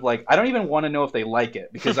sort of like, I don't even want to know if they like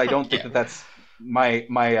it, because I don't think that's my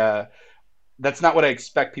that's not what I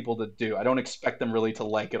expect people to do. I don't expect them really to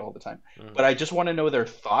like it all the time, but I just want to know their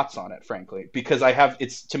thoughts on it, frankly, because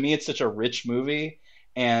to me, it's such a rich movie,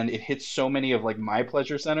 and it hits so many of like my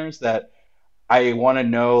pleasure centers that I want to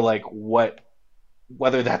know like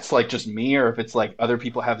whether that's like just me, or if it's like other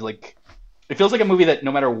people have like, it feels like a movie that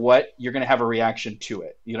no matter what, you're going to have a reaction to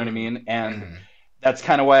it. You know what I mean? And that's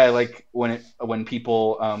kind of why I like when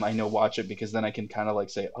people I know watch it, because then I can kind of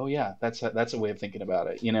like say, oh yeah, that's a way of thinking about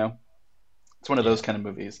it. You know? It's one of those kind of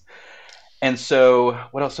movies. And so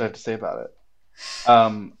what else do I have to say about it?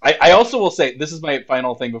 I also will say, this is my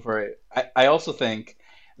final thing before I also think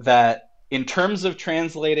that in terms of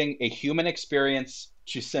translating a human experience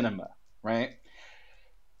to cinema, right?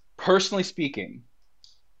 Personally speaking,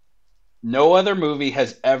 no other movie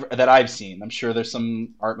has ever, that I've seen, I'm sure there's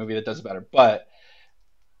some art movie that does it better, but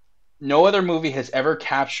no other movie has ever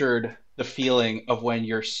captured the feeling of when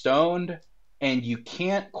you're stoned and you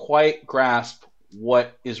can't quite grasp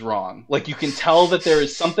what is wrong. Like, you can tell that there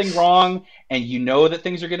is something wrong, and you know that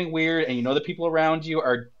things are getting weird, and you know the people around you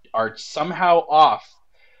are somehow off,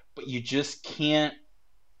 but you just can't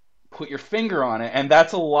put your finger on it. And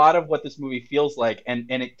that's a lot of what this movie feels like. And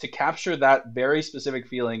to capture that very specific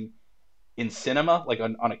feeling in cinema, like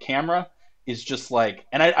on a camera, is just like,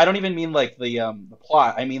 and I don't even mean like the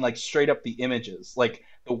plot. I mean like straight up the images, like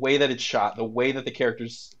the way that it's shot, the way that the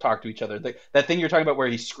characters talk to each other, that thing you're talking about where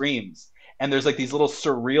he screams, and there's like these little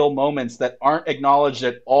surreal moments that aren't acknowledged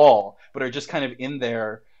at all, but are just kind of in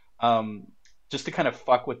there, just to kind of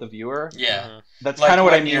fuck with the viewer. Yeah, that's like kind of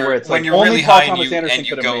what I mean. Where it's when like you're only really Paul high Thomas Anderson and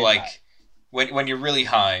you could have go made like, that. when you're really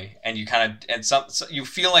high and you kind of you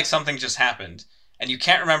feel like something just happened. And you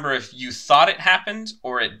can't remember if you thought it happened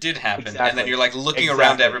or it did happen. Exactly. And then you're like looking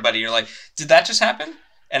around to everybody. And you're like, did that just happen?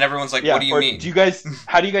 And everyone's like, what do you mean?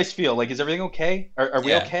 How do you guys feel? Like, is everything okay? Are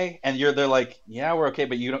we okay? And they're like, yeah, we're okay.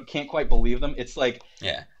 But you can't quite believe them. It's like,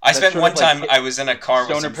 yeah. I spent one time, I was in a car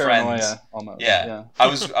with some friends. Almost. Yeah. I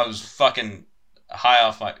was fucking high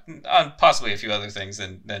off my, possibly a few other things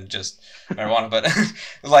than just marijuana. But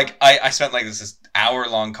like, I spent like this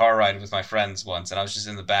hour-long car ride with my friends once, and I was just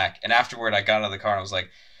in the back. And afterward, I got out of the car and I was like,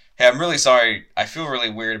 hey, I'm really sorry. I feel really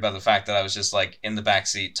weird about the fact that I was just like in the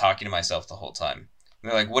backseat talking to myself the whole time.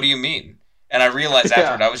 And they're like, what do you mean? And I realized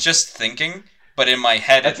afterward I was just thinking, but in my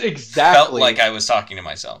head felt like I was talking to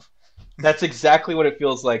myself. That's exactly what it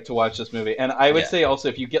feels like to watch this movie. And I would say also,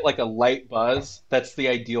 if you get like a light buzz, that's the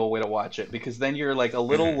ideal way to watch it, because then you're like a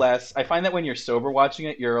little less. I find that when you're sober watching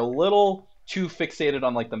it, you're a little too fixated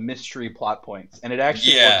on like the mystery plot points, and it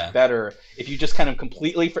actually works better if you just kind of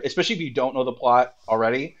completely, especially if you don't know the plot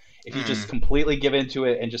already, if you just completely give into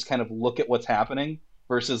it and just kind of look at what's happening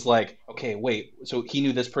versus like, okay, wait, so he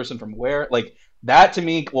knew this person from where? Like that to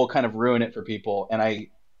me will kind of ruin it for people, and I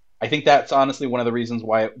think that's honestly one of the reasons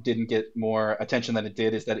why it didn't get more attention than it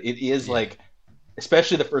did, is that it is like,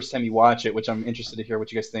 especially the first time you watch it, which I'm interested to hear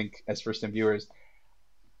what you guys think as first time viewers.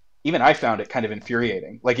 Even I found it kind of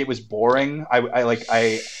infuriating. Like it was boring.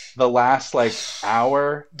 The last like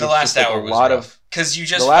hour. The last hour was rough because you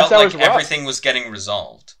just felt like everything was getting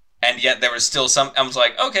resolved, and yet there was still some. I was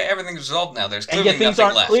like, okay, everything's resolved now. There's clearly nothing left. And yet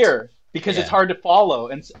things aren't clear because it's hard to follow.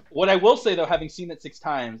 And what I will say though, having seen it 6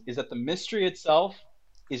 times, is that the mystery itself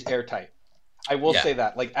is airtight. I will say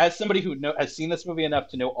that. Like as somebody who has seen this movie enough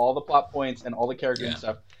to know all the plot points and all the characters and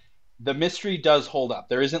stuff. The mystery does hold up.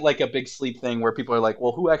 There isn't like a big sleep thing where people are like,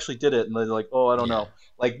 well, who actually did it? And they're like, oh, I don't know.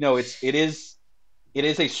 Like, no, it is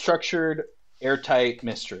a structured, airtight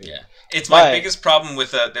mystery. Yeah. It's my biggest problem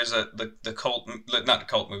with there's the cult, not a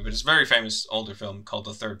cult movie, but it's a very famous older film called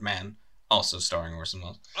The Third Man, also starring Orson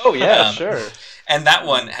Welles. Oh yeah, sure. And that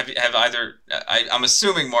one, have either, I'm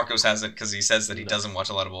assuming Marcos hasn't, because he says that he doesn't watch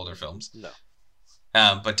a lot of older films. No.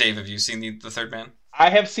 But Dave, have you seen the Third Man? I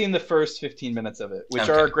have seen the first 15 minutes of it, which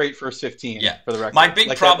are a great first 15 for the record. My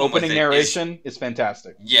big problem with opening narration is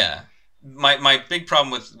fantastic. Yeah. My big problem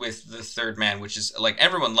with The Third Man, which is like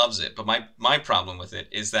everyone loves it, but my problem with it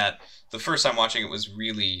is that the first time watching it was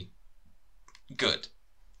really good.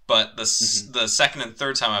 But the second and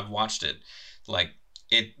third time I've watched it, like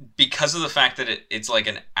it, because of the fact that it's like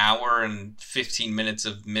an hour and 15 minutes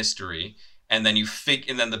of mystery, and then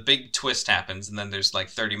and then the big twist happens, and then there's like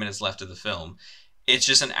 30 minutes left of the film. It's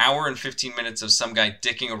just an hour and 15 minutes of some guy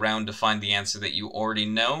dicking around to find the answer that you already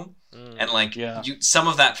know. And like some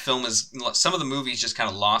of that film some of the movie is just kind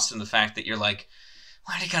of lost in the fact that you're like,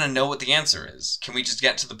 why do you kind of know what the answer is? Can we just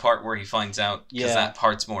get to the part where he finds out? Because that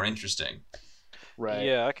part's more interesting. Right.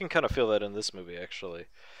 Yeah, I can kind of feel that in this movie actually.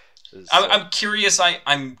 I'm curious.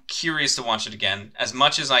 I'm curious to watch it again. As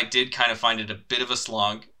much as I did kind of find it a bit of a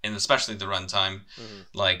slog, and especially the runtime,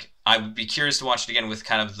 like I would be curious to watch it again with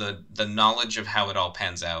kind of the knowledge of how it all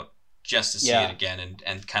pans out, just to see it again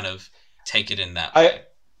and kind of take it in that way.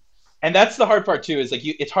 And that's the hard part too. Is like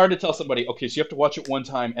it's hard to tell somebody, okay, so you have to watch it one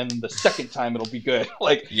time, and then the second time it'll be good.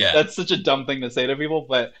 Like that's such a dumb thing to say to people,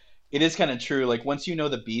 but it is kind of true. Like once you know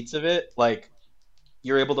the beats of it, like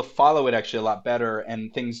you're able to follow it actually a lot better,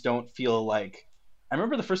 and things don't feel like. I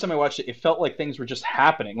remember the first time I watched it, it felt like things were just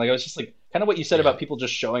happening. Like I was just like, kind of what you said about people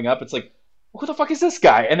just showing up. It's like, who the fuck is this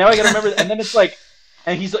guy? And now I gotta remember. And then it's like,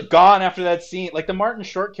 and he's like gone after that scene. Like the Martin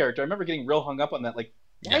Short character, I remember getting real hung up on that. Like,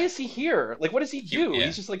 why is he here? Like, what does he do?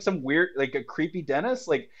 He's just like some weird, like a creepy dentist.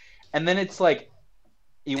 Like, and then it's like,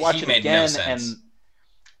 you watch it again, and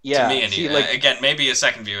to me, again, maybe a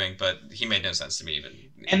second viewing, but he made no sense to me even.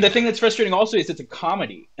 And the thing that's frustrating also is it's a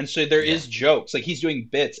comedy, and so there is jokes. Like he's doing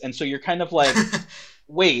bits, and so you're kind of like,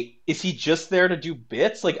 wait, is he just there to do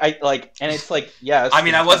bits? And it's like, I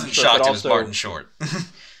mean, I wasn't shocked it was Martin Short.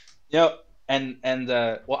 Well, I'm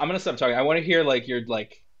gonna stop talking. I want to hear like your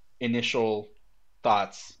like initial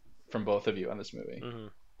thoughts from both of you on this movie. Mm-hmm.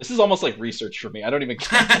 This is almost like research for me.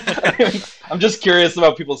 I'm just curious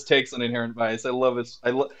about people's takes on Inherent Vice. I love it.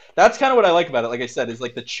 That's kind of what I like about it. Like I said, is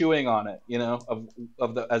like the chewing on it, you know,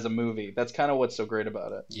 of the as a movie. That's kind of what's so great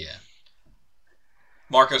about it. Yeah.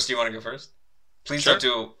 Marcos, do you want to go first? Please don't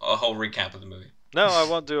do a whole recap of the movie. No, I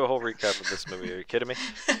won't do a whole recap of this movie. Are you kidding me?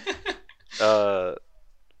 How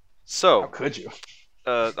could you?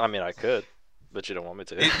 I mean, I could. But you don't want me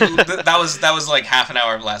to. That was like half an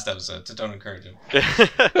hour of last episode, so don't encourage him.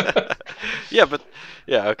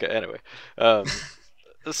 Okay. Anyway,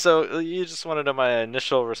 so you just want to know my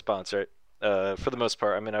initial response, right? For the most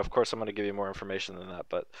part, I mean, of course, I'm going to give you more information than that,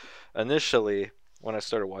 but initially, when I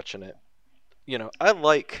started watching it, you know, I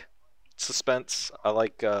like suspense. I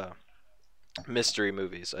like mystery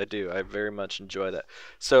movies. I do. I very much enjoy that.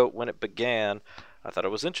 So when it began, I thought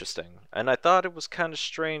it was interesting, and I thought it was kind of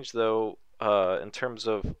strange, though. In terms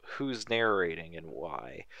of who's narrating and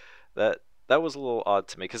why, that was a little odd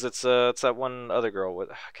to me because it's that one other girl with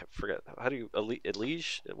I can't forget how do you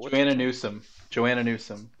Elige? Joanna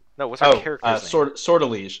Newsom. No, what's her character's name?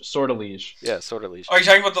 Sortilege. Yeah, Sortilege. Are you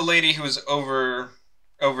talking about the lady who was over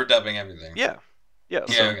overdubbing everything. Yeah.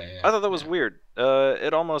 So okay, I thought that was weird.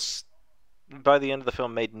 It almost, by the end of the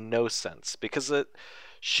film, made no sense because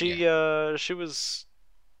she was,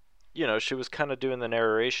 she was kind of doing the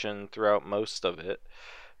narration throughout most of it,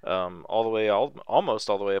 almost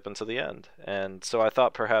all the way up until the end, and so I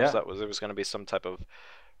thought perhaps there was going to be some type of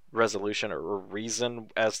resolution or reason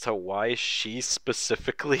as to why she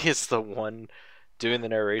specifically is the one doing the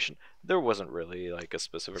narration. There wasn't really like a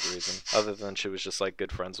specific reason other than she was just like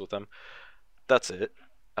good friends with them. That's it.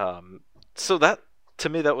 So that, to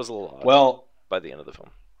me, that was a little odd. Well, by the end of the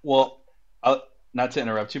film. Well, not to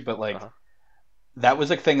interrupt you, but like that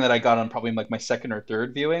was a thing that I got on probably like my second or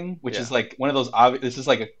third viewing, which is like one of those this is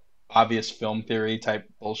like a obvious film theory type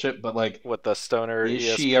bullshit, but like what the stoner is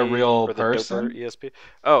ESP she a real person? ESP?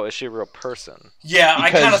 Oh, is she a real person? Yeah, I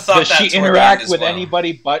kind of thought that. Does she interact with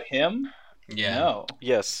anybody but him? Yeah. No.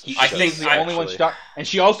 Yes. I think the only one she talks, and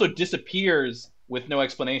she also disappears with no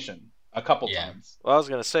explanation a couple times. Well, I was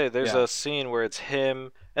gonna say there's a scene where it's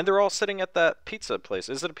him and they're all sitting at that pizza place.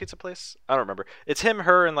 Is it a pizza place? I don't remember. It's him,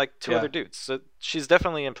 her, and like two other dudes. So she's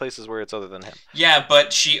definitely in places where it's other than him. Yeah,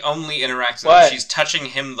 but she only interacts with him. She's touching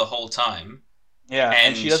him the whole time. Yeah,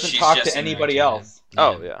 and she doesn't talk to anybody else.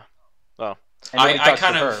 Oh yeah. Oh. I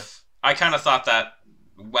kind of thought that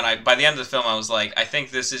by the end of the film I was like, I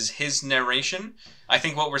think this is his narration. I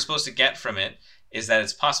think what we're supposed to get from it is that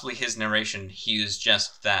it's possibly his narration. He is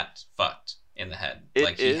just that fucked in the head.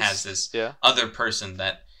 He has this other person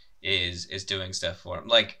that is doing stuff for him.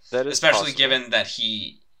 Like, especially possible. Given that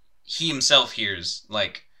he himself hears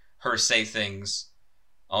like her say things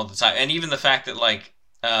all the time, and even the fact that like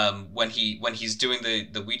when he's doing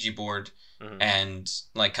the Ouija board and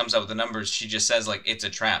like comes up with the numbers, she just says like it's a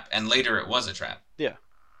trap, and later it was a trap. Yeah.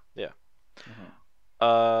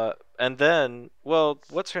 And then, well,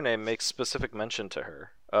 what's her name makes specific mention to her,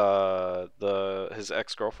 his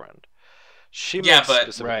ex-girlfriend. She makes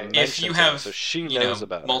specific mention if you have, so she knows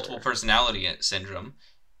about multiple personality syndrome.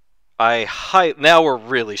 Now we're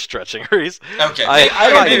really stretching, Reese. Okay, I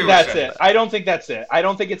don't think that's it. I don't think that's it. I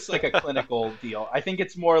don't think it's like a clinical deal. I think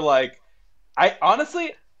it's more like,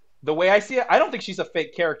 honestly, the way I see it, I don't think she's a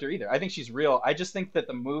fake character either. I think she's real. I just think that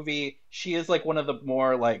the movie, she is like one of the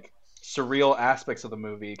more like surreal aspects of the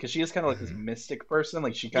movie, because she is kind of like this mystic person.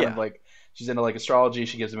 Like she kind of like, she's into like astrology.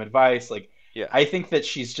 She gives him advice. Like, I think that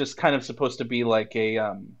she's just kind of supposed to be like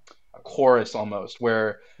a chorus almost,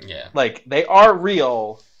 where like they are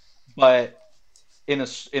real, but from a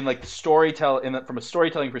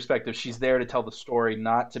storytelling perspective, she's there to tell the story,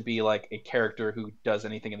 not to be like a character who does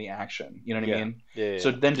anything in the action. You know what I mean? Yeah. So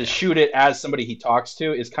then to shoot it as somebody he talks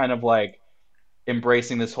to is kind of like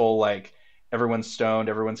embracing this whole like everyone's stoned,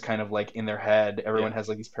 everyone's kind of like in their head, everyone has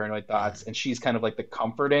like these paranoid thoughts, and she's kind of like the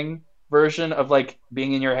comforting version of like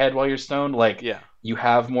being in your head while you're stoned. Like you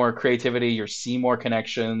have more creativity, you see more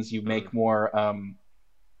connections, you make more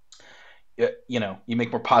you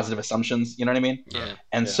make more positive assumptions, you know what I mean?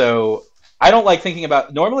 And so I don't like thinking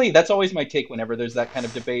about, normally that's always my take whenever there's that kind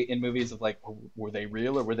of debate in movies of like, were they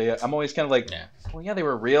real or were they, I'm always kind of like, well, yeah, they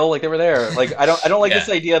were real, like they were there. Like I don't like this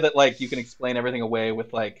idea that like you can explain everything away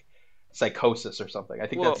with like psychosis or something. I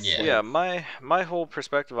think that's my whole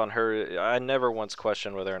perspective on her, I never once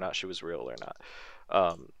questioned whether or not she was real or not.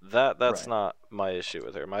 That's not my issue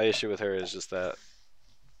with her. My issue with her is just that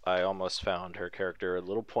I almost found her character a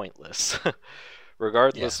little pointless.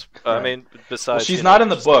 Regardless, I mean, besides she's not in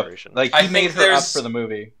the book. Narration. Like he made her up for the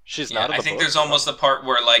movie. She's not in the book. I think there's almost a part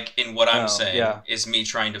where, like, in what I'm saying, is me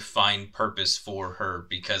trying to find purpose for her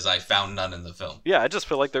because I found none in the film. Yeah, I just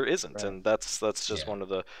feel like there isn't, and that's just one of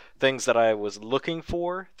the things that I was looking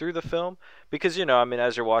for through the film. Because, I mean,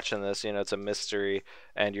 as you're watching this, it's a mystery,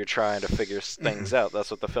 and you're trying to figure things out. That's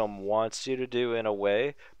what the film wants you to do in a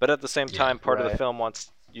way. But at the same time, part of the film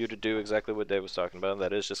wants you to do exactly what Dave was talking about, and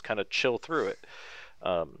that is just kind of chill through it.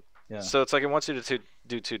 So it's like it wants you to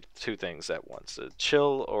do two things at once: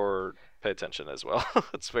 chill or pay attention as well.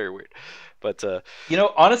 It's very weird, but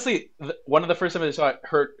honestly, one of the first times I saw it,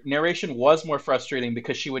 her narration was more frustrating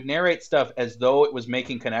because she would narrate stuff as though it was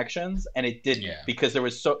making connections, and it didn't, because there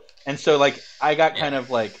was so like I got kind of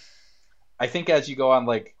like, I think as you go on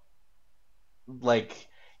like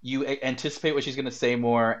you anticipate what she's going to say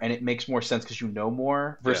more, and it makes more sense because you know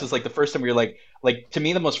more, versus like the first time you're like to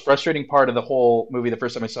me, the most frustrating part of the whole movie, the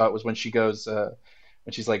first time I saw it, was when she goes, when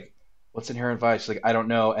she's like, what's inherent vice? She's like, I don't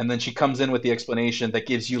know. And then she comes in with the explanation that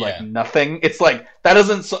gives you like nothing. It's like, that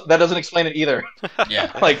doesn't explain it either. You know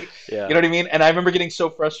what I mean? And I remember getting so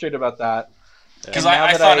frustrated about that. Because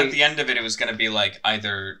I thought at the end of it was going to be like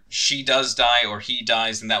either she does die or he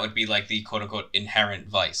dies, and that would be like the quote-unquote inherent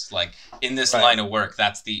vice. Like, in this line of work,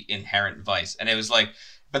 that's the inherent vice. And it was like,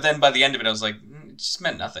 But then by the end of it, I was like, it just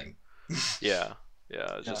meant nothing. Yeah.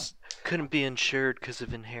 Just couldn't be insured because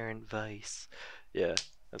of inherent vice. Yeah.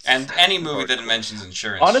 And any movie that mentions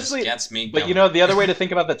insurance honestly just gets me going. But you know, the other way to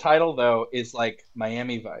think about the title though is like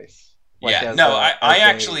Miami Vice. Like I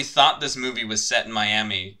actually thought this movie was set in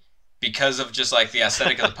Miami because of just like the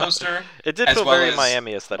aesthetic of the poster. It did feel very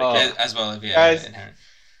Miami aesthetic. As well as guys,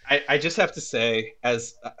 I just have to say,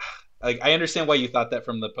 as like I understand why you thought that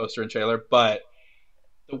from the poster and trailer, but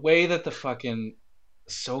the way that the fucking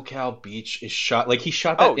SoCal Beach is shot, like he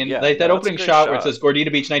shot that that opening shot where it says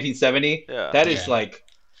Gordita Beach 1970. That is like,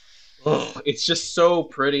 it's just so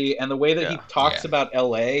pretty, and the way that he talks about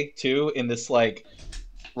LA too in this like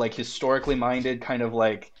historically minded kind of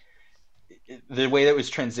like the way that was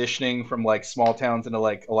transitioning from like small towns into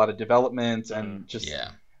like a lot of development and just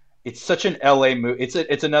it's such an LA movie.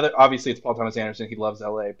 It's another, obviously it's Paul Thomas Anderson, he loves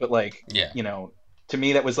LA, but like you know, to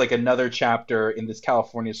me that was like another chapter in this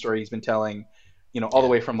California story he's been telling, you know, all the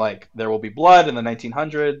way from like There Will Be Blood in the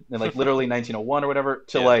 1900 and like literally 1901 or whatever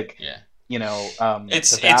to like you know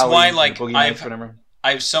it's why like I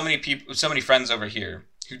have so many people, so many friends over here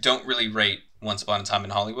who don't really rate Once Upon a Time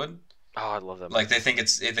in Hollywood. Oh, I love that movie. Like they think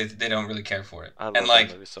they don't really care for it. I love and like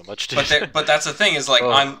that movie so much too. But that's the thing is like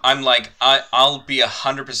I'm like I'll be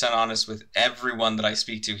 100% honest with everyone that I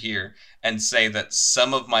speak to here and say that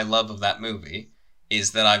some of my love of that movie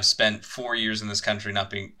is that I've spent 4 years in this country not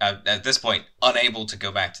being at this point unable to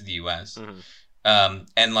go back to the US.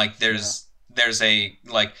 And like there's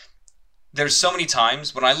so many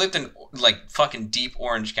times when I lived in like fucking deep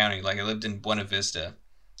Orange County, like I lived in Buena Vista,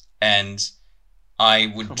 and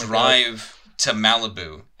I would drive to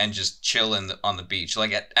Malibu and just chill on the beach,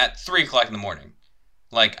 like at 3 o'clock in the morning.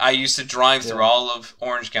 Like I used to drive through all of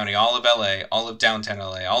Orange County, all of LA, all of downtown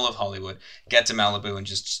LA, all of Hollywood, get to Malibu and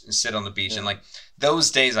just sit on the beach. And like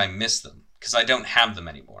those days I miss them because I don't have them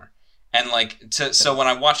anymore. And like so when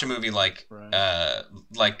I watch a movie like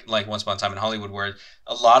Once Upon a Time in Hollywood, where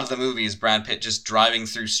a lot of the movie is Brad Pitt just driving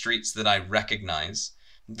through streets that I recognize,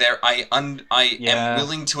 I am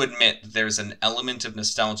willing to admit there's an element of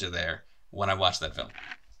nostalgia there when I watch that film.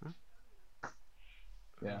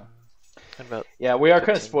 Yeah, we are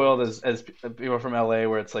kind of spoiled as people from LA,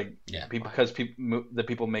 where it's like because the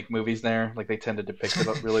people make movies there, like they tend to depict it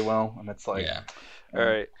up really well, and it's like all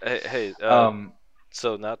right, hey,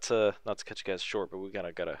 so not to cut you guys short, but we kind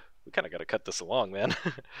of gotta cut this along, man.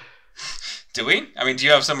 Do we? I mean, do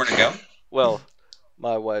you have somewhere to go? Well,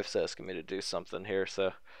 my wife's asking me to do something here,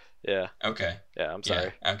 so yeah. Okay. Yeah, I'm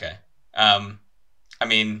sorry. Yeah, okay. I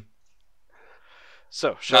mean,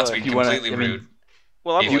 so not to be completely rude.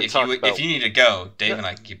 Well, if you need to go, Dave and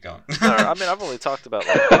I can keep going. No, I mean, I've only talked about.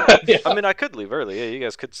 Like, I mean, I could leave early. Yeah, you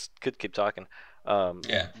guys could keep talking.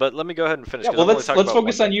 But let me go ahead and finish. Yeah, well, let's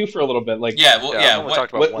focus on you for a little bit. Like,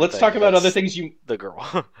 let's talk about other things. The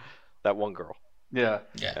girl, that one girl. Yeah.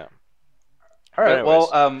 All right. Anyways,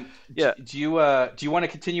 well, do you want to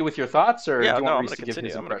continue with your thoughts, or do you want Reese to give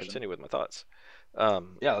his impression? I'm going to continue with my thoughts.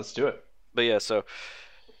 Yeah, let's do it. But yeah, so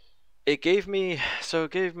it gave me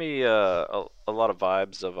a lot of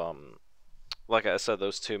vibes of like I said,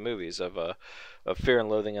 those two movies of Fear and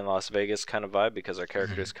Loathing in Las Vegas kind of vibe, because our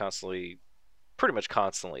character is pretty much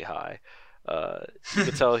constantly high. You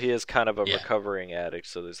can tell he is kind of a recovering addict,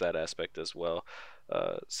 so there's that aspect as well.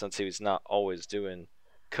 Since he was not always doing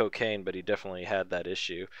cocaine, but he definitely had that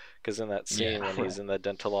issue, because in that scene when he's in that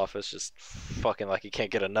dental office just fucking like he can't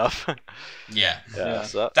get enough.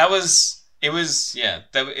 So it was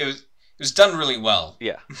done really well.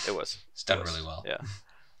 It was really well.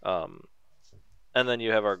 And then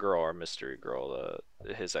you have our mystery girl,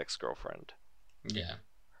 his ex-girlfriend.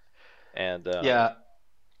 And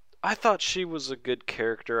I thought she was a good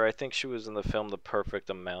character. I think she was in the film the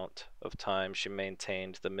perfect amount of time. She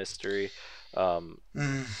maintained the mystery, and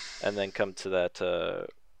then come to that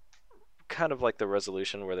kind of like the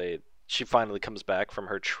resolution where she finally comes back from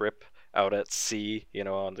her trip out at sea, you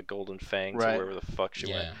know, on the Golden Fang to wherever the fuck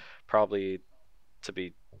she went, probably to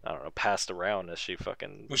be, I don't know, passed around as she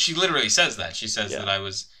fucking. Well, she literally says that. She says that I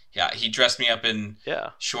was. Yeah, he dressed me up in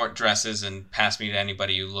short dresses and passed me to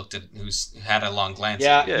anybody who's had a long glance.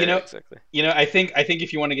 Yeah, exactly. You know, I think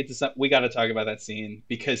if you want to get to something, we got to talk about that scene,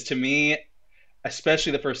 because to me,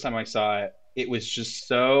 especially the first time I saw it, it was just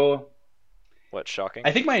so. What, shocking?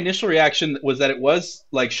 I think my initial reaction was that it was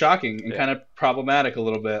like shocking and kind of problematic a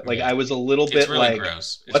little bit. Like I was a little bit really like,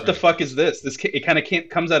 gross. What the fuck is this? It kind of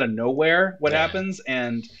comes out of nowhere. What happens,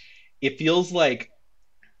 and it feels like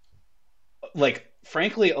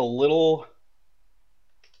frankly a little.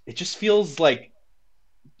 It just feels like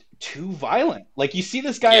too violent. Like you see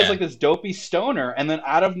this guy as like this dopey stoner, and then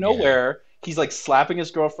out of nowhere he's like slapping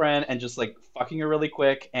his girlfriend and just like fucking her really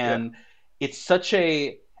quick, and it's such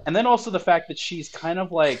a, and then also the fact that she's kind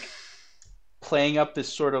of like playing up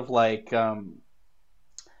this sort of like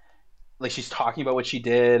she's talking about what she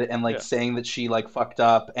did and like saying that she like fucked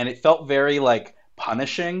up, and it felt very like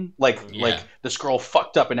punishing, like this girl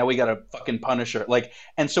fucked up and now we gotta fucking punish her, like.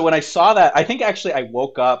 And so when I saw that, I think actually I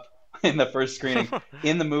woke up in the first screening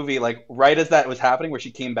in the movie, like right as that was happening, where she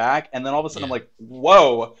came back, and then all of a sudden I'm like,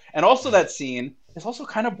 whoa. And also that scene is also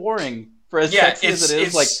kind of boring for as sexy as it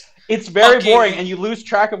is. Like, it's very boring, and you lose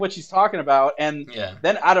track of what she's talking about, and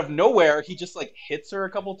then out of nowhere he just like hits her a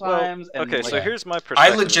couple times. Well, and, okay, like, so here's my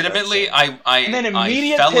perspective. I legitimately, and then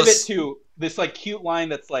immediate pivot to this like cute line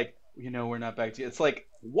that's like, we're not back to you. It's like,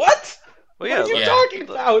 what? Well, what are you talking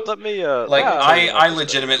about? Let me I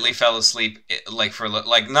legitimately fell asleep, like for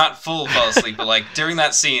like not full fell asleep, but like during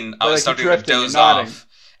that scene I was starting to doze off,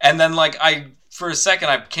 and then like for a second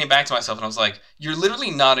I came back to myself and I was like, you're literally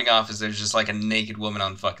nodding off as there's just like a naked woman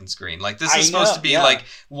on fucking screen. Like this is supposed to be like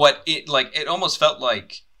what it like. It almost felt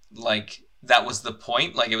like that was the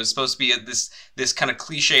point. Like it was supposed to be this kind of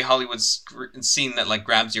cliche Hollywood scene that like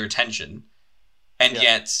grabs your attention, and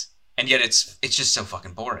yet it's just so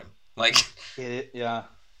fucking boring. Like,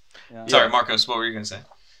 Sorry, Marcos, what were you gonna say?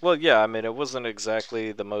 Well, yeah, I mean, it wasn't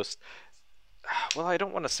exactly the most. Well, I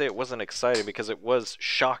don't want to say it wasn't exciting because it was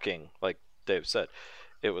shocking, like Dave said.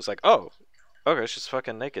 It was like, oh, okay, she's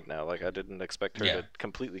fucking naked now. Like, I didn't expect her to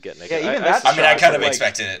completely get naked. Yeah, even I kind of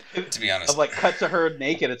expected it, to be honest. Of like cut to her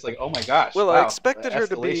naked, it's like, oh my gosh. Well, wow, I expected her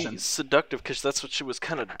to be seductive because that's what she was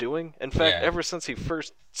kind of doing. In fact, ever since he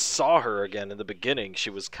first saw her again in the beginning, she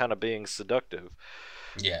was kind of being seductive.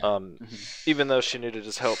 Yeah. Even though she needed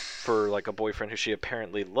his help for like a boyfriend who she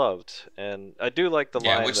apparently loved, and I do like the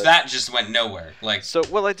line. Which that just went nowhere. Like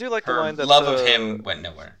I do like the line that love of him went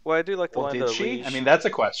nowhere. Well, I do like the line did that she? Alicia... I mean, that's a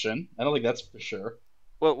question. I don't think that's for sure.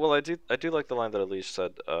 Well, I do like the line that Alicia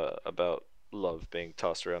said about love being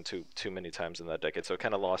tossed around too many times in that decade, so it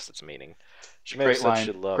kind of lost its meaning. She may have said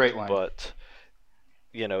she loved, but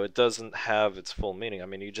it doesn't have its full meaning. I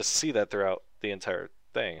mean, you just see that throughout the entire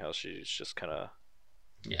thing, how she's just kind of.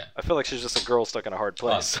 Yeah. I feel like she's just a girl stuck in a hard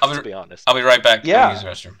place, to be honest. I'll be right back. Yeah. To use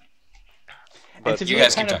the restroom. And to me,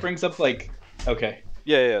 it kind of brings up, like, okay.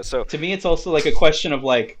 Yeah, so... To me, it's also, like, a question of,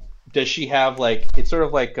 like, does she have, like... It's sort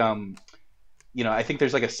of like, I think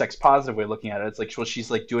there's, like, a sex-positive way of looking at it. It's like, well,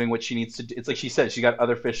 she's, like, doing what she needs to do. It's like she said, she got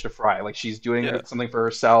other fish to fry. Like, she's doing something for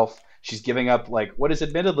herself. She's giving up, like, what is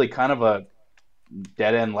admittedly kind of a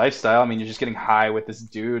dead-end lifestyle. I mean, you're just getting high with this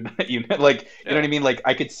dude. You know what I mean? Like,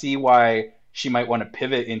 I could see why... she might want to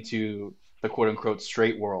pivot into the quote-unquote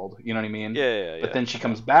straight world, you know what I mean? Yeah. But then she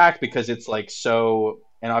comes back because it's like so,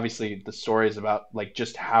 and obviously the story is about like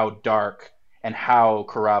just how dark and how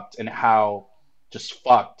corrupt and how just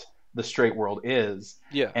fucked the straight world is.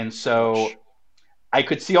 Yeah. And so I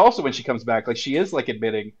could see also when she comes back, like she is like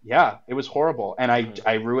admitting, yeah, it was horrible. And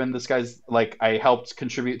I ruined this guy's, like I helped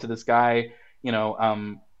contribute to this guy,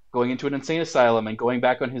 going into an insane asylum and going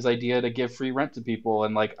back on his idea to give free rent to people,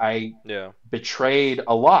 and like I betrayed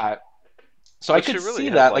a lot. So I could really see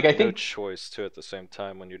that. Like I think no choice too at the same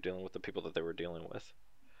time when you're dealing with the people that they were dealing with.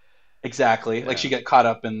 Exactly. Yeah. Like she got caught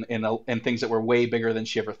up in things that were way bigger than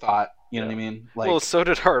she ever thought. You know what I mean? Like, well, so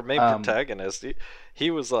did our main protagonist.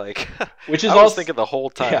 He was like, which is I was thinking the whole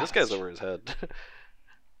time, this guy's over his head.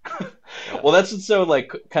 Well, that's what's so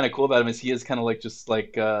like kind of cool about him is he is kind of like just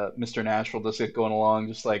like Mr. Natural, just like going along,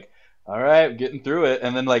 just like, all right, getting through it,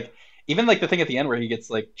 and then like even like the thing at the end where he gets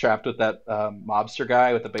like trapped with that mobster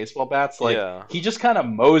guy with the baseball bats, like he just kind of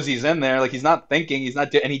moseys in there, like he's not thinking, he's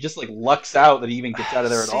not and he just like lucks out that he even gets out of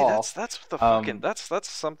there at all. That's the fucking that's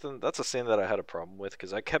something, that's a scene that I had a problem with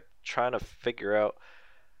because I kept trying to figure out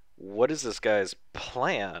what is this guy's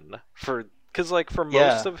plan for, because like for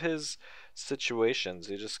most of his situations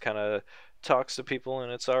he just kind of talks to people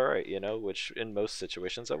and it's all right, which in most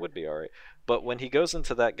situations that would be all right. But when he goes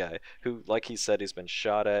into that guy who, like he said, he's been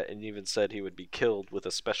shot at and even said he would be killed with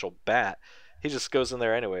a special bat, he just goes in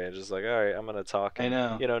there anyway and just like, all right, I'm gonna talk. And,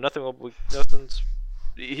 I know. Nothing's.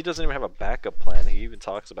 He doesn't even have a backup plan. He even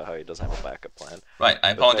talks about how he doesn't have a backup plan. Right.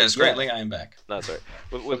 I apologize greatly. I am back. No, sorry.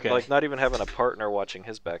 With like not even having a partner watching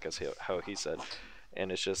his back, as how he said.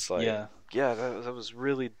 And it's just like, that was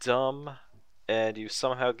really dumb. And you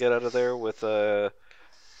somehow get out of there with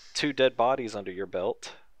 2 dead bodies under your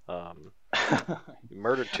belt. You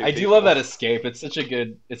murdered 2 I people. do love that escape. It's such a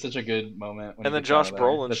good moment. And then Josh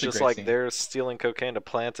Brolin's just like there stealing cocaine to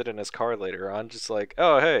plant it in his car later on, just like,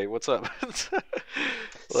 oh hey, what's up?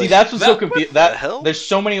 See, that's what's so confusing. There's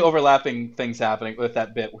so many overlapping things happening with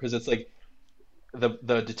that bit because it's like the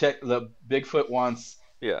Bigfoot wants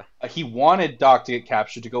Yeah. He wanted Doc to get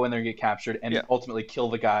captured, to go in there and get captured, and Yeah. ultimately kill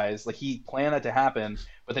the guys. Like, he planned that to happen,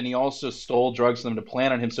 but then he also stole drugs from them to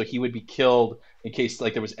plan on him, so he would be killed in case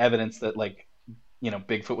like there was evidence that like, you know,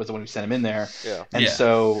 Bigfoot was the one who sent him in there. Yeah. And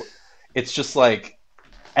so it's just like,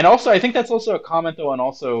 and also I think that's also a comment though, and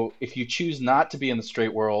also if you choose not to be in the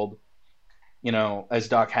straight world, you know, as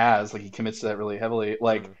Doc has, like he commits to that really heavily,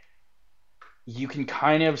 like you can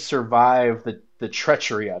kind of survive the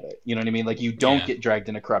treachery of it. You know what I mean? Like you don't get dragged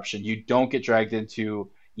into corruption. You don't get dragged into,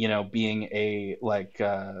 you know, being a like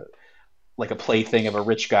a plaything of a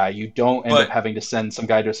rich guy. You don't end up having to send some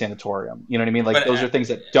guy to a sanatorium. You know what I mean? Like those are things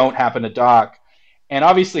that don't happen to Doc. And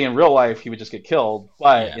obviously in real life he would just get killed.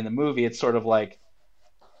 But in the movie it's sort of like,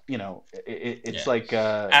 you know, it's like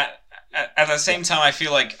at the same time I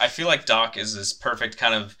feel like Doc is this perfect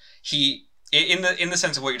kind of in the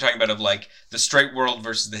sense of what you're talking about of like the straight world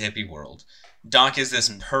versus the hippie world. Doc is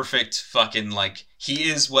this perfect fucking like he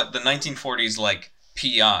is what the 1940s like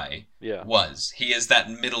PI was. He is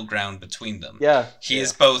that middle ground between them. Yeah. He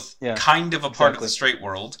is both kind of a part of the straight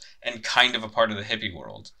world and kind of a part of the hippie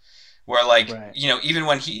world. Where like you know, even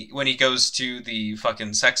when he goes to the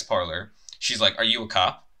fucking sex parlor, she's like, "Are you a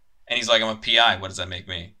cop?" And he's like, "I'm a PI. What does that make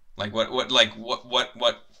me? Like what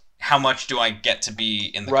how much do I get to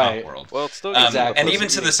be in the cop world?" Well, it's still and even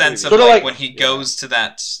to the sense of like when he goes to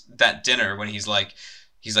that dinner, when he's like,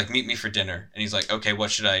 "Meet me for dinner," and he's like, "Okay,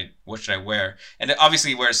 what should I wear?" And obviously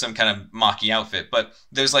he wears some kind of mocky outfit, but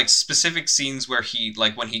there's like specific scenes where he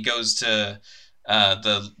like when he goes to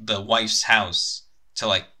the wife's house to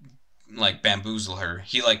like bamboozle her.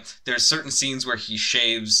 He like there's certain scenes where he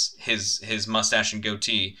shaves his mustache and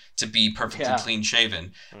goatee to be perfectly clean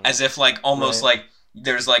shaven, as if like almost like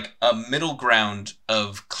there's like a middle ground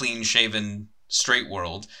of clean shaven straight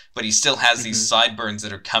world, but he still has these sideburns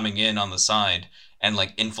that are coming in on the side and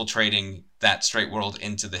like infiltrating that straight world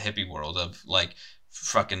into the hippie world of like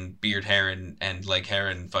fucking beard hair and leg hair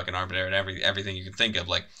and fucking armpit hair and everything you can think of.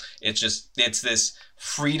 Like it's this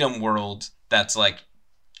freedom world that's like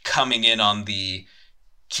coming in on the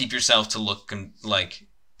keep yourself to look like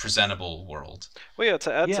presentable world. Well, yeah.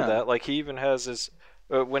 To add to that, like he even has his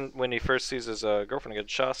when he first sees his girlfriend again,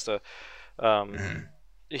 Shasta.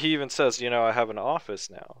 He even says, "You know, I have an office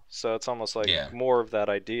now." So it's almost like more of that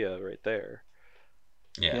idea right there.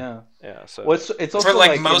 Yeah. So it's also for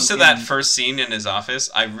like most of that first scene in his office,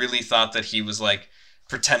 I really thought that he was like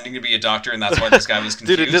pretending to be a doctor, and that's why this guy was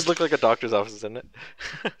confused. Dude, it did look like a doctor's office, didn't it?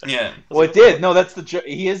 Yeah. Well, it did. No, that's the joke.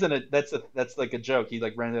 He isn't a. That's like a joke. He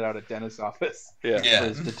like rented out a dentist's office. For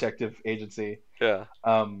his detective agency. Yeah.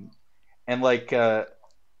 And like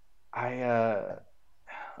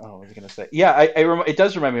what was I gonna say? Yeah, it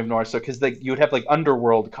does remind me of Noir. So because like you would have like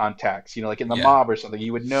underworld contacts, you know, like in the mob or something,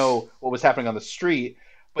 you would know what was happening on the street.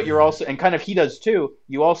 But you're also, and kind of he does too.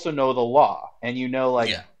 You also know the law, and you know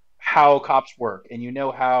like how cops work, and you know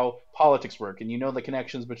how politics work, and you know the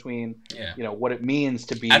connections between you know what it means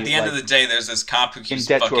to be. At the end of the day, there's this cop who keeps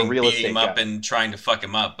fucking beating him up and trying to fuck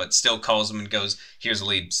him up, but still calls him and goes, "Here's a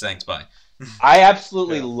lead, thanks, bye." I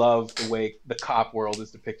absolutely love the way the cop world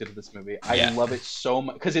is depicted in this movie. I love it so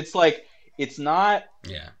much because it's like it's not.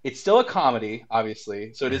 It's still a comedy,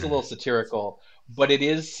 obviously, so it is a little satirical, but it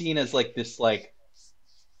is seen as like this like.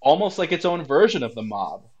 Almost like its own version of the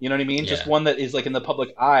mob. You know what I mean? Just one that is like in the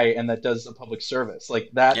public eye and that does a public service. Like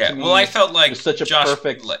that to me, well, I felt like was such a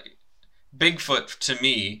perfect like, Bigfoot to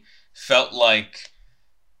me felt like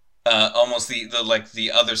almost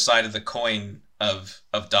the other side of the coin of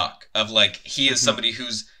Doc. Of like he is somebody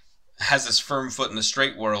has this firm foot in the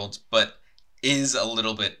straight world, but is a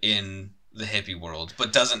little bit in the hippie world,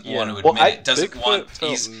 but doesn't want to admit it. Doesn't Bigfoot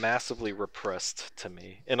felt massively repressed to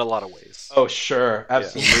me in a lot of ways. Oh sure,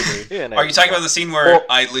 absolutely. Are you talking about the scene where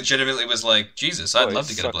I legitimately was like, Jesus, I'd love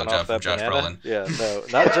to get a blowjob from Josh Brolin? Yeah, no,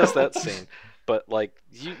 not just that scene, but like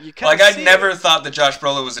you kind like I never thought that Josh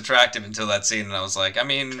Brolin was attractive until that scene, and I was like, I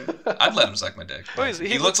mean, I'd let him suck my dick.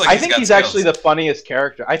 He looks like I think he's actually the funniest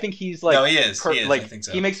character. I think he's like no, he is. Like I think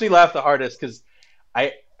so. He makes me laugh the hardest because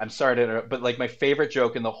I'm sorry to interrupt, but like my favorite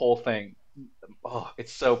joke in the whole thing. Oh,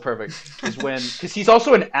 it's so perfect. Is when because he's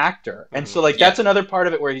also an actor, and so like that's another part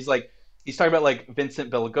of it where he's talking about like Vincent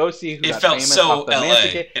Belagosi, who got famous off the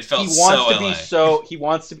LA. It felt he wants to be so. He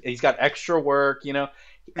wants to. He's got extra work, you know.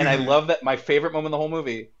 And I love that. My favorite moment in the whole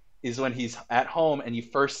movie is when he's at home and you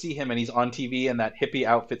first see him and he's on TV in that hippie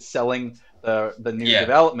outfit selling the new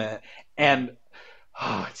development. And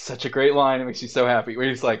it's such a great line. It makes you so happy. Where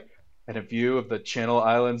he's like, and a view of the Channel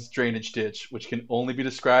Islands drainage ditch, which can only be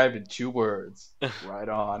described in 2 words. Right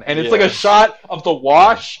on. And it's like a shot of the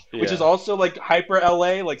wash, which is also like hyper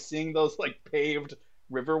LA, like seeing those like paved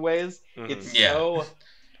riverways. Mhm. It's Yeah. so.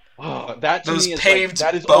 Oh, that to Those me is paved,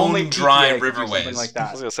 like, that is only bone-dry PTA could do something riverways. like I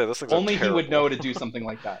that. was gonna say those things Only are he would terrible. know to do something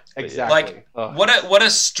like that. But yeah. Exactly. Like, what a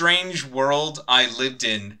strange world I lived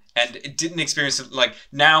in, and it didn't experience it. Like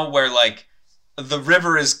now, where like the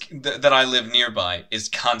river is that I live nearby is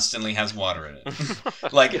constantly has water in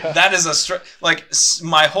it. Like Yeah. that is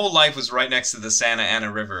my whole life was right next to the Santa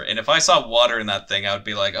Ana River, and if I saw water in that thing, I would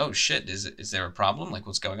be like, oh shit, is there a problem? Like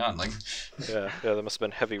what's going on? Like Yeah, there must have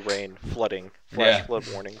been heavy rain, flooding, flash flood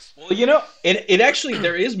warnings. Well, it actually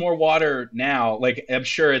there is more water now. Like I'm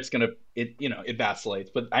sure it vacillates.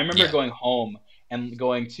 But I remember Yeah. going home and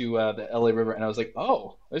going to the LA River, and I was like,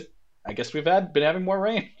 oh, I guess we've been having more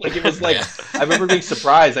rain. Like it was like Yeah. I remember being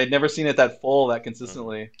surprised. I'd never seen it that full that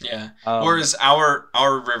consistently. Yeah. Um, Whereas our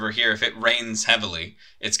river here, if it rains heavily,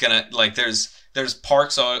 it's gonna like there's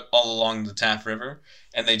parks all along the Taft River,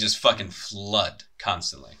 and they just fucking flood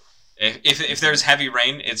constantly. If there's heavy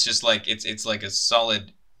rain, it's just like it's like a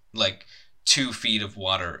solid like 2 feet of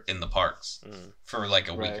water in the parks for like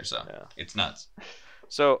a week Right. or so. Yeah. It's nuts.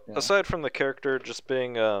 So Yeah. aside from the character just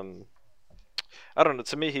being, I don't know,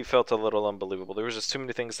 to me he felt a little unbelievable. There was just too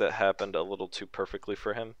many things that happened a little too perfectly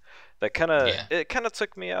for him. That Yeah. kind of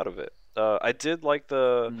took me out of it. I did like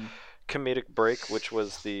the Mm. comedic break, which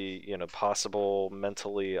was the possible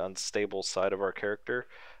mentally unstable side of our character.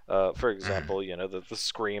 For example, the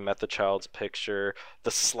scream at the child's picture,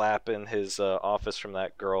 the slap in his office from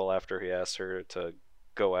that girl after he asked her to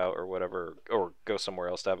go out or whatever, or go somewhere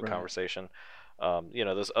else to have a Right. conversation.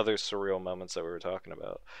 Those other surreal moments that we were talking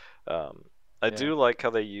about. I Yeah. do like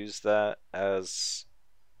how they used that as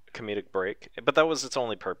comedic break, but that was its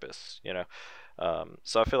only purpose,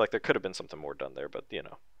 So I feel like there could have been something more done there, but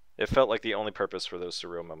it felt like the only purpose for those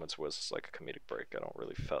surreal moments was like a comedic break.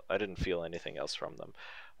 I didn't feel anything else from them.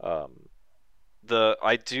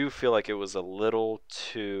 I do feel like it was a little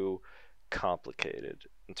too complicated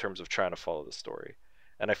in terms of trying to follow the story,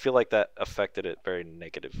 and I feel like that affected it very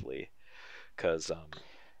negatively because there's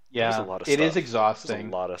Yeah, a lot of it stuff. is There's exhausting.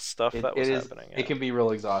 a lot of stuff It, that was it is. happening. It can be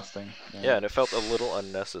real exhausting. Yeah, and it felt a little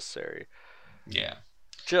unnecessary. Yeah.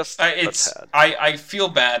 Just a tad. I feel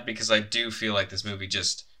bad because I do feel like this movie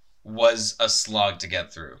just was a slog to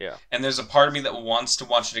get through. Yeah. And there's a part of me that wants to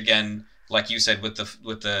watch it again, like you said, with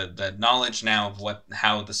the knowledge now of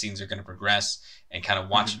how the scenes are going to progress and kind of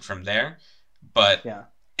watch it from there. But Yeah.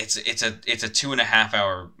 it's a 2.5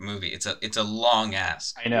 hour movie. It's a long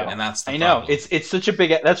ass. I know. And that's the I know. problem. It's such a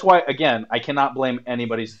big. That's why again I cannot blame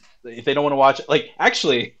anybody's if they don't want to watch it. Like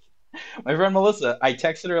actually, my friend Melissa, I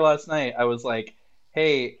texted her last night. I was like,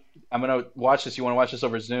 "Hey, I'm gonna watch this. You want to watch this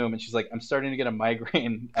over Zoom?" And she's like, "I'm starting to get a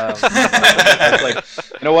migraine." I was like,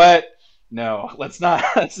 "You know what? No, let's not.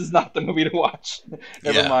 This is not the movie to watch.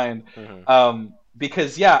 Never Yeah. mind." Mhm.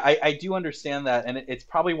 Because yeah, I do understand that, and it's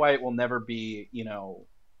probably why it will never be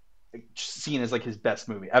seen as like his best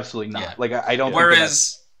movie. Absolutely not. Yeah. Like I don't.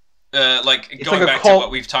 Whereas, like It's going like a back cult- to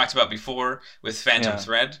what we've talked about before with Phantom Yeah.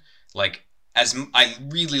 Thread, like I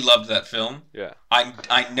really loved that film. Yeah.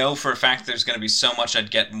 I know for a fact there's going to be so much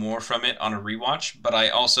I'd get more from it on a rewatch, but I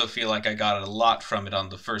also feel like I got a lot from it on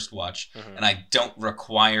the first watch, Mhm. and I don't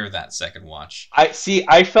require that second watch. I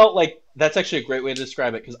felt like that's actually a great way to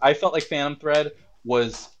describe it because I felt like Phantom Thread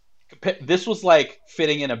was. This was like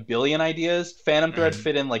fitting in a billion ideas. Phantom Thread Mhm.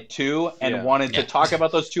 fit in like 2 and Yeah. wanted to Yeah. talk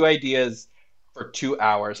about those 2 ideas for 2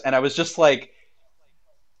 hours, and I was just like,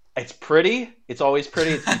 it's pretty. It's always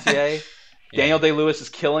pretty. It's PTA. Daniel Day-Lewis is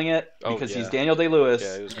killing it Oh, because yeah. he's Daniel Day-Lewis.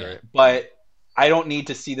 Yeah, it was great. But I don't need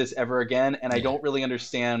to see this ever again, and I Yeah. don't really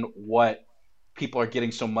understand what people are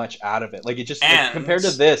getting so much out of it. Like it just And- compared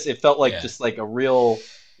to this, it felt like Yeah. just like a real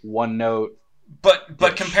one note. But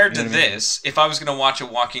Bitch, compared to you know what I mean? this, if I was going to watch a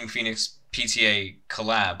Joaquin Phoenix PTA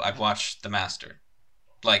collab, I'd watch The Master.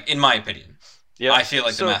 Like, in my opinion. Yeah. I feel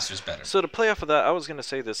like So- The Master's better. So to play off of that, I was gonna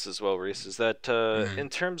say this as well, Reese, is that Mhm. in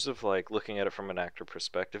terms of like looking at it from an actor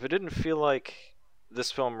perspective, it didn't feel like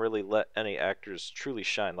this film really let any actors truly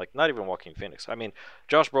shine. Like not even Joaquin Phoenix. I mean,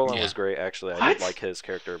 Josh Brolin Yeah. was great. Actually, I What? did like his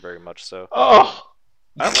character very much. So Oh,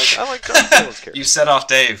 I like Josh Brolin's character. You set off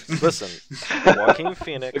Dave. Listen, Joaquin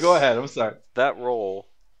Phoenix. go ahead. I'm sorry. That role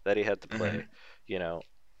that he had to play, Mhm.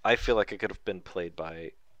 I feel like it could have been played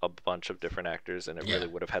by a bunch of different actors, and it Yeah. really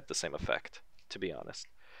would have had the same effect. To be honest,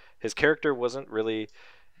 his character wasn't really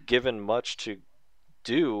given much to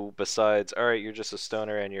do besides, all right, you're just a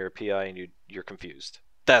stoner and you're a PI and you're confused.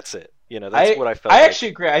 That's it. That's what I felt. I like. actually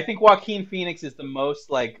agree. I think Joaquin Phoenix is the most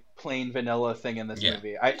like plain vanilla thing in this Yeah.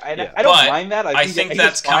 movie. I Yeah. don't But mind that. I think he's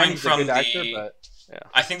that's fine. coming He's a from good actor, the- but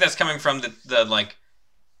I think that's coming from the like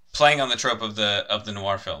playing on the trope of the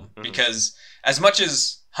noir film, Mhm. because as much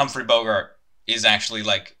as Humphrey Bogart is actually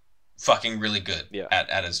like fucking really good Yeah.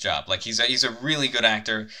 at his job. Like he's a really good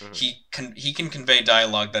actor. He can convey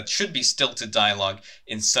dialogue that should be stilted dialogue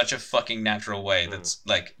in such a fucking natural way that's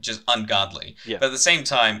like just ungodly. Yeah. But at the same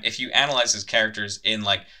time, if you analyze his characters in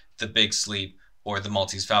like The Big Sleep or The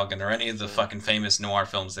Maltese Falcon or any of the fucking famous noir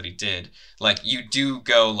films that he did, like you do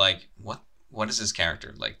go like, what is his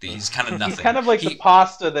character? Like he's kind of nothing. He's kind of like the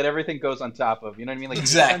pasta that everything goes on top of. You know what I mean? Like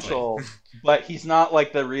exactly. He's essential, but he's not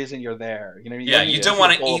like the reason you're there. You know what I mean? Yeah, you don't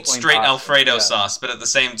want to eat straight pasta. Alfredo sauce, but at the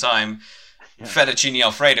same time, fettuccine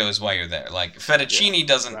Alfredo is why you're there. Like fettuccine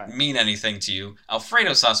doesn't mean anything to you.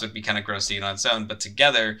 Alfredo sauce would be kind of gross to eat on its own, but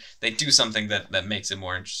together they do something that makes it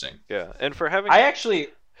more interesting. Yeah, and for having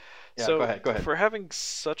go ahead. For having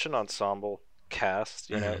such an ensemble cast,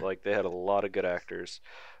 you know, like they had a lot of good actors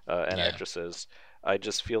and actresses. I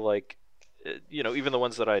just feel like, you know, even the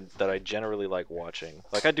ones that I generally like watching,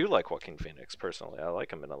 like I do like Joaquin Phoenix personally. I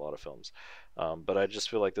like him in a lot of films, but I just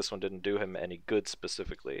feel like this one didn't do him any good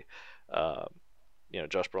specifically. You know,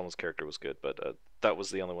 Josh Brolin's character was good, but that was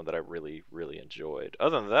the only one that I really, really enjoyed.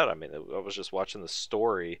 Other than that, I mean, I was just watching the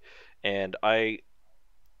story, and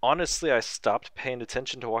honestly, I stopped paying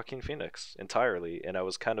attention to Joaquin Phoenix entirely, and I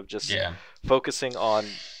was kind of just focusing on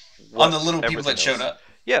the little people that showed up.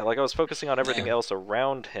 Yeah, like I was focusing on everything else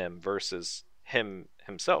around him versus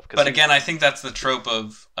himself. But again, I think that's the trope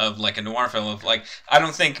of like a noir film. Of like, I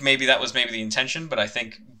don't think maybe that was maybe the intention, but I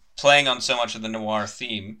think playing on so much of the noir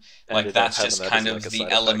theme, like that's just kind of the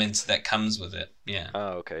element that comes with it. Yeah. Oh,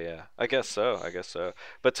 okay, yeah. I guess so.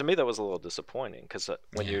 But to me, that was a little disappointing because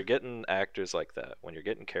when you're getting actors like that, when you're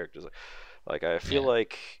getting characters like I feel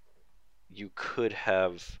like you could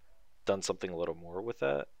have done something a little more with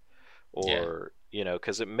that, or you know,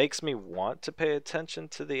 because it makes me want to pay attention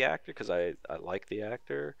to the actor because I like the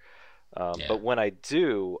actor. But when I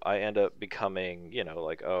do, I end up becoming, you know,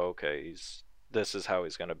 like, oh, okay, this is how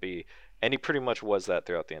he's going to be. And he pretty much was that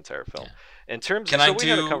throughout the entire film. In terms of, we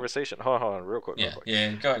had a conversation. Hold on, real quick.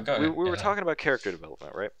 Yeah, go ahead. We were talking about character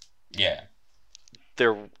development, right? Yeah.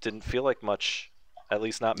 There didn't feel like much, at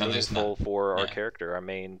least not meaningful for our character, our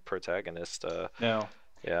main protagonist. No.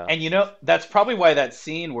 Yeah. And you know, that's probably why that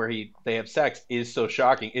scene where they have sex is so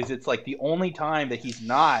shocking. Is it's like the only time that he's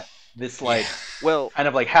not this like kind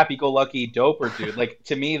of like happy-go-lucky doper dude. Like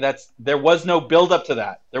to me, there was no build up to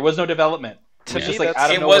that. There was no development. To me, just like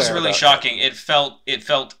it was really shocking. It felt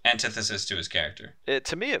antithesis to his character.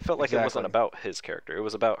 To me, it felt like it wasn't about his character. It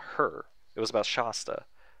was about her. It was about Shasta.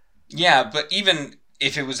 Yeah, but even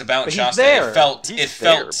if it was about Shasta, it felt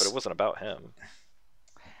but it wasn't about him.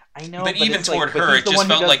 I know, but even toward her, it just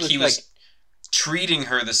felt like he was treating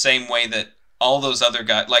her the same way that all those other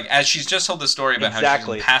guys, like as she's just told the story about how she's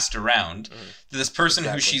been passed around, this person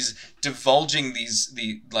who she's divulging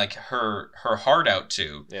her heart out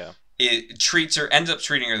to, it ends up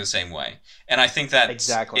treating her the same way. And I think that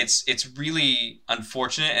it's really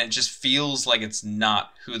unfortunate, and it just feels like it's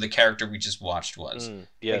not who the character we just watched was.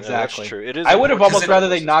 Yeah, that's true. It is. I would have almost rather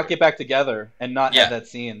they not get back together and not have that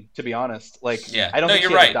scene, to be honest. Like, I don't think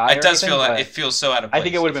you're she right. Die it does anything, feel it feels so out of place. I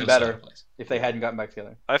think it would have been better if they hadn't gotten back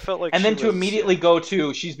together. I felt like, and then to immediately go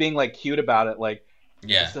to she's being like cute about it, like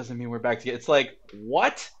this doesn't mean we're back together. It's like,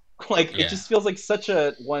 what? Like it just feels like such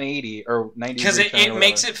a 180 or 90 because it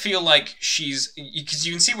makes it feel like because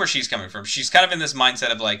you can see where she's coming from. She's kind of in this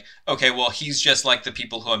mindset of like, okay, well, he's just like the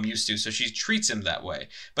people who I'm used to, so she treats him that way.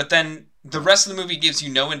 But then the rest of the movie gives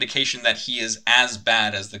you no indication that he is as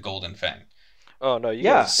bad as the Golden Fang. Oh no,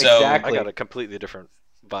 exactly. I got a completely different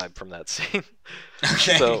vibe from that scene.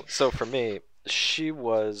 Okay. So for me, she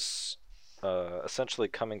was essentially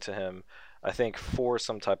coming to him, I think, for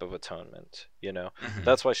some type of atonement, you know?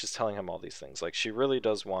 That's why she's telling him all these things. Like, she really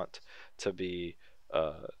does want to be,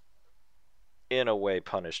 in a way,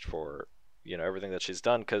 punished for, you know, everything that she's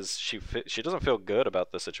done, because she doesn't feel good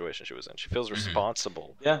about the situation she was in. She feels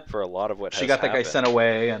responsible for a lot of what has happened. She got that guy sent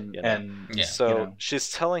away, and so you know. She's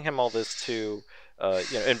telling him all this to,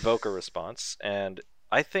 invoke a response, and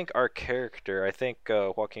I think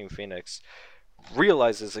Joaquin Phoenix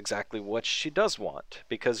realizes exactly what she does want,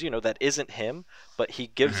 because, you know, that isn't him, but he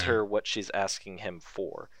gives her what she's asking him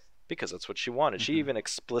for, because that's what she wanted. She even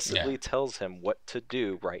explicitly tells him what to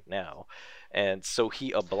do right now, and so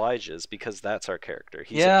he obliges, because that's our character.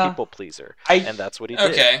 He's a people pleaser, and that's what he did.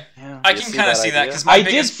 Okay, I can kind of see that, because I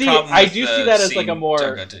do see that as like a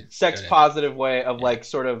more sex positive way of like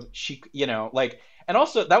sort of she, you know, like. And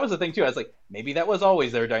also, that was the thing too. I was like, maybe that was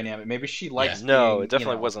always their dynamic. Maybe she likes. No, it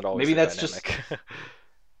definitely wasn't always. Maybe that's dynamic.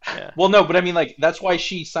 Just. Well, no, but I mean, like, that's why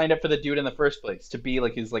she signed up for the dude in the first place, to be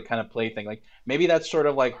like his like kind of plaything. Like, maybe that's sort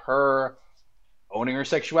of like her owning her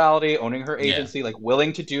sexuality, owning her agency, Yeah. like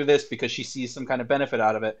willing to do this because she sees some kind of benefit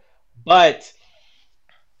out of it. But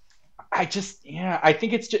I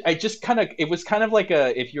think it was kind of like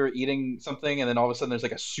if you're eating something and then all of a sudden there's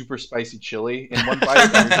like a super spicy chili in one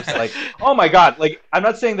bite and you're just like, oh my God. Like, I'm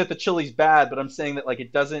not saying that the chili's bad, but I'm saying that like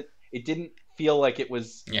it didn't feel like it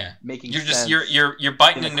was making sense. You're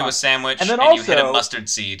biting into a sandwich and then and also, you hit a mustard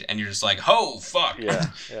seed and you're just like, oh fuck. Yeah.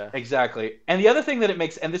 Exactly. And the other thing that it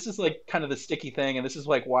makes, and this is like kind of the sticky thing, and this is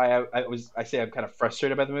like why I say I'm kind of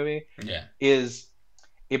frustrated by the movie. Yeah. Is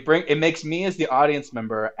it makes me as the audience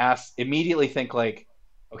member immediately think like,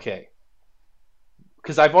 okay,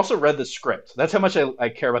 because I've also read the script. That's how much I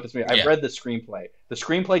care about this movie. I've read the screenplay. The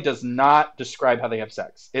screenplay does not describe how they have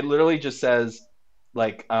sex. It literally just says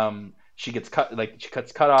like she gets cut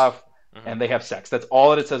off and they have sex. That's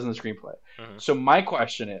all that it says in the screenplay. So my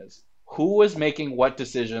question is, who was making what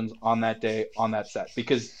decisions on that day on that set?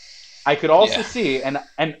 Because I could also see, and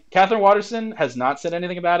Catherine Waterston has not said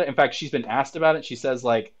anything about it. In fact, she's been asked about it. She says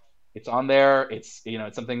like, it's on there. It's,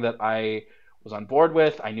 it's something that I was on board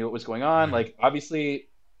with. I knew it was going on. Like, obviously,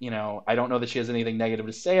 I don't know that she has anything negative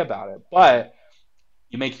to say about it, but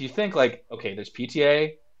it makes you think like, okay, there's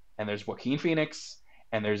PTA and there's Joaquin Phoenix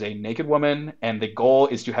and there's a naked woman and the goal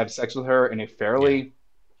is to have sex with her in a fairly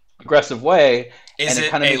aggressive way. Is and it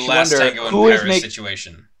kind of a makes you Last wonder Tango in who is Paris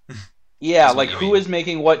situation? Yeah, like who is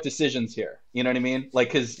making what decisions here? You know what I mean? Like,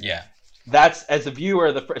 because that's, as a viewer,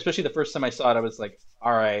 especially the first time I saw it, I was like,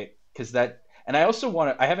 all right, because that, and I also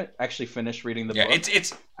I haven't actually finished reading the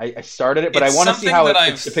book. I started it, but I want to see how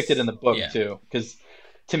it's depicted in the book too, because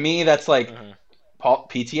to me that's like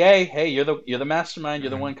PTA. Hey, you're the mastermind.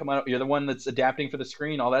 You're the one You're the one that's adapting for the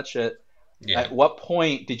screen. All that shit. Yeah. At what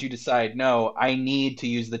point did you decide? No, I need to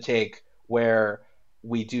use the take where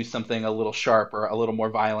we do something a little sharper, a little more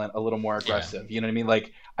violent, a little more aggressive. You know what I mean?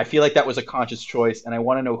 Like, I feel like that was a conscious choice, and I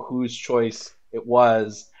want to know whose choice it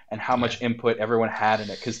was and how much input everyone had in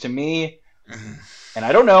it. Because to me, and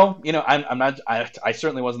I don't know, I'm not, I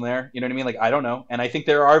certainly wasn't there. You know what I mean? Like, I don't know. And I think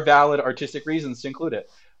there are valid artistic reasons to include it.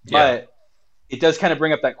 But it does kind of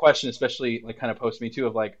bring up that question, especially like kind of post Me Too,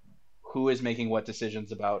 of like, who is making what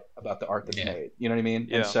decisions about the art that's made? You know what I mean?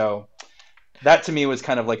 And so that to me was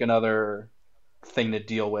kind of like another thing to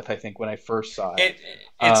deal with, I think, when I first saw it.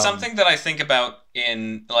 It's something that I think about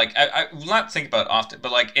in, like, I will not think about often,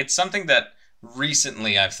 but like, it's something that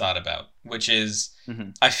recently I've thought about, which is,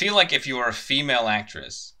 I feel like if you are a female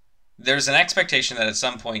actress, there's an expectation that at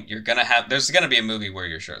some point there's gonna be a movie where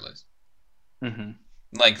you're shirtless.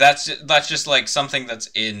 Like, that's just like something that's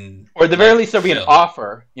in, or at the very least there'll be an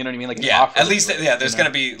offer, you know what I mean? Like, an offer at least there's gonna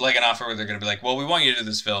be like an offer where they're gonna be like, well, we want you to do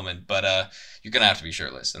this film, but you're gonna have to be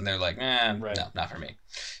shirtless, and they're like, no, not for me.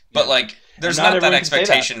 But like, there's not that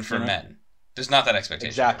expectation for men. There's not that expectation.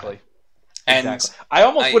 Exactly. And I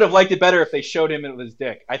almost would have liked it better if they showed him with his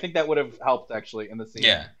dick. I think that would have helped actually in the scene.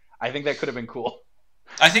 Yeah, I think that could have been cool.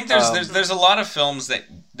 I think there's a lot of films that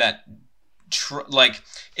like,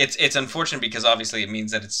 it's unfortunate because obviously it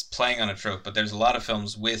means that it's playing on a trope, but there's a lot of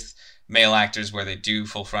films with male actors where they do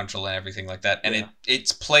full frontal and everything like that, and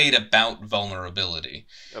it's played about vulnerability.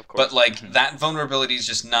 Of course. But like, that vulnerability is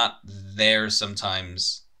just not there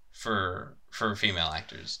sometimes for female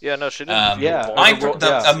actors. Yeah, no, she didn't.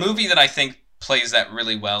 A movie that I think plays that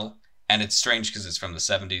really well, and it's strange because it's from the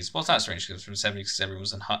 70s. Well, it's not strange because it's from the 70s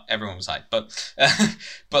because everyone was hyped.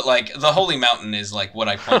 But like, The Holy Mountain is like what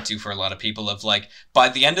I point to for a lot of people, of like, by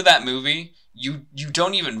the end of that movie, you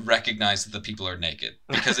don't even recognize that the people are naked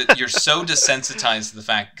because you're so desensitized to the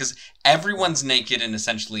fact, because everyone's naked in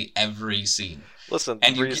essentially every scene. Listen,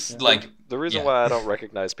 and the reason why I don't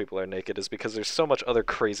recognize people are naked is because there's so much other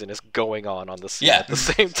craziness going on the scene at the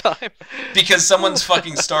same time. Because someone's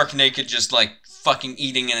fucking stark naked, just like fucking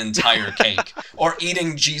eating an entire cake or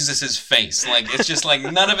eating Jesus's face. Like, it's just like,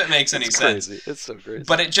 none of it makes any sense. Crazy. It's so crazy.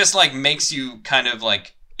 But it just like makes you kind of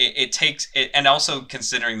like, it takes it, and also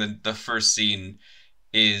considering the first scene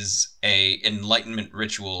is a enlightenment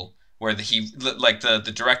ritual where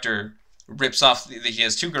the director rips off he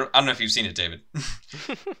has two girls. I don't know if you've seen it, David.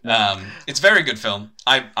 It's a very good film.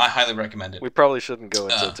 I highly recommend it. We probably shouldn't go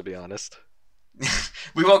into it, to be honest.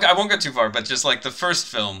 I won't go too far, but just like the first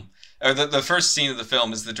film, or the first scene of the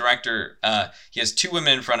film, is the director, he has two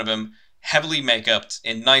women in front of him, heavily make-upped,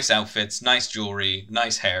 in nice outfits, nice jewelry,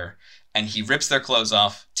 nice hair, and he rips their clothes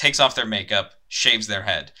off, takes off their makeup, shaves their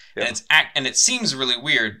head. Yep. And it seems really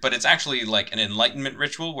weird, but it's actually like an enlightenment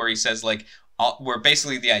ritual where he says like, where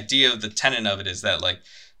basically the idea of the tenet of it is that like,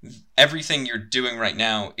 everything you're doing right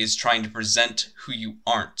now is trying to present who you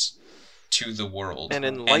aren't to the world, An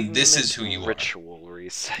and this is who you ritual,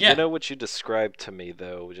 Reese. Yeah. You know what you described to me,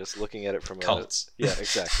 though, just looking at it from cults. Yeah,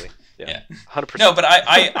 exactly. Yeah, 100%. No, but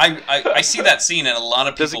I see that scene, and a lot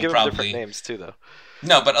of Doesn't people give probably them different names too, though.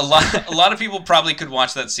 No, but a lot of people probably could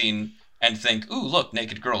watch that scene and think, "Ooh, look,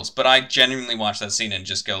 naked girls." But I genuinely watch that scene and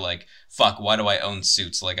just go like, "Fuck, why do I own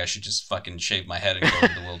suits? Like, I should just fucking shave my head and go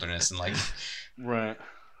into the wilderness and like." Right.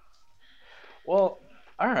 Well,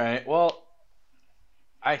 all right. Well,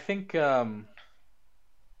 I think.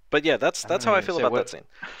 But yeah, that's how I feel about that scene.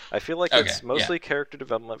 I feel like it's mostly character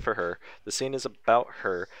development for her. The scene is about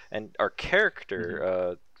her, and our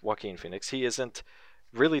character, Joaquin Phoenix, he isn't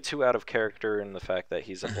really too out of character in the fact that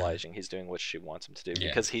he's obliging. He's doing what she wants him to do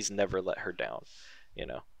because he's never let her down, you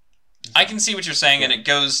know. I can see what you're saying, and it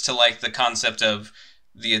goes to like the concept of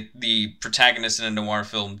the protagonist in a noir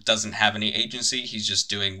film doesn't have any agency. He's just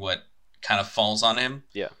doing what kind of falls on him.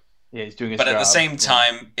 Yeah, he's doing his job. But at the same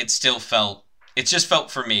time, it just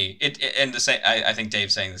felt for me. I think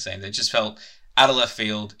Dave's saying the same. It just felt out of left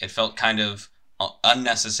field. It felt kind of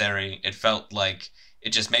unnecessary. It felt like it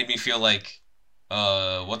just made me feel like,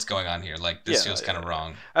 what's going on here? Like this feels kind of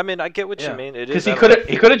wrong. I mean, I get what you mean. Because he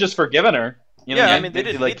could have just forgiven her. You know, I mean, they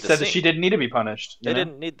didn't said that she didn't need to be punished. They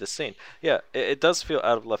didn't need the scene. Yeah, it does feel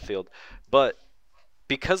out of left field, but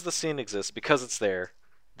because the scene exists, because it's there,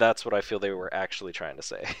 that's what I feel they were actually trying to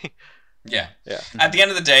say. Yeah. At the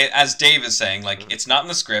end of the day, as Dave is saying, like it's not in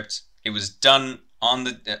the script. It was done on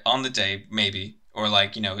the day, maybe, or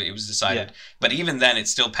like it was decided. Yeah. But even then, it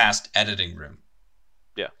still passed editing room.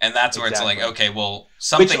 Yeah, and that's where it's like, okay, well,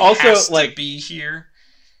 something also, has to be here.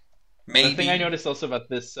 Maybe. The thing I noticed also about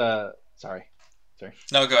this, sorry.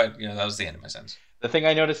 No, go ahead. That was the end of my sentence. The thing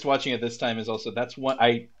I noticed watching it this time is also that's one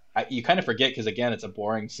you kind of forget because again, it's a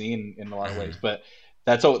boring scene in a lot of ways, but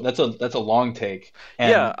that's a long take.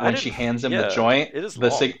 And when she hands him the joint,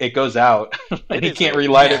 it goes out, and he can't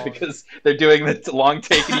relight it because they're doing the long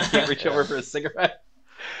take, and he can't reach over for a cigarette,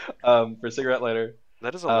 for a cigarette lighter.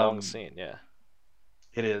 That is a long scene, yeah.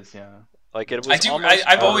 It is, yeah. Like it was.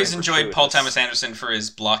 I've always enjoyed Paul Thomas Anderson for his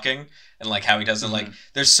blocking and like how he does it. Like,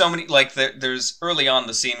 there's so many. Like, there's early on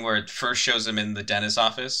the scene where it first shows him in the dentist's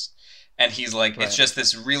office, and he's like, it's just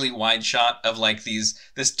this really wide shot of like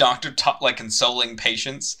this doctor like consoling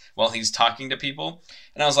patients while he's talking to people.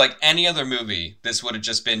 And I was like, any other movie, this would have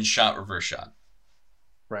just been shot reverse shot.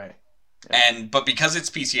 Right. Yeah. But because it's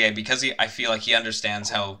PTA, because I feel like he understands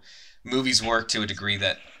how movies work to a degree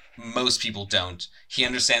that most people don't. He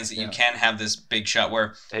understands that you can have this big shot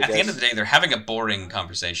where at the end of the day they're having a boring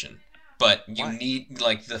conversation, but you need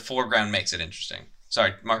like the foreground makes it interesting.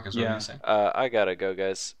 Sorry, Marcus, what were you saying? I gotta go,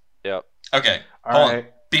 guys. Yep. Okay. Hold on.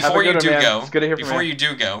 Before you do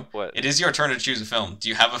go, it is your turn to choose a film. Do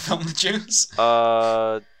you have a film to choose?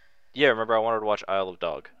 Yeah. Remember, I wanted to watch Isle of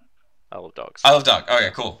Dogs. Isle of Dog.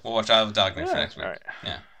 Okay, cool. We'll watch Isle of Dog for next week. All right.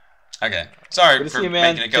 Yeah. Okay. Sorry for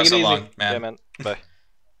making it go so long, man. Yeah, man. Bye.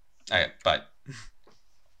 Okay, bye.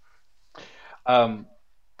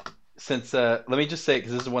 Since let me just say,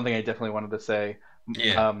 because this is one thing I definitely wanted to say.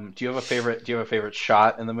 Yeah. Do you have a favorite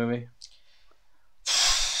shot in the movie?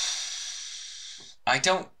 I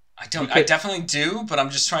don't. I definitely do, but I'm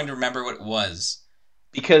just trying to remember what it was.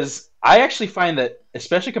 Because I actually find that,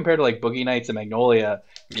 especially compared to like Boogie Nights and Magnolia,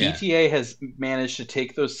 PTA has managed to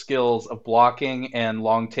take those skills of blocking and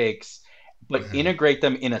long takes, but integrate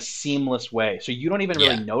them in a seamless way, so you don't even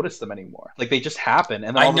really notice them anymore. Like, they just happen,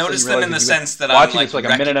 and then I notice them in the sense that I'm like a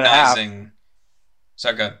minute and a half.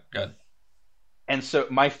 So good. And so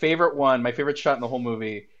my favorite shot in the whole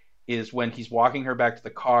movie is when he's walking her back to the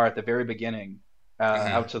car at the very beginning,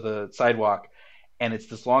 out to the sidewalk, and it's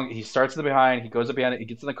this long. He starts in the behind, he goes up behind it, he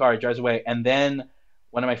gets in the car, he drives away, and then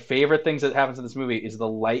one of my favorite things that happens in this movie is the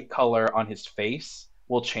light color on his face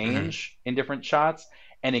will change in different shots.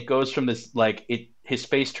 And it goes from this his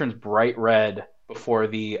face turns bright red before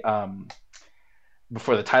the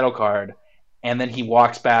title card, and then he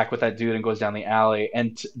walks back with that dude and goes down the alley.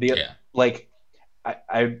 And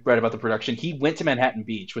I read about the production. He went to Manhattan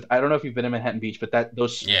Beach. I don't know if you've been to Manhattan Beach, but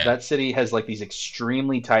that city has like these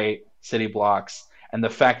extremely tight city blocks. And the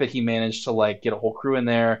fact that he managed to like get a whole crew in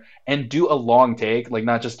there and do a long take, like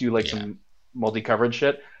not just do like some multi-coverage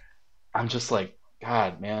shit. I'm just like,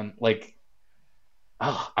 God, man, like.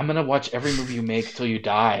 Oh, I'm gonna watch every movie you make till you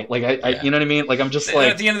die. Like you know what I mean? Like, I'm just like.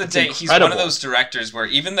 At the end of the day, he's one of those directors where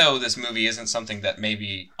even though this movie isn't something that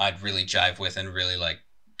maybe I'd really jive with and really like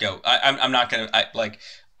go, I'm not gonna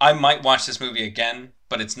I might watch this movie again,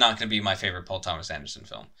 but it's not gonna be my favorite Paul Thomas Anderson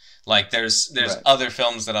film. Like there's other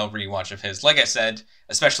films that I'll rewatch of his. Like I said,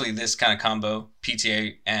 especially this kind of combo,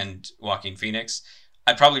 PTA and Joaquin Phoenix.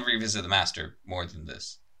 I'd probably revisit The Master more than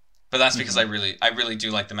this. But that's because I really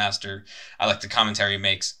do like The Master. I like the commentary he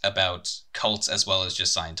makes about cults as well as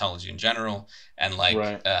just Scientology in general, and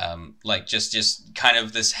like just kind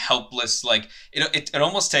of this helpless, like it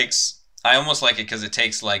almost takes. I almost like it because it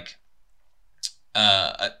takes like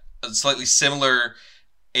a slightly similar.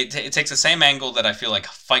 It takes the same angle that I feel like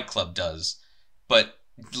Fight Club does, but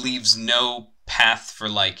leaves no path for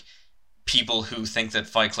like people who think that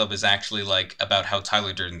Fight Club is actually like about how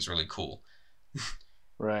Tyler Durden's really cool.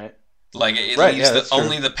 Right. Like it leaves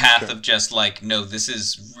only the path of just like, no, this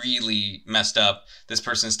is really messed up. This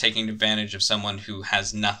person is taking advantage of someone who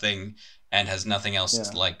has nothing and has nothing else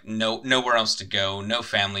to, like nowhere else to go, no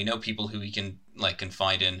family, no people who he can like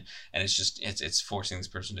confide in, and it's just it's forcing this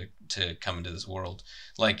person to come into this world.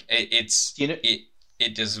 Like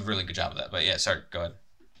it does a really good job of that. But yeah, sorry, go ahead.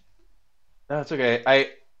 No, it's okay.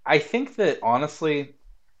 I think that honestly,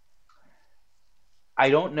 I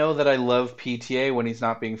don't know that I love PTA when he's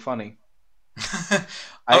not being funny.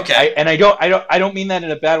 Okay. I don't mean that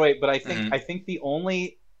in a bad way, but I think the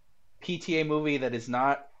only PTA movie that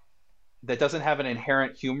doesn't have an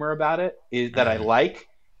inherent humor about it that I like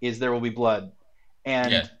is There Will Be Blood.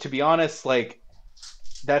 And to be honest, like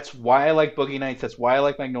that's why I like Boogie Nights, that's why I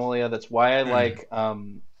like Magnolia, that's why I like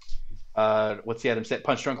what's the Adam Sandler,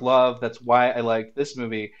 Punch Drunk Love, that's why I like this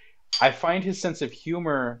movie. I find his sense of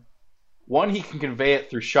humor, one, he can convey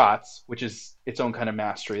it through shots, which is its own kind of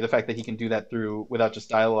mastery. The fact that he can do that without just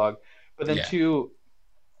dialogue. But then two,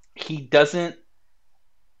 he doesn't.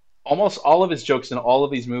 Almost all of his jokes in all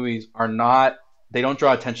of these movies they don't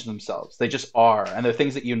draw attention to themselves. They just are, and they're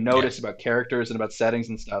things that you notice about characters and about settings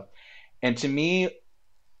and stuff. And to me,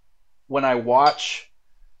 when I watch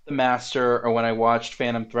The Master or when I watched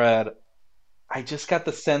Phantom Thread, I just got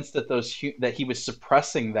the sense that that he was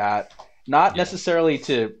suppressing that, not necessarily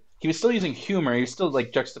to. He was still using humor. He was still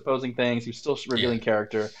like juxtaposing things. He was still revealing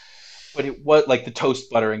character, but it was like the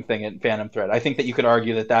toast buttering thing in Phantom Thread. I think that you could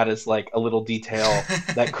argue that is like a little detail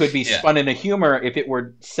that could be spun into humor if it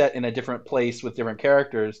were set in a different place with different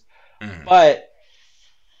characters. But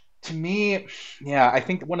to me, I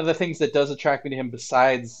think one of the things that does attract me to him,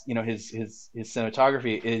 besides his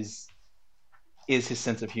cinematography, is his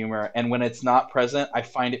sense of humor. And when it's not present, I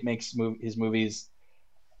find it makes his movies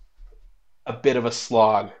a bit of a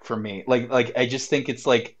slog for me. Like I just think it's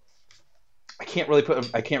like I can't really put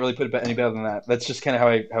it any better than that. That's just kind of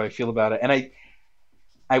how I feel about it. And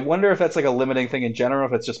I wonder if that's like a limiting thing in general,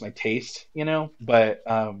 if it's just my taste, But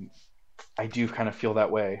I do kind of feel that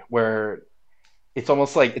way, where it's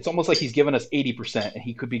almost like he's given us 80% and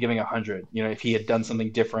he could be giving 100. If he had done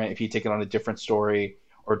something different, if he'd taken on a different story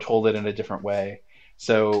or told it in a different way.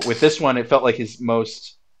 So with this one, it felt like his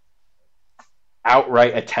most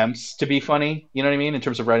outright attempts to be funny, you know what I mean, in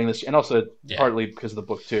terms of writing this, and also partly because of the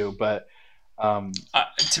book too. But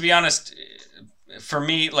to be honest, for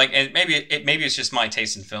me, like, and maybe it's just my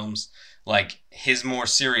taste in films. Like his more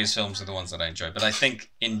serious films are the ones that I enjoy, but I think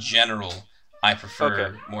in general I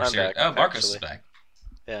prefer more serious. Oh, Marcos is back.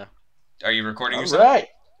 Yeah. Are you recording yourself? Right.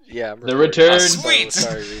 Yeah. The return. Oh, sweet.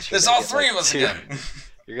 There's all three of us again.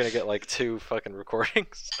 You're gonna get like 2 fucking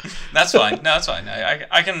recordings. That's fine. No, that's fine.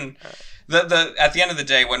 I can. The at the end of the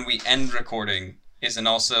day, when we end recording, is an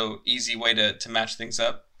also easy way to match things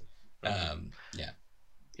up.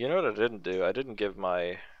 You know what I didn't do? I didn't give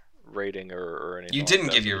my rating or anything. You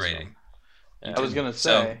didn't give your rating. Yeah. I was gonna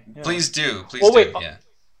say. So, please do. Please do. Wait,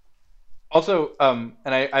 Also, and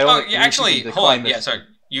I actually, hold on. Yeah, sorry.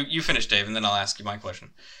 You finish, Dave, and then I'll ask you my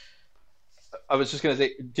question. I was just gonna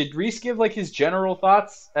say, did Reese give like his general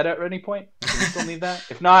thoughts at any point? Do we still need that?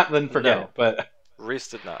 If not, then forget it. But Reese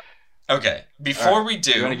did not. Okay, before we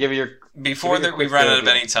do, you want to give your before that we run out of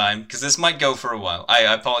any time, because this might go for a while. I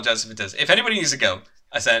apologize if it does. If anybody needs to go,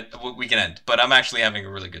 I said we can end. But I'm actually having a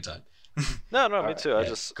really good time. No, me too. I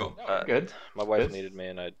just cool. Good. My wife needed me,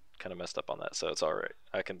 and I kind of messed up on that, so it's all right.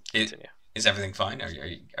 I can continue. Is everything fine?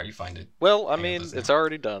 Are you fine to? Well, I mean, it's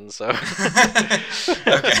already done, so. Okay,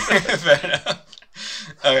 fair enough.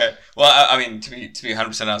 Okay, well, I mean, to be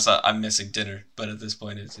 100% honest, I'm missing dinner, but at this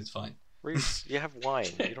point, it's fine. Reese, you have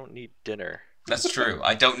wine. You don't need dinner. That's true.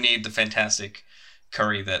 I don't need the fantastic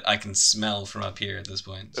curry that I can smell from up here at this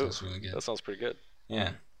point. So it's really good. That sounds pretty good.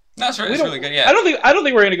 Yeah. No, it's really good. Yeah. I don't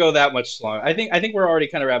think we're gonna go that much long. I think we're already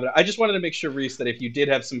kind of wrapping up. I just wanted to make sure, Reese, that if you did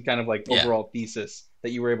have some kind of like overall thesis,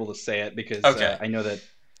 that you were able to say it, because I know that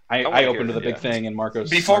I opened to the big thing, and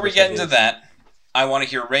Marcos. Before we get into that, I want to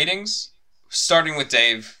hear ratings, starting with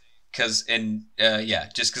Dave, because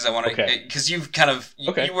I want to, because you've kind of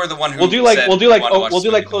you were the one who we'll do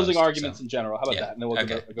like closing arguments in general. How about that? And then we'll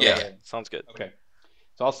go sounds good. Okay,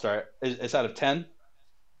 so I'll start. It's out of 10.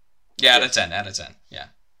 Yeah, out of 10. Yeah.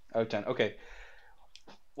 Out of 10. Okay.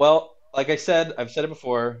 Well, like I said, I've said it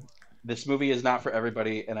before. This movie is not for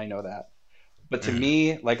everybody, and I know that. But to Mhm.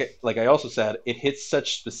 me, like I also said, it hits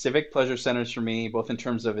such specific pleasure centers for me, both in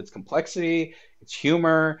terms of its complexity, its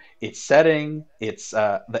humor, its setting, its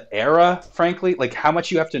the era. Frankly, like how much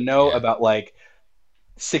you have to know Yeah. about like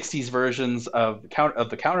 '60s versions of the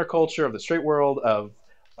counterculture of the straight world of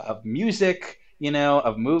music,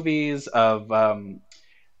 of movies, of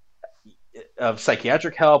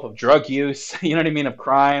psychiatric help, of drug use, you know what I mean, of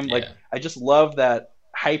crime. Like Yeah. I just love that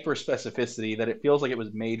hyper specificity that it feels like it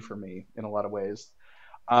was made for me in a lot of ways.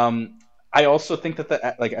 I also think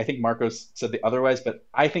that like I think Marcos said the otherwise, but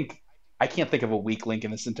I think I can't think of a weak link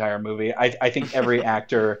in this entire movie. I think every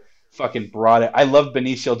actor fucking brought it. I love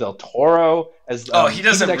Benicio del Toro as Oh, he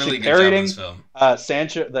does was a actually really good job in this parodying film.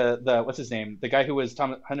 Sancho, the what's his name, the guy who was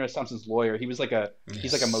Hunter S. Thompson's lawyer. He was like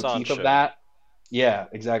he's like a Yes. motif of Sancho. that. Yeah,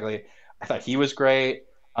 exactly. I thought he was great.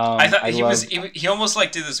 I thought I he love was he almost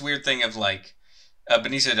like did this weird thing of like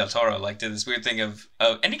Benicio del Toro like did this weird thing of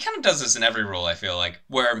and he kind of does this in every role I feel like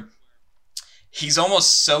where he's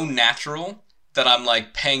almost so natural that I'm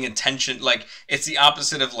like paying attention like it's the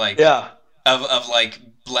opposite of like yeah. of like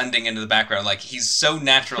blending into the background like he's so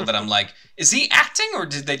natural that I'm like is he acting or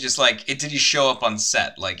did they just like it did he show up on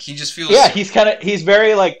set like he just feels Yeah, he's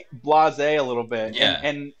very like blasé a little bit. Yeah.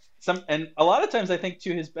 And a lot of times I think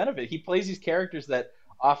to his benefit, he plays these characters that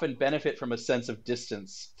often benefit from a sense of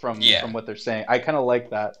distance from what they're saying. I kind of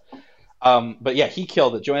like that. But yeah, he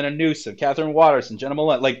killed it. Joanna Newsom, Catherine Watterson, Jenna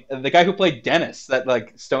Malone, like the guy who played Dennis, that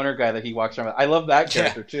like stoner guy that he walks around with. I love that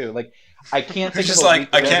character too. Like I can't think just of a like weak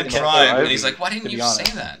I event can't in that drive movie, and he's like why to didn't be you honest.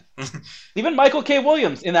 say that Even Michael K.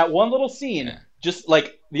 Williams in that one little scene, Yeah. just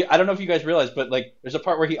like I don't know if you guys realize, but like there's a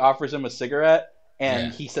part where he offers him a cigarette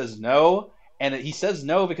and Yeah. he says no, and he says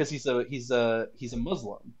no because he's a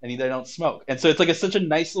Muslim and they don't smoke, and so it's like such a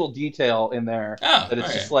nice little detail in there oh that it's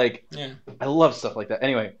okay. just like yeah I love stuff like that.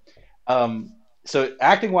 Anyway, so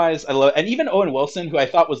acting wise, I love, and even Owen Wilson, who I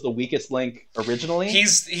thought was the weakest link originally.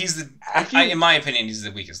 he's in my opinion he's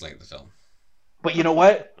the weakest link of the film. But you know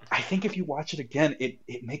what? I think if you watch it again,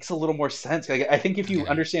 it makes a little more sense. Like, I think if you Yeah.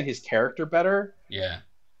 understand his character better, Yeah.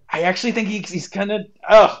 I actually think he's kind of.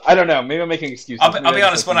 Oh, I don't know. Maybe I'm making excuses. I'll be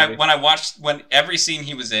honest. When I watched every scene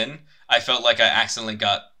he was in, I felt like I accidentally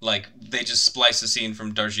got like they just spliced a scene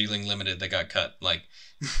from Darjeeling Limited that got cut. Like,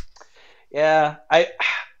 yeah,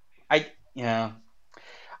 yeah,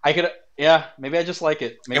 I could. Yeah, maybe I just like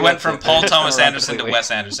it. Maybe it went that's from it. Paul Thomas Around Anderson to completely.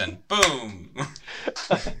 Wes Anderson. Boom.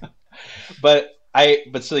 But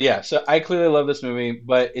so I clearly love this movie.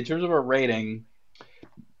 But in terms of a rating,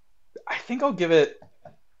 I think I'll give it.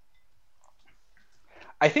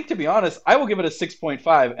 I think, to be honest, I will give it a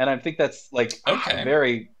 6.5, and I think that's like Okay.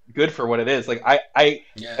 very good for what it is. Like I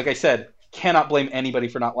Yeah. like I said, cannot blame anybody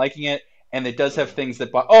for not liking it, and it does have things that.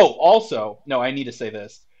 Oh, also, no, I need to say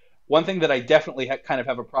this. One thing that I definitely kind of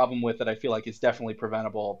have a problem with that I feel like is definitely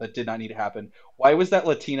preventable that did not need to happen. Why was that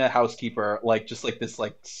Latina housekeeper like just like this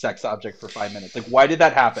like sex object for 5 minutes? Like, why did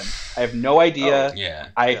that happen? I have no idea. Yeah.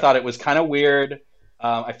 I thought it was kind of weird.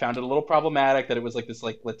 I found it a little problematic that it was like this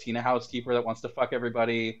like Latina housekeeper that wants to fuck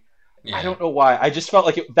everybody. Yeah. I don't know why. I just felt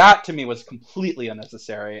like that to me was completely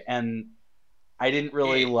unnecessary, and I didn't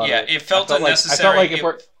really love it. Yeah, it felt unnecessary. I felt like if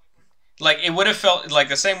we're like it would have felt like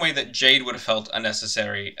the same way that Jade would have felt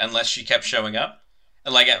unnecessary unless she kept showing up.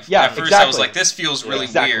 And like at first I was exactly. like, this feels really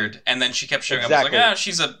Exactly. weird, and then she kept showing Exactly. up. I was like,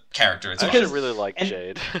 she's a character. It's I fine. actually really like and-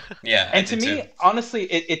 Jade. Yeah, And I to did me, too. honestly,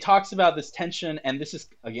 it talks about this tension, and this is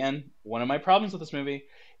again one of my problems with this movie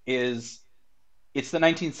is it's the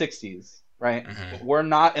 1960s, right? Mhm. But we're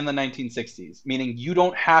not in the 1960s, meaning you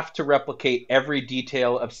don't have to replicate every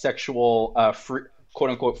detail of sexual quote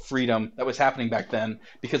unquote freedom that was happening back then,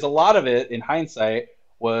 because a lot of it, in hindsight,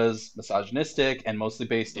 was misogynistic and mostly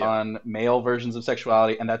based Yeah. on male versions of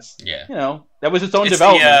sexuality, and that's Yeah. that was its own It's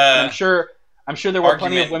development. the, And I'm sure there were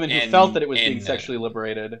plenty of argument women who in- felt that it was being in, sexually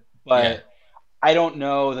liberated, but Yeah. I don't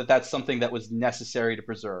know that that's something that was necessary to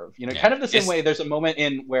preserve. Yeah. Kind of the same It's- way. There's a moment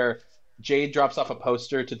in where Jade drops off a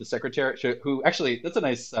poster to the secretary, who actually that's a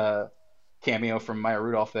nice cameo from Maya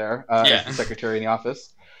Rudolph there as the secretary in the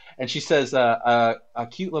office, and she says a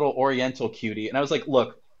cute little Oriental cutie, and I was like,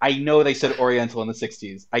 look, I know they said Oriental in the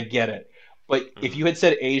 60s, I get it, but if you had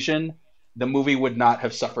said Asian, the movie would not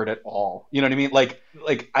have suffered at all. You know what I mean?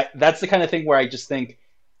 That's the kind of thing where I just think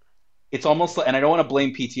it's almost like, and I don't want to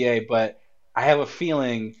blame PTA, but I have a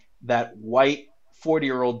feeling that white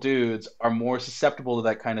 40-year-old dudes are more susceptible to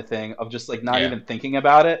that kind of thing of just like not Yeah. even thinking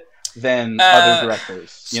about it than other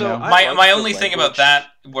directors. You so know, I My like my the only thing about language. that,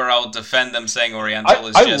 where I'll defend them saying Oriental,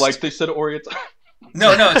 is I just like they said Oriental.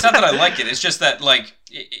 No, it's not that I like it. It's just that like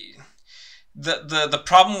the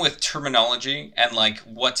problem with terminology and like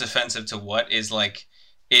what's offensive to what is like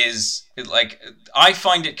I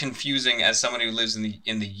find it confusing as someone who lives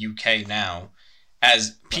in the UK now,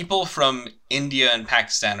 as people from India and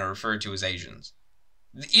Pakistan are referred to as Asians,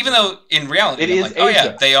 even though in reality I'm like, oh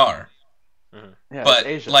yeah, they are. Mm-hmm. Yeah,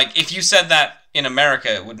 but like if you said that in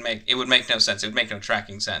America, it would make no sense. It would make no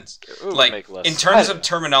tracking sense. Like in terms of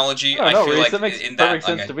terminology, I feel like that makes perfect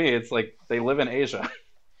sense to me. It's like they live in Asia.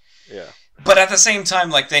 Yeah. But at the same time,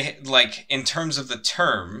 like they like in terms of the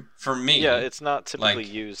term for me, it's not typically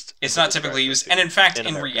used. It's not typically used, and in fact,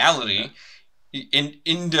 in reality, in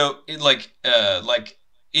Indo, like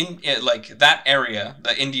that area,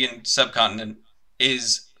 the Indian subcontinent,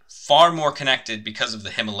 is far more connected because of the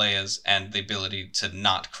Himalayas and the ability to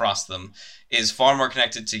not cross them. Is far more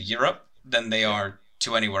connected to Europe than they are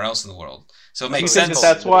to anywhere else in the world. So it makes sense. Do you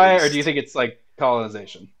think that's why, or do you think it's like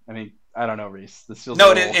colonization? I mean, I don't know, Reese. This feels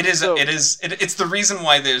it's the reason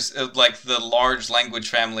why there's like the large language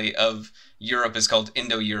family of Europe is called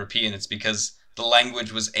Indo-European. It's because the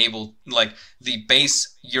language was able, like the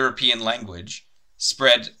base European language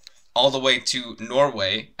spread all the way to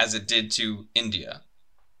Norway as it did to India,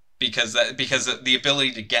 because the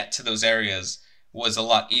ability to get to those areas was a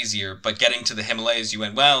lot easier, but getting to the Himalayas, you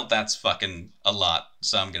went, well, that's fucking a lot,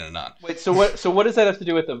 so I'm gonna not. Wait, so what does that have to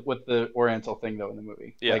do with the Oriental thing though in the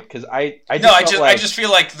movie? Yeah, because I just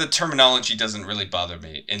feel like the terminology doesn't really bother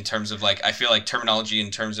me in terms of like I feel like terminology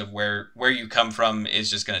in terms of where you come from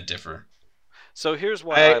is just gonna differ. So here's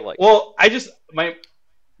why I like. Well,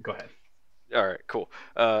 go ahead. All right, cool.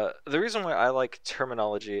 The reason why I like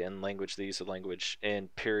terminology and language, the use of language in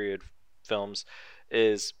period films,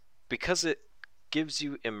 is because it gives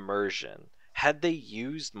you immersion. Had they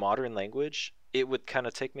used modern language, it would kind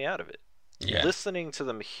of take me out of it. Yeah. Listening to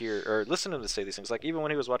them listening to them say these things, like even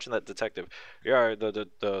when he was watching that detective,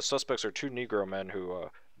 the suspects are two Negro men who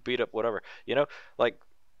beat up whatever, like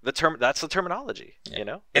that's the terminology,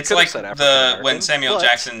 It's like when Samuel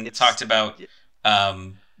Jackson talked about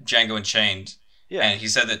Django Unchained, and he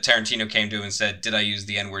said that Tarantino came to him and said, "Did I use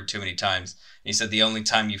the N-word too many times?" And he said, "The only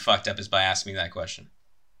time you fucked up is by asking me that question."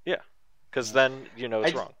 Yeah. Because then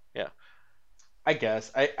it's wrong. Yeah. I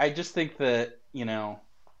guess. I just think that,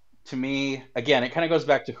 to me, again, it kind of goes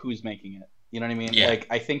back to who's making it. You know what I mean? Yeah. Like,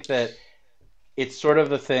 I think that it's sort of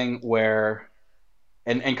the thing where,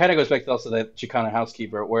 and kind of goes back to also that Chicana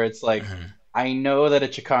housekeeper, where it's like, I know that a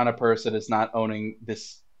Chicana person is not owning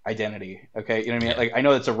this identity. Okay? You know what I mean? Like, I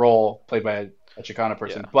know it's a role played by a Chicana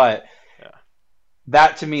person, but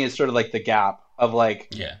that to me is sort of like the gap of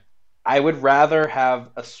like, I would rather have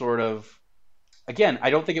a sort of, again, I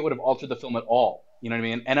don't think it would have altered the film at all. You know what I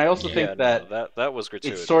mean? And I also think that was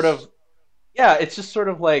gratuitous. It's sort of, it's just sort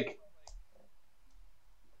of like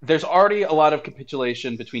there's already a lot of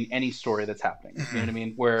capitulation between any story that's happening. You know what I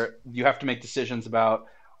mean? Where you have to make decisions about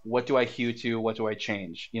what do I hew to, what do I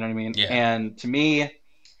change? You know what I mean? Yeah. And to me,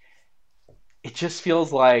 it just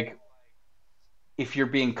feels like if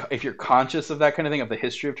you're conscious of that kind of thing, of the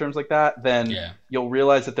history of terms like that, then you'll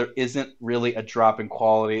realize that there isn't really a drop in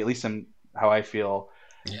quality, at least in how I feel.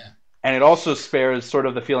 Yeah. And it also spares sort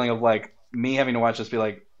of the feeling of like me having to watch this be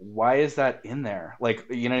like, why is that in there? Like,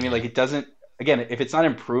 you know what I mean? Like it doesn't, again, if it's not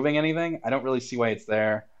improving anything, I don't really see why it's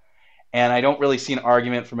there. And I don't really see an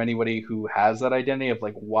argument from anybody who has that identity of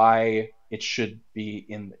like why it should be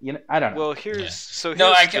in, I don't know. Well, here's hold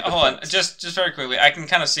on, just very quickly. I can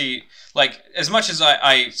kind of see, like, as much as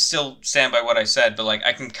I still stand by what I said, but like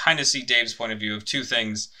I can kind of see Dave's point of view of two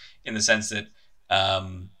things in the sense that,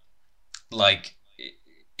 like,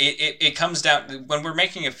 it comes down when we're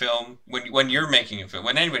making a film, when you're making a film,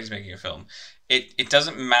 when anybody's making a film, it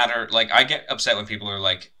doesn't matter. Like, I get upset when people are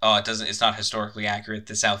like, oh, it's not historically accurate.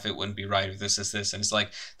 This outfit wouldn't be right if this. And it's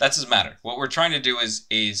like, that doesn't matter. What we're trying to do is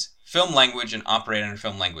film language and operate under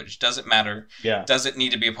film language. Does it matter? Yeah. Does it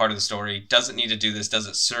need to be a part of the story? Does it need to do this? Does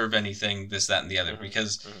it serve anything? This, that, and the other?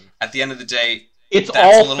 Because at the end of the day, that's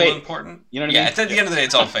all a little fake. Important. You know what I mean? At the end of the day,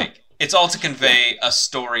 it's all fake. It's all to convey a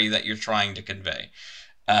story that you're trying to convey.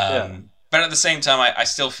 But at the same time, I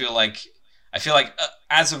still feel like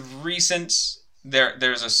as of recent,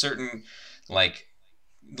 there's a certain like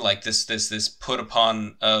this put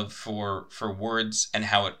upon of for words and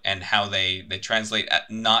how they translate, at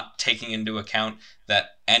not taking into account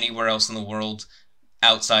that anywhere else in the world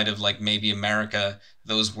outside of like maybe America,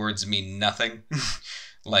 those words mean nothing.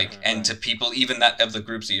 Like, and to people even that of the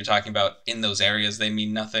groups that you're talking about in those areas, they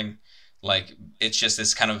mean nothing. Like, it's just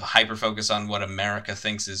this kind of hyper focus on what America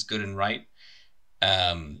thinks is good and right.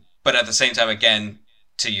 But at the same time, again,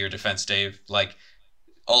 to your defense, Dave, like,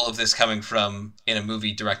 all of this coming from in a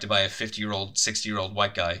movie directed by a 50-year-old, 60-year-old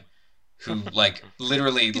white guy who like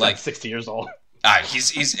literally he's like like 60 years old.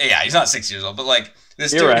 He's not 60 years old, but like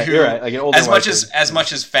this You're dude right, who, you're right. Like an older as much white as dude. as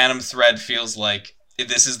much as Phantom Thread feels like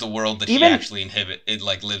this is the world that Even- he actually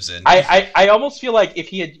lives in. I almost feel like if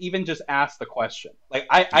he had even just asked the question, like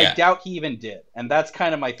I Yeah. doubt he even did, and that's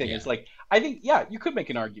kind of my thing. Yeah. It's like I think you could make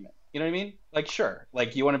an argument. You know what I mean? Like sure,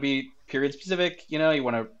 like you want to be period specific. You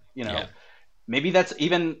want to Yeah. maybe that's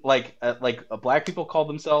even like black people call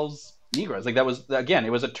themselves Negroes. Like that was again,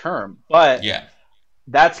 it was a term, but Yeah.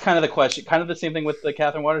 that's kind of the question. Kind of the same thing with the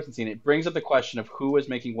Catherine Waterston scene. It brings up the question of who was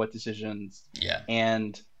making what decisions. Yeah.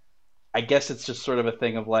 And I guess it's just sort of a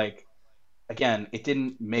thing of like, again, it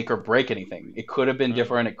didn't make or break anything. It could have been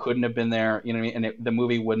different. It couldn't have been there. You know what I mean? And the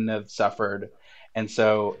movie wouldn't have suffered. And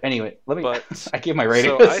so, anyway, I gave my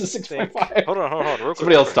rating. So This I is think, 6.5. hold on, real quick.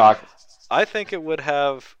 Somebody else talk. I think it would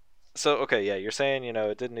have. So okay, yeah, you're saying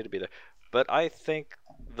it didn't need to be there, but I think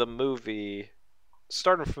the movie,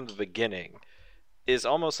 starting from the beginning, is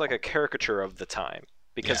almost like a caricature of the time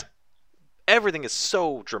because everything is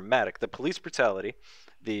so dramatic. The police brutality,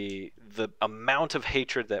 the amount of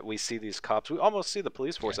hatred that we see these cops. We almost see the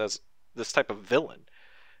police force as this type of villain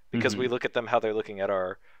because we look at them how they're looking at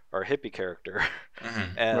our hippie character,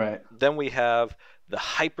 and then we have the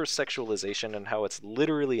hypersexualization and how it's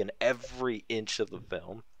literally in every inch of the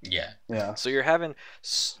film. Yeah. So you're having,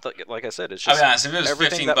 like I said, it's I'll just. be honest, if it was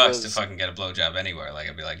everything $15 to fucking get a blowjob anywhere, like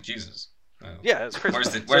I'd be like, Jesus. Yeah, it's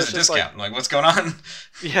crazy. Where's the discount? Like, what's going on?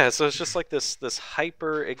 Yeah, so it's just like this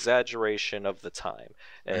hyper exaggeration of the time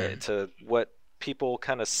to what people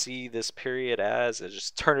kind of see this period as, and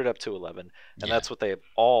just turn it up to 11, and that's what they have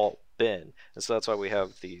all been, and so that's why we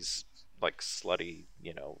have these like slutty,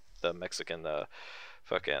 the Mexican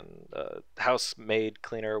fucking housemaid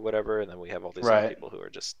cleaner or whatever, and then we have all these other people who are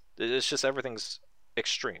just, it's just everything's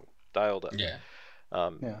extreme, dialed up.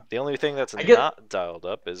 The only thing that's not dialed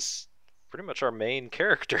up is pretty much our main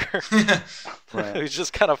character. He's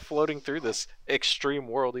just kind of floating through this extreme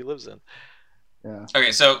world he lives in. Yeah.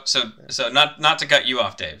 Okay, so not to cut you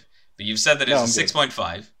off, Dave, but you've said that it's a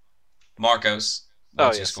 6.5. Marcos,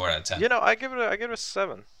 what's your score out of 10? I give it a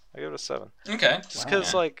 7. I give it a 7. Okay. Just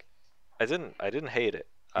because like I didn't hate it.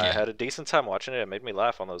 I had a decent time watching it. It made me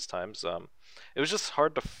laugh on those times. It was just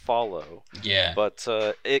hard to follow. Yeah. But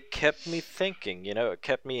it kept me thinking. It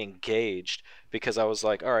kept me engaged because I was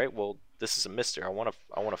like, all right, well, this is a mystery. I want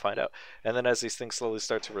to find out. And then as these things slowly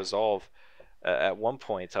start to resolve, at one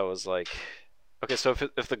point I was like, okay, so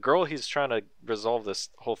if the girl he's trying to resolve this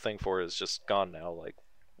whole thing for is just gone now, like,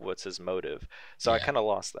 what's his motive? So I kind of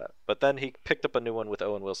lost that. But then he picked up a new one with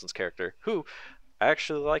Owen Wilson's character, who I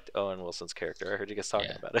actually liked Owen Wilson's character. I heard you guys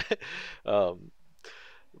talking about it.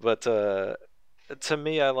 But to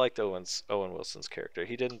me, I liked Owen Wilson's character.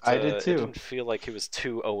 He didn't. I did too. It didn't feel like he was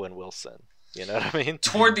too Owen Wilson. You know what I mean?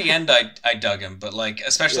 Toward the end, I dug him, but like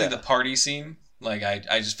especially the party scene, like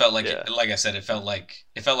I just felt like like I said, it felt like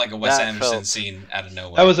a Wes Anderson scene out of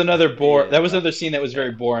nowhere. That was another That was another scene that was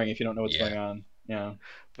very boring if you don't know what's going on. Yeah.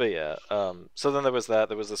 But so then there was that.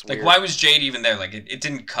 There was this weird... Like, why was Jade even there? Like, it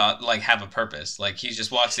didn't have a purpose. Like, he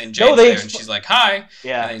just walks in, Jade's there, and she's like, "Hi,"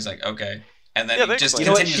 and he's like, "Okay," and then he just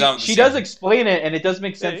continues on. With she does explain it, and it does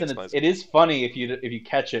make sense, and it is funny if you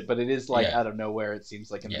catch it, but it is like out of nowhere. It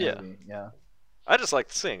seems like in the movie. Yeah. I just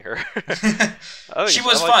liked seeing her. She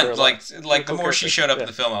was fun. Like the more she showed up in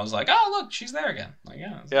the film, I was like, "Oh, look, she's there again." Like,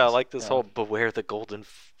 I like this whole beware the golden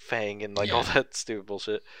fang and like all that stupid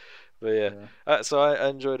bullshit. But so I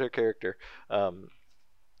enjoyed her character. But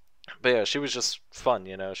yeah, she was just fun.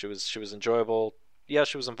 She was enjoyable. Yeah,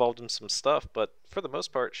 she was involved in some stuff, but for the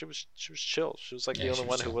most part, she was chill. She was like the only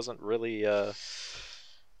one who wasn't really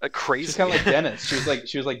crazy. She's kind of like Dennis. She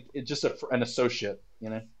was like just an associate.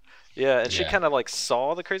 Yeah, and she kind of like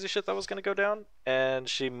saw the crazy shit that was going to go down, and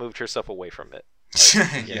she moved herself away from it.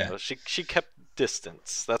 Like, she kept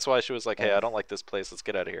distance. That's why she was like, "Hey, I don't like this place. Let's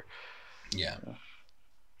get out of here." Yeah.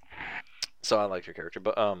 So I liked her character,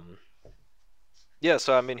 but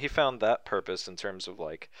so I mean, he found that purpose in terms of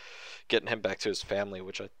like getting him back to his family,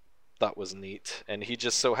 which I thought was neat, and he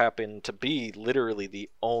just so happened to be literally the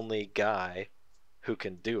only guy who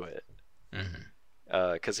can do it.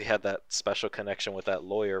 Because he had that special connection with that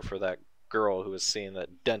lawyer for that girl who was seeing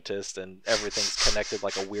that dentist, and everything's connected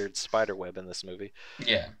like a weird spider web in this movie.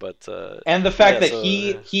 Yeah. But and the fact that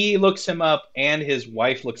he looks him up and his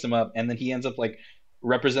wife looks him up, and then he ends up like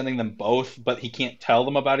representing them both, but he can't tell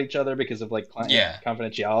them about each other because of like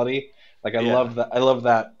confidentiality. Like I love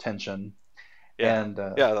that tension. Yeah. And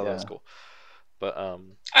that was cool. But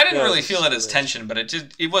I didn't really feel it as tension, but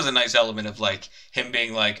it was a nice element of like him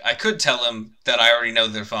being like, I could tell him that I already know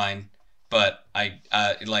they're fine, but I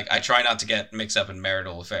try not to get mixed up in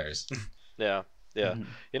marital affairs. Yeah.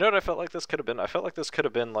 You know what I felt like this could have been? I felt like this could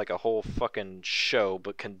have been like a whole fucking show,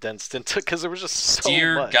 but condensed into, because there was just so much.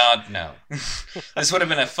 Dear God, no. This would have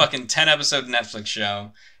been a fucking 10-episode Netflix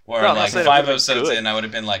show where like 5 episodes in, I would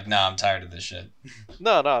have been like, nah, I'm tired of this shit.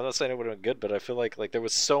 No, I'm not saying it would have been good, but I feel like there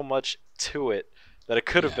was so much to it that it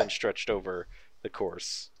could have been stretched over the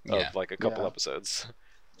course of like a couple episodes.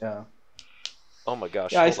 Yeah. Oh my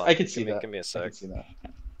gosh. Yeah, I could see that. Give me a sec. I could see that.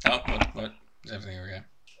 Oh, what? Is everything okay?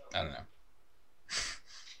 I don't know.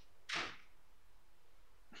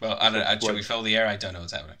 Well, should we fill the air? I don't know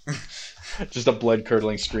what's happening. Just a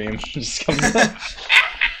blood-curdling scream just comes out.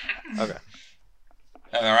 Okay.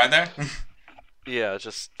 Am I right there? Yeah,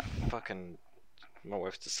 just fucking... My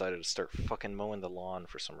wife decided to start fucking mowing the lawn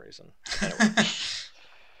for some reason. Anyway.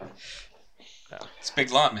 Yeah. It's a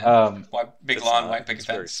big lawn, man. Big lawn, white picket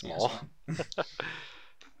fence. Very small.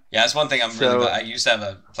 Yeah, that's one thing I'm really glad. I used to have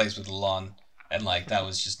a place with a lawn, and like that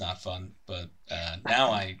was just not fun. But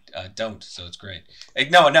now I don't, so it's great.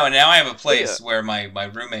 No. Now I have a place where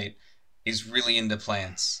my roommate is really into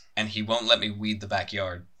plants, and he won't let me weed the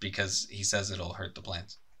backyard because he says it'll hurt the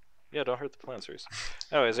plants. Yeah, don't hurt the plants, Reese.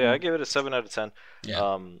 Anyways, I give it a 7 out of 10.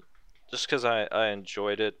 Yeah. Just because I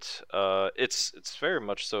enjoyed it. It's very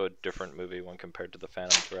much so a different movie when compared to The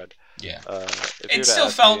Phantom Thread. Yeah. It still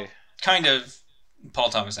felt kind of Paul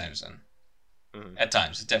Thomas Anderson. Mm-hmm. At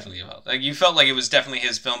times, it definitely felt like you felt like it was definitely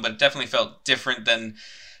his film, but it definitely felt different than,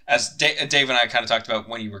 as Dave and I kind of talked about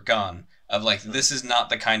when you were gone. Of like, this is not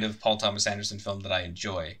the kind of Paul Thomas Anderson film that I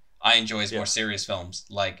enjoy. I enjoy his more serious films,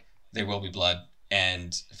 like There Will Be Blood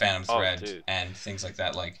and Phantom Thread and things like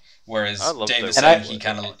that. Like, whereas Davis said he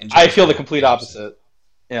kind of enjoys. I feel the complete opposite.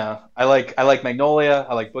 Yeah, I like Magnolia.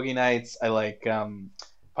 I like Boogie Nights. I like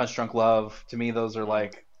Punch Drunk Love. To me, those are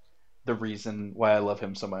like the reason why I love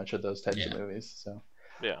him so much, are those types of movies. So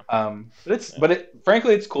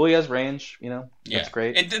frankly, it's cool. He has range. You know, it's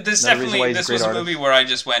great. This was a movie where I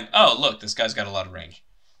just went, oh look, this guy's got a lot of range.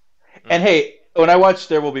 And hey, when I watched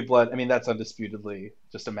There Will Be Blood, I mean that's undisputedly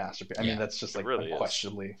just a masterpiece. I mean that's just like really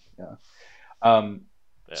unquestionably.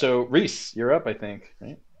 So Reese, you're up, I think,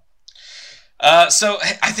 right? So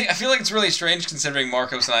I feel like it's really strange considering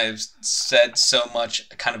Marcos and I have said so much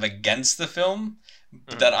kind of against the film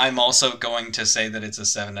that I'm also going to say that it's a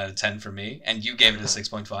 7 out of 10 for me, and you gave it a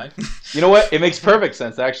 6.5. You know what? It makes perfect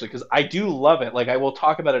sense actually, because I do love it. Like I will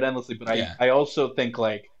talk about it endlessly, but I also think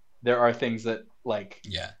like there are things that like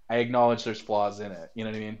I acknowledge there's flaws in it. You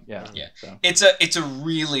know what I mean? Yeah. So. It's a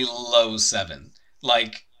really low 7.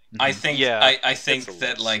 Like I think I think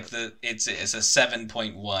that like it's a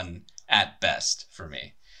 7.1 at best for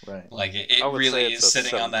me. Right. Like it really is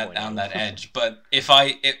sitting on that edge. But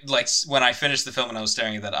when I finished the film and I was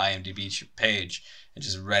staring at that IMDb page and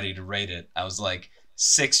just ready to rate it, I was like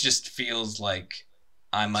 6 just feels like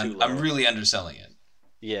I'm really underselling it.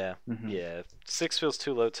 Yeah. Mm-hmm. Yeah. 6 feels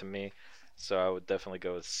too low to me, so I would definitely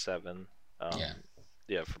go with 7.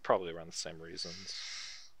 For probably around the same reasons.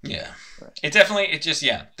 Yeah. Right.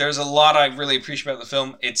 There's a lot I really appreciate about the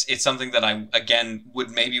film. It's something that I again would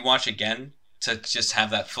maybe watch again to just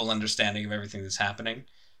have that full understanding of everything that's happening.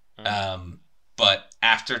 But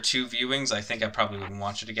after 2 viewings, I think I probably wouldn't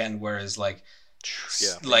watch it again. Whereas like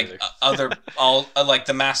The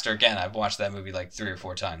Master, again, I've watched that movie like 3 or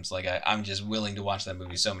 4 times. Like I'm just willing to watch that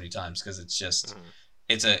movie so many times because it's just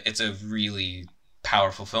it's a really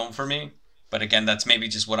powerful film for me. But again, that's maybe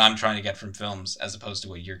just what I'm trying to get from films as opposed to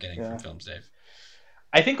what you're getting from films, Dave.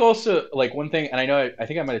 I think also like one thing, and I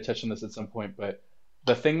think I might have touched on this at some point, but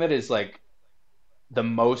the thing that is like the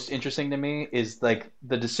most interesting to me is like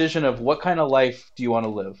the decision of what kind of life do you want to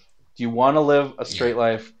live? Do you want to live a straight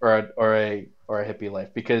life or a hippie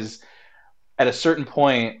life? Because at a certain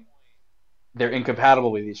point, they're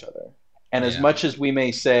incompatible with each other. And as much as we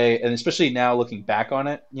may say, and especially now looking back on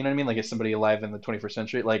it, you know what I mean? Like as somebody alive in the 21st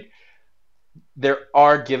century, like there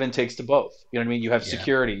are give and takes to both. You know what I mean? You have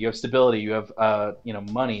security, you have stability, you have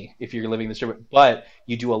money if you're living this, but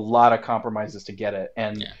you do a lot of compromises to get it,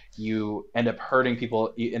 and you end up hurting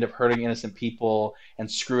people. You end up hurting innocent people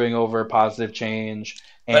and screwing over positive change.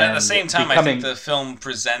 But at the same time, I think the film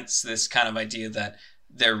presents this kind of idea that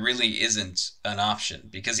there really isn't an option,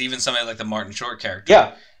 because even somebody like the Martin Short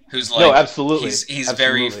character, who's like, no, absolutely, he's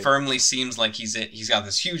very firmly seems like he's got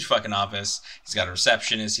this huge fucking office, he's got a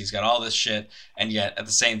receptionist, he's got all this shit, and yet at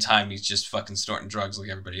the same time he's just fucking snorting drugs like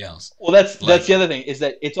everybody else. Well, that's the other thing, is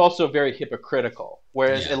that it's also very hypocritical.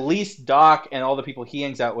 Whereas at least Doc and all the people he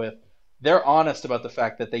hangs out with, they're honest about the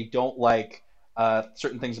fact that they don't like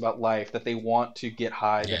certain things about life, that they want to get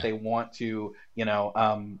high, that they want to,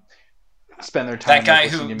 spend their time. That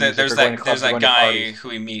guy there's that guy who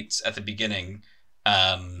he meets at the beginning,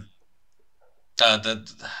 the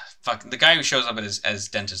guy who shows up at his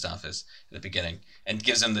dentist office at the beginning and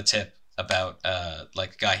gives him the tip about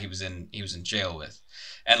like the guy he was in jail with,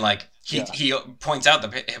 and like he points out the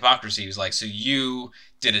hypocrisy. He was like, so you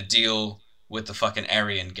did a deal with the fucking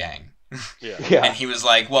Aryan gang. Yeah. And he was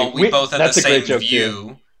like, well, we both had the same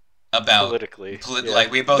view about politically.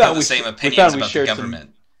 Like we both had the same opinions about the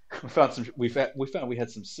government. We found we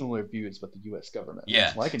had some similar views about the U.S. government.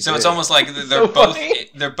 Yeah. So it's almost like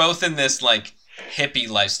they're both in this like hippie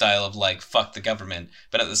lifestyle of like fuck the government,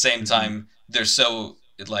 but at the same time they're so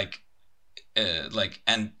like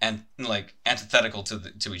antithetical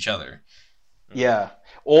to each other. Yeah.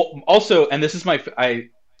 Also, and this is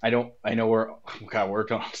I know we're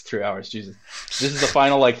going on 3 hours. Jesus, this is the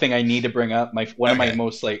final like thing I need to bring up. One of my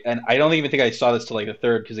most like, and I don't even think I saw this till like the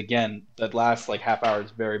third, because again, that last like half hour is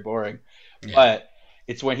very boring. Yeah. But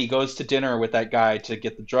it's when he goes to dinner with that guy to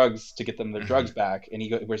get the drugs, to get them their drugs back, and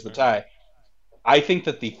he wears the tie. I think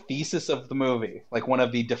that the thesis of the movie, like one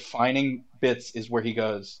of the defining bits, is where he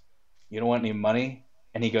goes, "You don't want any money?"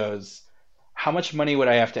 And he goes, "How much money would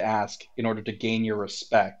I have to ask in order to gain your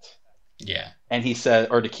respect?" Yeah. And he said,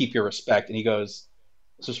 or to keep your respect. And he goes,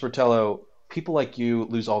 "So Sportello, people like you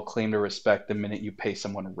lose all claim to respect the minute you pay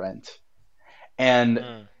someone rent."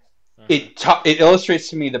 And it illustrates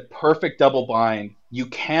to me the perfect double bind. You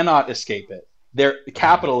cannot escape it.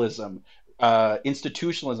 Capitalism,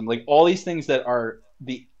 institutionalism, like all these things that are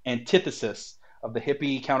the antithesis of the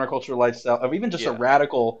hippie counterculture lifestyle, of even just a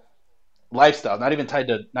radical lifestyle, not even tied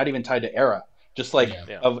to era, just like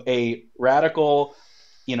of a radical,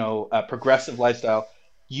 progressive lifestyle.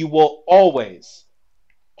 You will always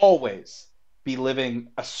be living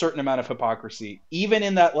a certain amount of hypocrisy, even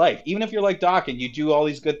in that life. Even if you're like Doc and you do all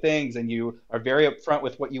these good things and you are very upfront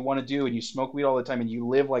with what you want to do and you smoke weed all the time and you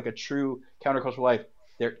live like a true countercultural life,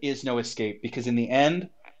 there is no escape, because in the end,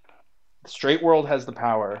 the straight world has the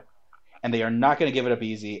power and they are not going to give it up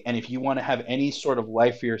easy. And if you want to have any sort of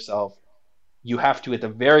life for yourself, you have to, at the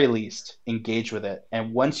very least, engage with it.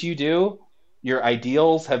 And once you do, your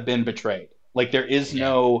ideals have been betrayed. Like there is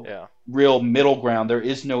no real middle ground. There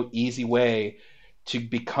is no easy way to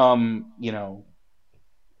become,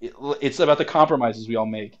 it's about the compromises we all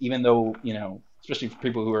make, even though, especially for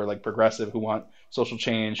people who are like progressive, who want social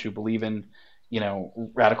change, who believe in,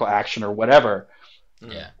 radical action or whatever.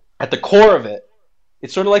 Yeah. At the core of it,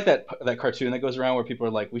 it's sort of like that cartoon that goes around where people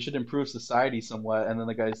are like, we should improve society somewhat. And then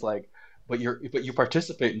the guy's like, but you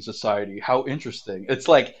participate in society. How interesting. It's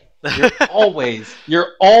like,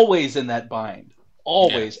 you're always in that bind,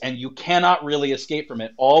 always, and you cannot really escape from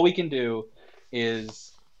it. All we can do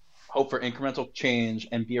is hope for incremental change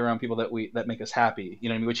and be around people that make us happy.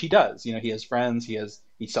 Which he does. He has friends.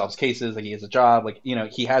 He solves cases. Like he has a job. Like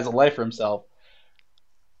he has a life for himself.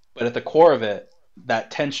 But at the core of it,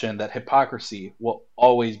 that tension, that hypocrisy, will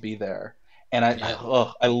always be there. And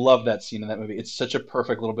I love that scene in that movie. It's such a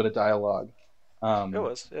perfect little bit of dialogue. It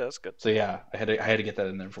was, that's good. So I had to get that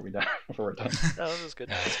in there before we're done. No, that was good.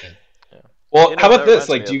 No, that's good. Yeah. Well, how about this?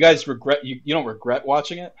 Like, do you guys regret? You don't regret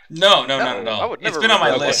watching it? No, not at all. It's been on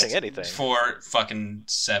my list for fucking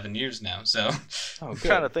 7 years now. So I'm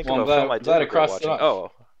trying to think of a film I did regret watching.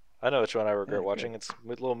 Oh, I know which one I regret watching. It's a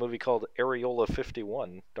little movie called Areola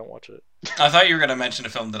 51. Don't watch it. I thought you were going to mention a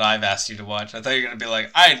film that I've asked you to watch. I thought you were going to be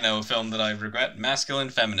like, I know a film that I regret, Masculine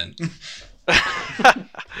Feminine.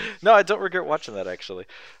 No, I don't regret watching that, actually.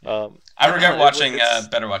 I regret watching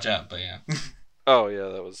Better Watch Out, but yeah. Oh, yeah,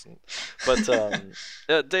 that was...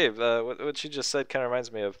 But, Dave, what you just said kind of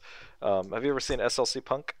reminds me of... have you ever seen SLC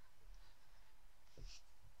Punk?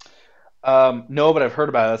 No, but I've heard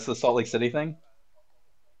about it. That's the Salt Lake City thing?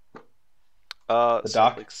 The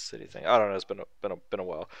Salt Lake City thing. I don't know. It's been a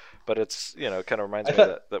while, but it's kind of reminds me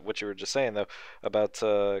of that what you were just saying though about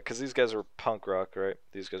because these guys are punk rock, right?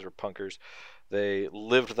 These guys were punkers. They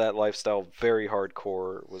lived that lifestyle very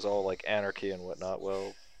hardcore. It was all like anarchy and whatnot.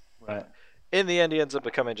 Well, right. In the end, he ends up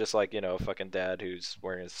becoming just like a fucking dad who's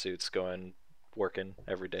wearing his suits, working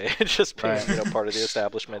every day, just being part of the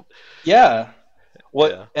establishment. Yeah.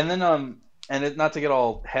 And then and not to get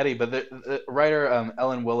all heady, but the writer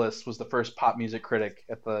Ellen Willis was the first pop music critic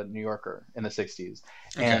at the New Yorker in the 60s.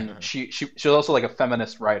 And she was also like a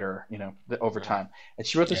feminist writer, over time. And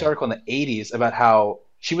she wrote this article in the 80s about how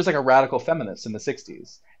she was like a radical feminist in the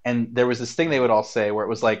 60s. And there was this thing they would all say where it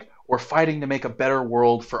was like, we're fighting to make a better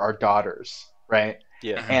world for our daughters, right?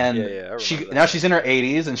 Yeah. And she's in her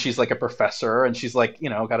 80s and she's like a professor and she's like,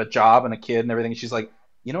 got a job and a kid and everything. And she's like,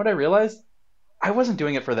 you know what I realized? I wasn't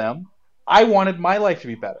doing it for them. I wanted my life to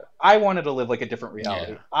be better. I wanted to live like a different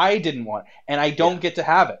reality. Yeah. I didn't want, and I don't get to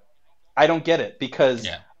have it. I don't get it because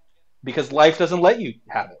life doesn't let you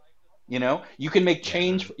have it. You know, you can make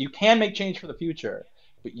change. You can make change for the future,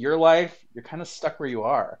 but your life, you're kind of stuck where you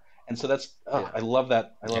are. And so that's I love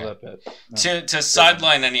that. I love that bit. No. To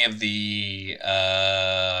sideline any of the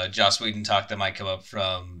Joss Whedon talk that might come up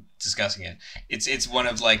from discussing it, it's one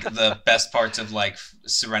of like the best parts of like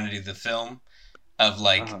Serenity the film, of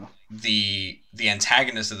like the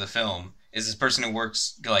antagonist of the film is this person who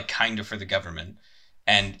works like kind of for the government,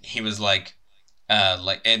 and he was like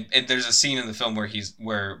and there's a scene in the film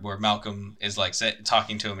where where Malcolm is like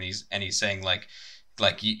talking to him, and he's saying like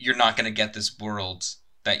you're not gonna get this world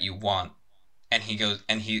that you want, and he goes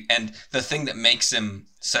and the thing that makes him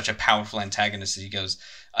such a powerful antagonist is he goes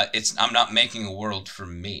I'm not making a world for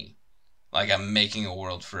me, like I'm making a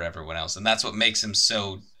world for everyone else, and that's what makes him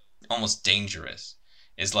so almost dangerous.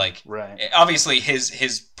 Is like obviously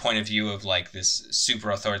his point of view of like this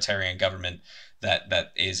super authoritarian government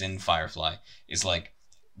that is in Firefly is like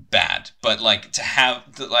bad, but like to have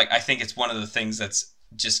I think it's one of the things that's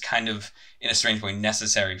just kind of in a strange way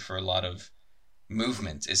necessary for a lot of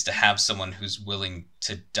movement, is to have someone who's willing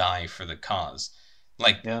to die for the cause.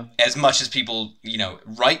 Like as much as people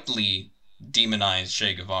rightly demonize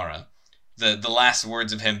Che Guevara, the last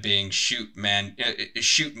words of him being shoot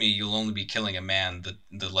me, you'll only be killing a man,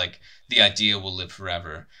 the idea will live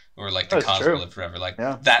forever, or like the cause will live forever, like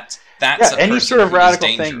that's any sort of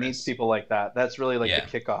radical thing needs people like that. That's really like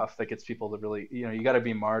the kickoff that gets people to really, you got to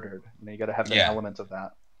be martyred, you got to have that element of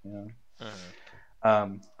that.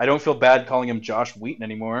 I don't feel bad calling him Josh Wheaton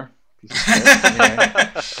anymore.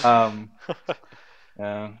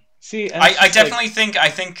 See, I definitely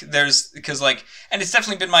think there's, because like, and it's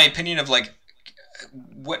definitely been my opinion of like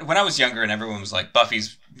when I was younger and everyone was like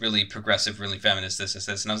Buffy's really progressive, really feminist, this,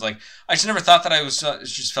 and I was like, I just never thought that. I was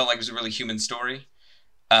just felt like it was a really human story.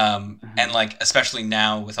 And like especially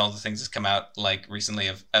now with all the things that's come out like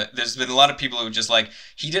recently, there's been a lot of people who were just like,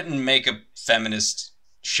 he didn't make a feminist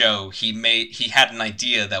show, he had an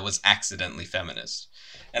idea that was accidentally feminist,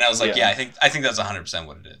 and I was like, I think that's 100%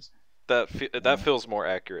 what it is. That feels more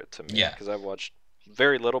accurate to me, because I've watched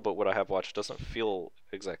very little, but what I have watched doesn't feel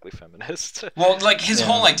exactly feminist. Well, like his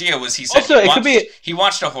whole idea was, he said also, he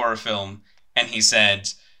watched a horror film, and he said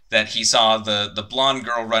that he saw the blonde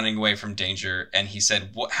girl running away from danger, and he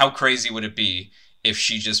said, how crazy would it be if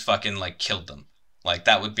she just fucking like killed them? Like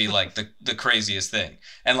that would be like the craziest thing.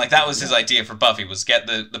 And like that was his idea for Buffy, was get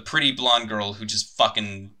the pretty blonde girl who just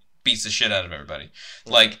fucking beats the shit out of everybody.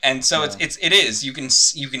 Like, and so it is you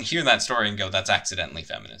can hear that story and go, that's accidentally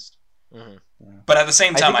feminist. But at the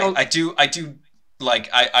same time, I do like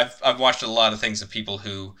I've watched a lot of things of people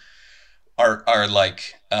who are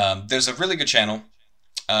like there's a really good channel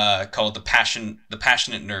called the Passionate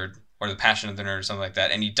Nerd, or the Passion of the Nerd, or something like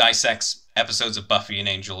that, and he dissects episodes of Buffy and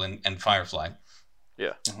Angel and Firefly.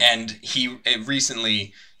 And he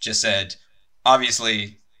recently just said,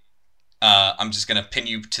 obviously, I'm just gonna pin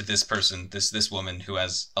you to this person, this woman who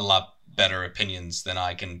has a lot better opinions than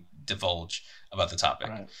I can divulge about the topic,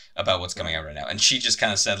 about what's coming out right now. And she just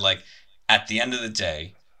kind of said, like, at the end of the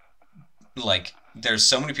day, like, there's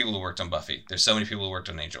so many people who worked on Buffy, there's so many people who worked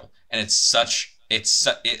on Angel, and it's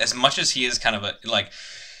as much as he is kind of a like,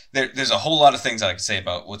 there's a whole lot of things that I could say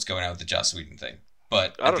about what's going on with the Joss Whedon thing,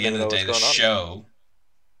 but at the end of the day, the show.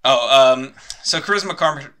 So Charisma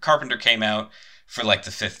Carpenter came out for like the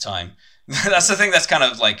 5th time. That's the thing that's kind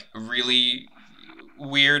of like really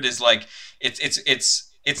weird, is like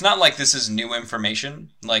it's not like this is new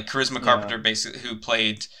information. Like Charisma Carpenter, basically, who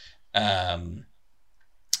played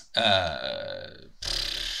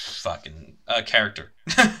character.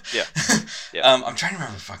 I'm trying to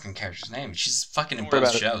remember the fucking character's name. She's fucking in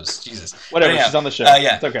both shows. Jesus. Whatever. She's on the show.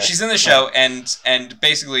 It's okay. She's in the show, and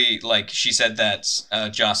basically, like, she said that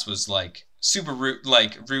Joss was like super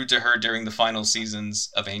rude to her during the final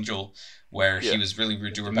seasons of Angel, where he was really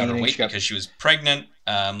rude to her about her weight because she was pregnant,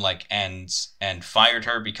 and fired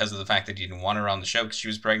her because of the fact that he didn't want her on the show because she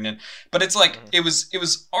was pregnant. But it's like it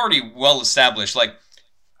was already well established, like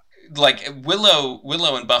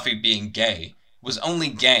Willow and Buffy being gay was only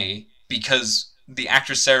gay because the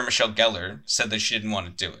actress Sarah Michelle Gellar said that she didn't want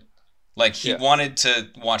to do it. Like, he wanted to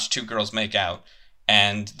watch 2 girls make out,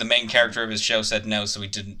 and the main character of his show said no, so he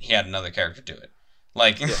had another character do it.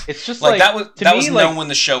 Like, it's just like that was known when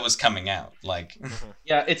the show was coming out. Like,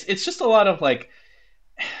 it's just a lot of like,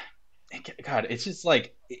 God, it's just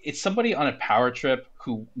like, it's somebody on a power trip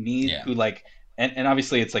who and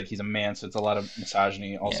obviously it's like he's a man, so it's a lot of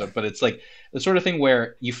misogyny also, but it's like the sort of thing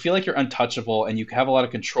where you feel like you're untouchable and you have a lot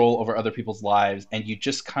of control over other people's lives, and you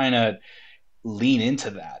just kind of lean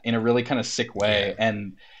into that in a really kind of sick way.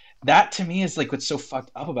 And that to me is like what's so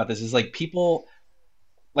fucked up about this is like people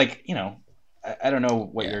like, you know, I don't know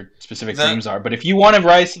what your specific dreams are, but if you want to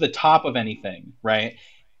rise to the top of anything, right?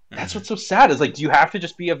 That's what's so sad is like, do you have to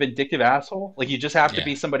just be a vindictive asshole? Like you just have to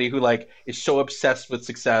be somebody who like is so obsessed with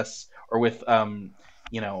success or with,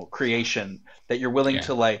 you know, creation that you're willing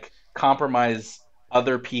to like compromise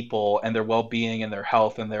other people and their well-being and their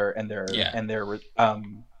health and their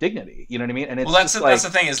dignity. You know what I mean? And it's that's the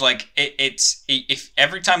thing is like, it's if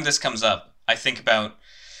every time this comes up, I think about,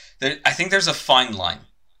 I think there's a fine line,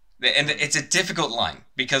 and it's a difficult line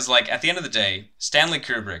because like at the end of the day, Stanley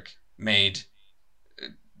Kubrick made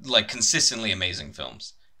like consistently amazing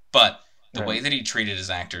films, but the way that he treated his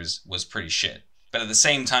actors was pretty shit. But at the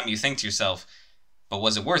same time, you think to yourself, but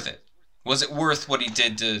was it worth it? Was it worth what he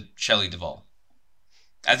did to Shelley Duvall?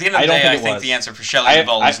 At the end of the day, I think the answer for Shelley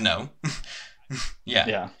Duvall is no.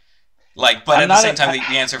 Yeah. Like, but at the same time,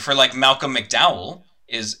 the answer for like Malcolm McDowell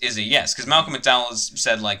is a yes, because Malcolm McDowell has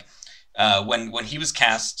said like when he was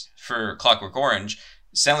cast for Clockwork Orange,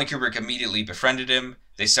 Stanley Kubrick immediately befriended him.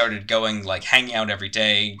 They started going like hanging out every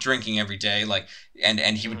day, drinking every day, like and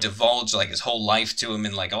he would divulge like his whole life to him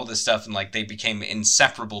and like all this stuff, and like they became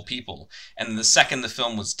inseparable people. And the second the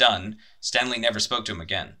film was done, Stanley never spoke to him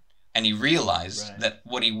again. And he realized that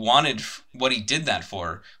what he wanted, what he did that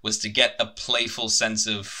for, was to get a playful sense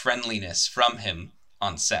of friendliness from him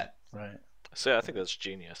on set. Right. So I think that's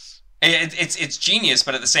genius. It's genius,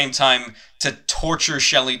 but at the same time, to torture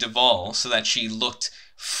Shelley Duvall so that she looked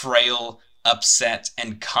frail, upset,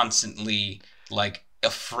 and constantly like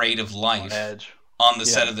afraid of life on the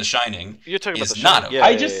set of The Shining. You're talking about the not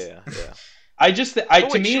okay.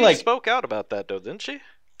 To me, like, spoke out about that though, didn't she?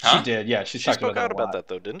 Huh? She did, yeah. She spoke out about that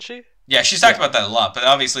though, didn't she? Yeah, she's talked about that a lot. But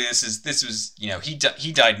obviously, this was you know he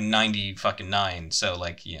died in 90 so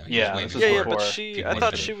like you know he was way before. But I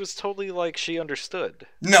thought she was totally like she understood.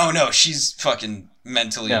 No, she's fucking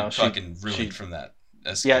mentally ruined from that.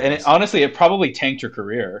 Yeah, and honestly, it probably tanked her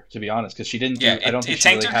career, to be honest, because she didn't. I don't think it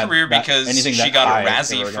tanked her career because she got a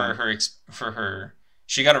Razzie for her.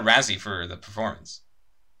 She got a Razzie for the performance.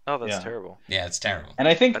 Oh, that's terrible. Yeah, it's terrible. And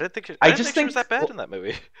I think I didn't think she was that bad in that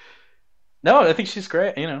movie. No, I think she's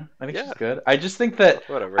great. You know, I think she's good. I just think that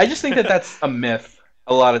that's a myth.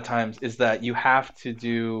 A lot of times is that you have to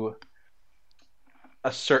do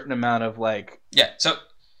a certain amount of like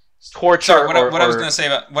torture. Sorry, what I was going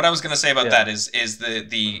to say about that is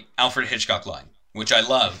the Alfred Hitchcock line, which I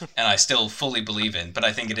love and I still fully believe in, but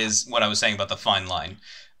I think it is what I was saying about the fine line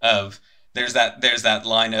of there's that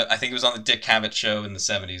line I think it was on the Dick Cavett show in the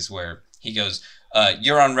 70s where he goes,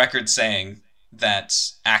 "You're on record saying that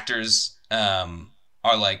actors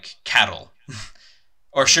are like cattle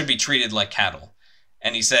or should be treated like cattle,"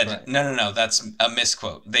 and he said, "No, that's a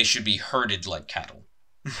misquote. They should be herded like cattle."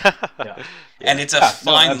 And it's a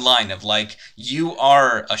fine line of like, you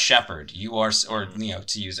are a shepherd, you are, or you know,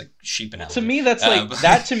 to use a sheep analogy. To me, that's like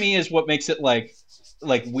that. To me, is what makes it like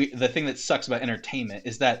the thing that sucks about entertainment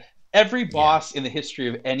is that every boss in the history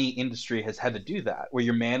of any industry has had to do that, where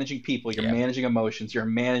you're managing people, you're managing emotions, you're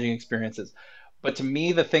managing experiences. But to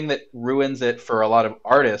me, the thing that ruins it for a lot of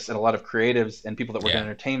artists and a lot of creatives and people that work in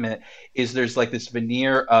entertainment is there's like this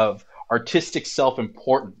veneer of artistic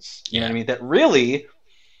self-importance. You know what I mean? That really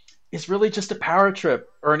is really just a power trip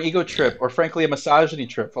or an ego trip or frankly a misogyny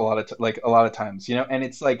trip a lot of times, you know? And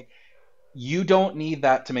it's like, you don't need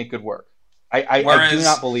that to make good work. I do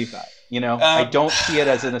not believe that, you know? I don't see it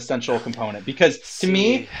as an essential component because to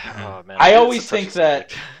me, I always think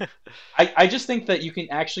that I just think that you can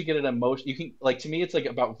actually get an emotion. You can, like, to me, it's like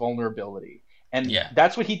about vulnerability. And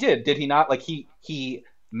that's what he did he not? Like he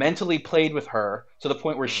mentally played with her to the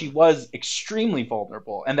point where she was extremely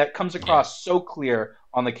vulnerable. And that comes across so clear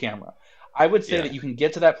on the camera. I would say that you can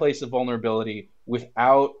get to that place of vulnerability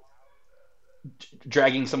without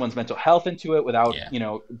dragging someone's mental health into it, without, you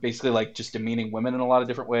know, basically like just demeaning women in a lot of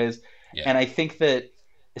different ways. And I think that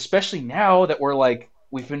especially now that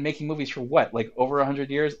we've been making movies for like over 100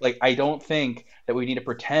 years. Like, I don't think that we need to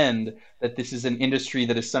pretend that this is an industry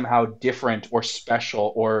that is somehow different or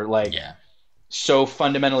special or like so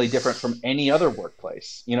fundamentally different from any other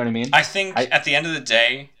workplace. You know what I mean? I think at the end of the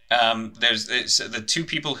day, there's the two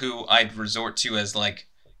people who I'd resort to as like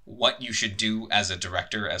what you should do as a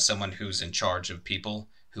director, as someone who's in charge of people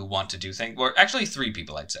who want to do things. Or actually three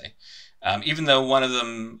people, I'd say, even though one of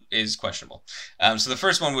them is questionable. So the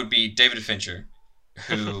first one would be David Fincher,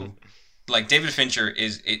 who like David Fincher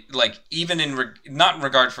is like even not in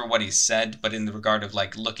regard for what he said, but in the regard of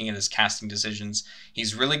like looking at his casting decisions,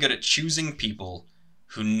 he's really good at choosing people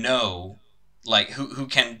who know, like who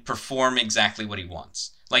can perform exactly what he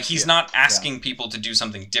wants. Like he's not asking people to do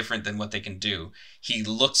something different than what they can do. He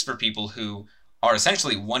looks for people who are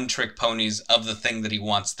essentially one-trick ponies of the thing that he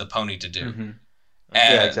wants the pony to do. Mm-hmm.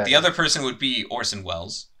 And exactly. The other person would be Orson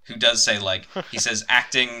Welles, who does say, like, he says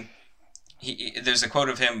acting... there's a quote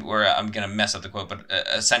of him where I'm going to mess up the quote, but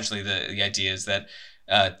essentially the idea is that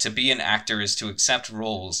to be an actor is to accept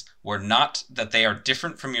roles where not that they are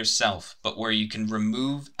different from yourself, but where you can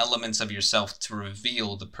remove elements of yourself to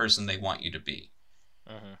reveal the person they want you to be.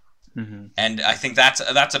 Mm-hmm. And I think that's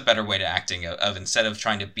a better way to acting, of instead of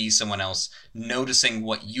trying to be someone else, noticing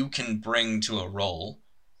what you can bring to a role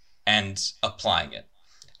and applying it.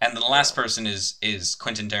 And the last person is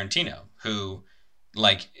Quentin Tarantino, who,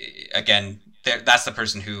 like, again, that's the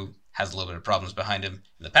person who has a little bit of problems behind him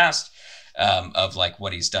in the past, of like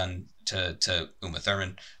what he's done to Uma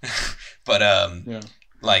Thurman. But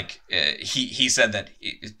like he said that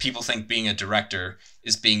people think being a director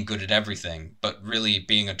is being good at everything, but really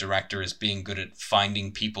being a director is being good at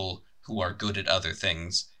finding people who are good at other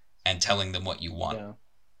things and telling them what you want.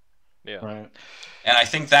 Yeah. Right. And I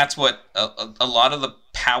think that's what a lot of the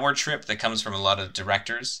power trip that comes from a lot of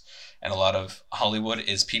directors and a lot of Hollywood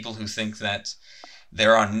is people who think that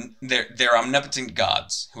they're omnipotent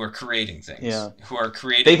gods who are creating things, who are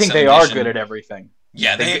creating. They think they are good at everything.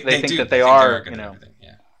 Yeah, they think do. that they are good at everything.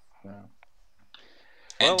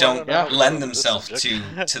 And don't lend themselves to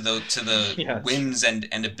the whims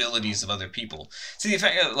and abilities of other people. See, the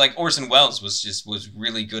fact, like Orson Welles was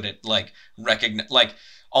really good at like like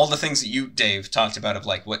all the things that you, Dave, talked about of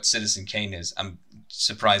like what Citizen Kane is. I'm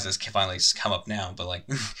surprised this finally come up now, but like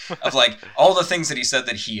of like all the things that he said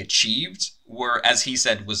that he achieved were, as he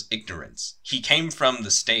said, was ignorance. He came from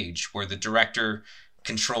the stage where the director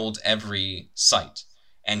controlled every sight,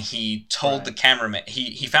 and he told the cameraman.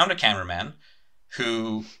 He found a cameraman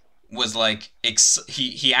who was like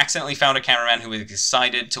he accidentally found a cameraman who was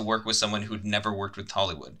excited to work with someone who'd never worked with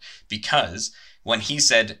Hollywood, because when he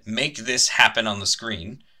said make this happen on the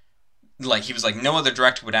screen, like he was like, no other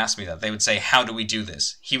director would ask me that. They would say, how do we do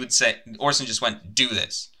this? He would say, Orson just went, do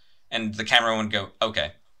this, and the cameraman would go,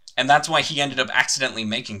 okay. And that's why he ended up accidentally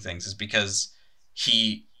making things, is because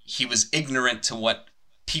he was ignorant to what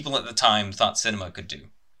people at the time thought cinema could do.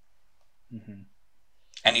 Mm-hmm.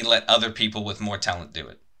 And he let other people with more talent do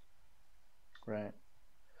it. Right.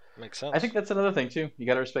 Makes sense. I think that's another thing, too. You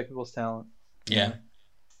got to respect people's talent. Yeah.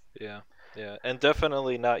 Yeah. Yeah. And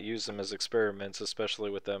definitely not use them as experiments,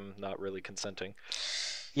 especially with them not really consenting.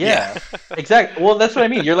 Yeah. Exactly. Well, that's what I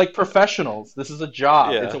mean. You're like professionals. This is a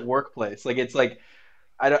job. Yeah. It's a workplace. Like, it's like,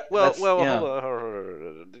 I don't... Hold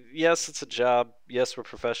on. Yes, it's a job. Yes, we're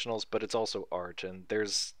professionals, but it's also art. And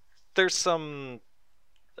there's some...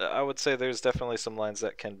 I would say there's definitely some lines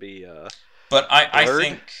that can be but I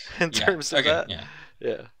think in terms of that.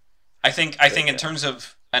 Yeah. I think in terms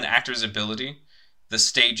of an actor's ability, the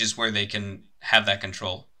stage is where they can have that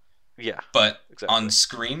control. Yeah. But on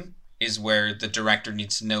screen is where the director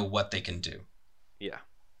needs to know what they can do. Yeah.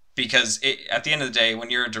 Because at the end of the day, when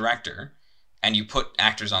you're a director and you put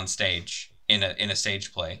actors on stage in a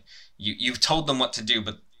stage play, you've told them what to do,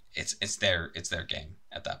 but it's their game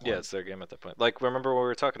at that point. Yeah, it's their game at that point. Like, remember when we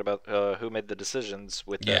were talking about who made the decisions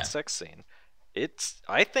with that sex scene?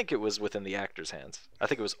 I think it was within the actors' hands. I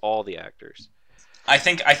think it was all the actors. I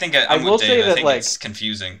will say that like it's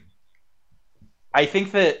confusing. I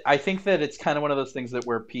think that it's kind of one of those things that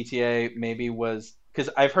where PTA maybe was, because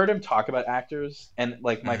I've heard him talk about actors, and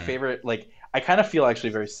like my favorite, like I kind of feel actually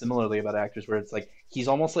very similarly about actors, where it's like he's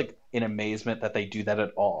almost like in amazement that they do that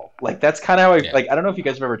at all. Like that's kind of how like I don't know if you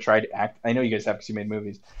guys have ever tried to act. I know you guys have because you made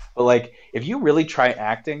movies, but like if you really try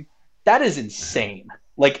acting, that is insane.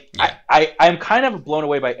 Like I'm kind of blown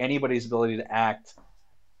away by anybody's ability to act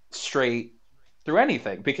straight through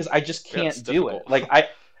anything, because I just can't do it. Like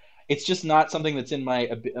it's just not something that's in my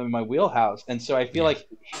wheelhouse. And so I feel like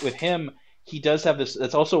with him, he does have this.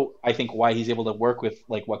 That's also, I think, why he's able to work with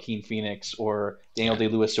like Joaquin Phoenix or Daniel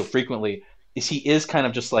Day-Lewis so frequently, is he is kind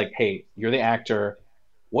of just like, hey, you're the actor.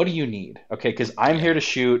 What do you need? Okay, because I'm here to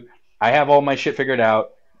shoot. I have all my shit figured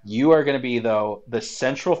out. You are going to be, though, the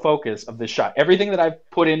central focus of this shot. Everything that I've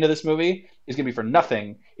put into this movie is going to be for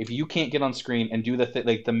nothing if you can't get on screen and do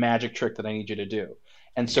the magic trick that I need you to do.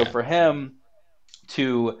 And so for him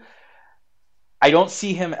to... I don't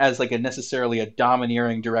see him as like necessarily a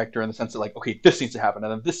domineering director in the sense that like, okay, this needs to happen,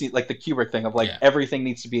 and then this needs, like the Kubrick thing of like everything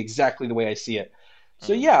needs to be exactly the way I see it.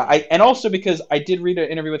 So yeah, and also because I did read an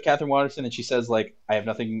interview with Catherine Waterston, and she says like I have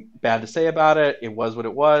nothing bad to say about it. It was what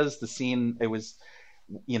it was. The scene, it was,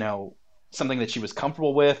 something that she was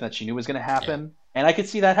comfortable with, and that she knew was going to happen, and I could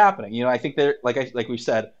see that happening. I think there, like we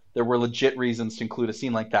said, there were legit reasons to include a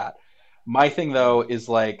scene like that. My thing though is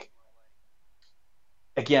like,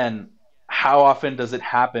 again, how often does it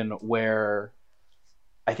happen where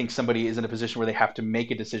I think somebody is in a position where they have to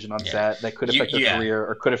make a decision on set that could affect their career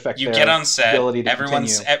or could affect their get on set, ability to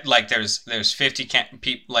everyone's continue. Like there's 50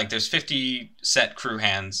 people, like there's 50 set crew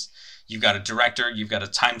hands. You've got a director, you've got a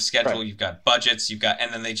time schedule, Right. you've got budgets, and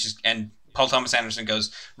then and Paul Thomas Anderson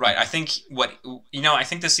goes, right, I think I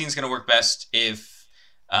think this scene's going to work best if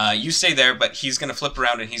you stay there, but he's going to flip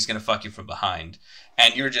around and he's going to fuck you from behind.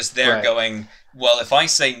 And you're just there going, well, if I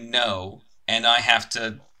say no and I have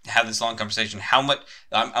to have this long conversation, how much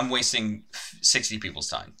I'm wasting 60 people's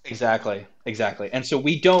time. Exactly. And so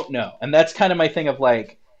we don't know. And that's kind of my thing of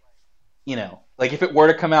like, like if it were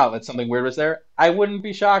to come out that something weird was there, I wouldn't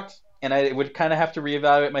be shocked. And I would kind of have to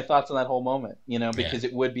reevaluate my thoughts on that whole moment, because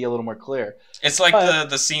it would be a little more clear. It's like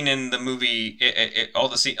the scene in the movie, all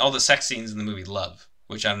the sex scenes in the movie Love,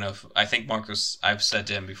 which I don't know if, I think Marcos, I've said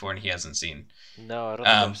to him before and he hasn't seen. No,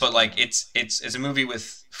 I don't. But like it's a movie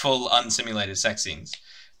with full unsimulated sex scenes.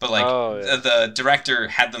 But like the director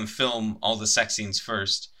had them film all the sex scenes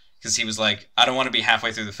first because he was like, I don't want to be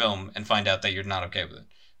halfway through the film and find out that you're not okay with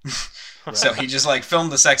it. So he just like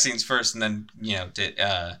filmed the sex scenes first and then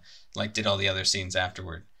did all the other scenes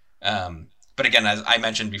afterward. But again, as I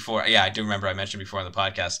mentioned before, I do remember I mentioned before on the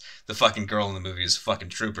podcast, the fucking girl in the movie is a fucking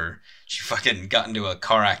trooper. She fucking got into a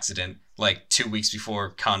car accident like 2 weeks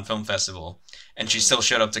before Cannes Film Festival. And she still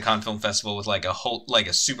showed up to Cannes Film Festival with like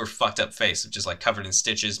a super fucked up face, just like covered in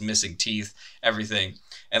stitches, missing teeth, everything.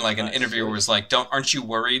 And like an interviewer was like, aren't you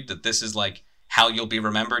worried that this is like how you'll be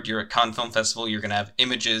remembered? You're at Cannes Film Festival, you're gonna have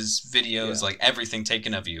images, videos, like everything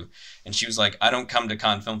taken of you. And she was like, I don't come to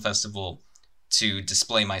Cannes Film Festival to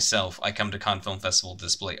display myself. I come to Cannes Film Festival to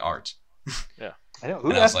display art. Yeah. I know.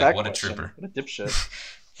 Who asked that question? A trooper. What a dipshit.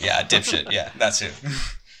 Yeah, a dipshit. Yeah, that's who.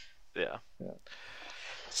 Yeah.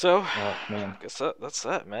 So, oh, man. I guess that's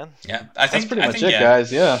that, man. Yeah, that's pretty much it,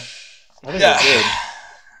 guys. Yeah. I think that's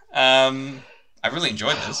good. I really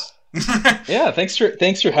enjoyed this. Yeah, thanks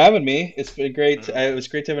for having me. It's been great. It was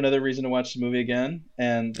great to have another reason to watch the movie again.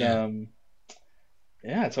 And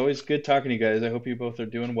it's always good talking to you guys. I hope you both are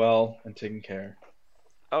doing well and taking care.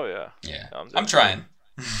 Oh yeah. Yeah. I'm trying.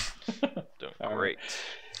 Doing great.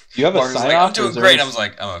 Do you have a sign off? I'm doing great. I was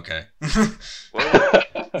like, oh, okay.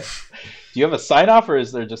 Do you have a sign off, or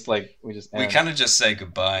is there just like we kind of just say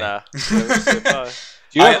goodbye? Nah. Say bye.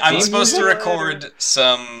 I'm supposed to record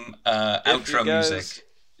some outro music.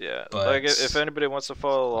 Yeah, but, like if anybody wants to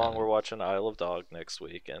follow along, we're watching Isle of Dog next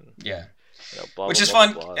week, and which is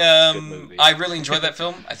fun. I really enjoyed that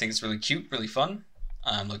film. I think it's really cute, really fun.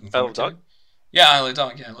 I'm looking forward to it. Yeah, Isle of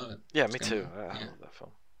Dog. Yeah, I love it. Yeah, me too. I love that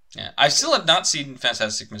film. Yeah, I still have not seen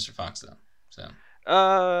Fantastic Mr. Fox though. So.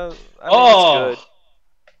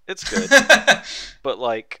 It's good. But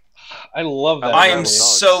like, I love that. I am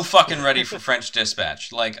so fucking ready for French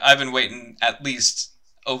Dispatch. Like, I've been waiting at least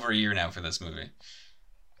over a year now for this movie.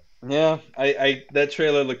 Yeah, I that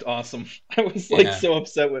trailer looked awesome. I was like so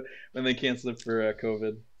upset when they canceled it for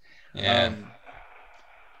COVID. Yeah.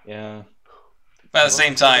 Yeah. But at the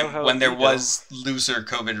same time, when there was looser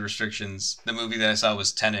COVID restrictions, the movie that I saw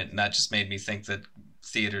was Tenet, and that just made me think that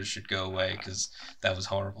theaters should go away because that was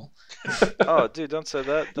horrible. Oh, dude, don't say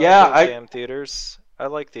that. Damn theaters. I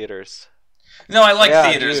like theaters. No, I like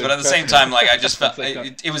theaters, but at the same time, like I just felt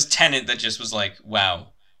it was Tenet that just was like, wow,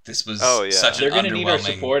 this was such an underwhelming. They're gonna need our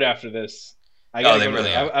support after this. They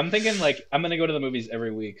really are. I'm thinking like I'm gonna go to the movies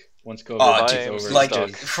every week once COVID is over.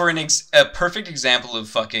 Like for a perfect example of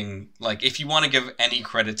fucking like if you want to give any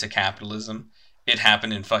credit to capitalism, it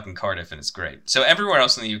happened in fucking Cardiff and it's great. So everywhere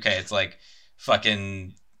else in the UK, it's like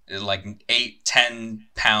fucking like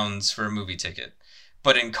 £8-10 for a movie ticket,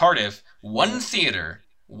 but in Cardiff, one theater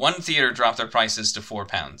dropped their prices to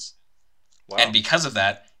 £4, and because of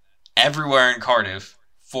that, everywhere in Cardiff,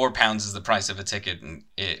 £4 is the price of a ticket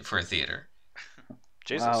for a theater.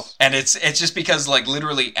 Jesus. Wow. And it's just because like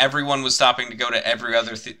literally everyone was stopping to go to every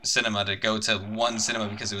other cinema to go to one cinema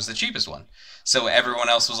because it was the cheapest one. So everyone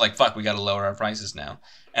else was like, "Fuck, we got to lower our prices now,"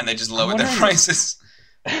 and they just lowered their prices.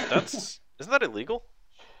 Isn't that illegal?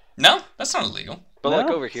 No, that's not illegal. But like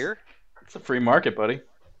over here, it's a free market, buddy.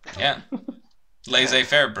 Yeah,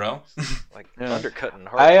 laissez-faire, bro. Like undercutting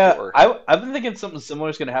hardcore. I've been thinking something similar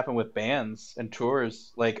is going to happen with bands and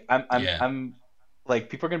tours. Like I'm like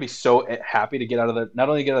people are going to be so happy to not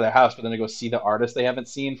only get out of their house, but then to go see the artist they haven't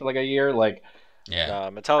seen for like a year. Like Yeah.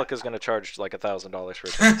 Metallica's gonna charge like $1,000 for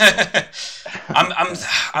it.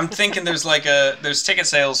 I'm thinking there's ticket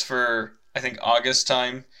sales for I think August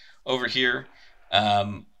time over here.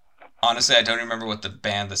 Honestly, I don't remember what the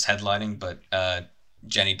band that's headlining, but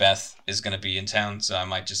Jenny Beth is going to be in town, so I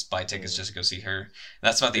might just buy tickets just to go see her.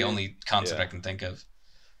 That's about the only concert I can think of.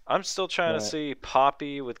 I'm still trying to see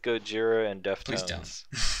Poppy with Gojira and Deftones. Please don't.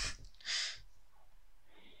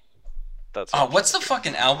 That's what's the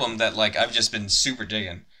fucking album that like I've just been super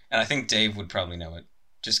digging, and I think Dave would probably know it,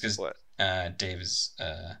 just because Dave is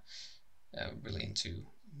really into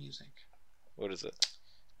music. What is it?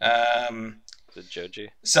 Is it Joji?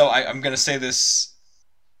 So I'm gonna say this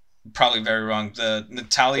probably very wrong. The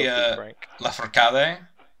Natalia Lafourcade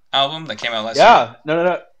album that came out last year.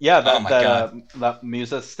 No. Yeah, that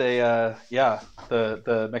Musa Stay,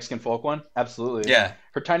 the Mexican folk one. Absolutely. Yeah.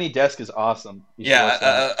 Her Tiny Desk is awesome.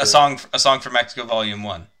 A song for Mexico Volume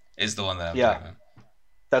 1 is the one that I'm talking about.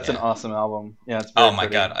 That's an awesome album. Yeah, it's very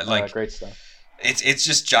pretty. God, I like great stuff. It's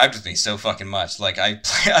just jived with me so fucking much. Like I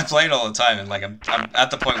play it all the time, and like I'm at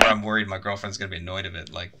the point where I'm worried my girlfriend's gonna be annoyed of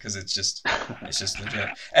it, like because it's just legit.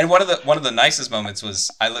 And one of the nicest moments was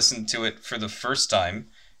I listened to it for the first time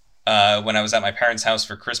when I was at my parents' house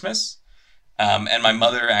for Christmas, and my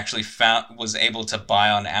mother actually was able to buy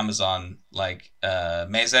on Amazon like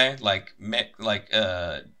maize,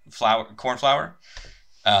 corn flour,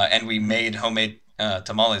 and we made homemade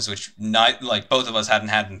tamales, which both of us hadn't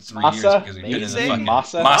had in 3 years because we've been in the fucking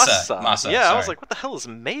masa. Yeah, I was like, what the hell is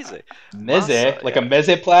maize? Meze, like a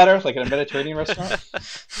meze platter, like in a Mediterranean restaurant.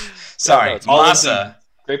 Sorry, masa.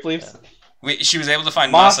 Grape leaves. She was able to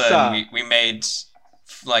find masa, and we made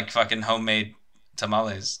like fucking homemade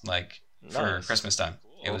tamales for Christmas time.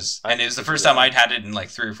 It was the first time I'd had it in like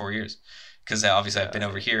 3 or 4 years, because obviously I've been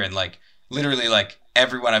over here and like literally like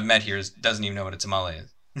everyone I've met here doesn't even know what a tamale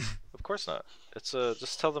is. Of course not. It's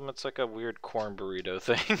just tell them it's like a weird corn burrito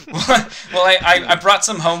thing. Well, I brought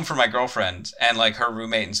some home for my girlfriend and like her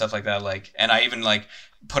roommate and stuff like that. Like, and I even like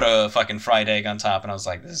put a fucking fried egg on top, and I was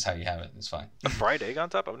like, "This is how you have it. It's fine." A fried egg on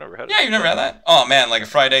top? I've never had it. Yeah, you've never had that? Oh man, like a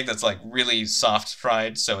fried egg that's like really soft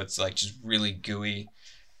fried, so it's like just really gooey.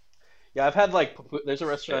 Yeah, I've had like there's a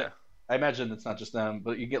restaurant. Yeah. I imagine it's not just them,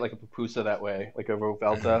 but you get like a pupusa that way, like a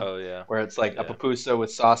Rovelta. Oh yeah. Where it's like a pupusa with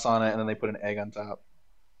sauce on it, and then they put an egg on top.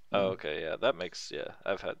 Oh, okay, yeah, that makes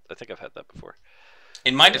I think I've had that before.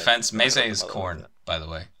 In my defense, maize is corn, by the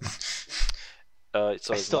way.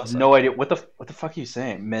 So I still have no idea what the fuck are you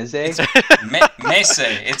saying? Meze?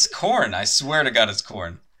 Meze, it's corn. I swear to God, it's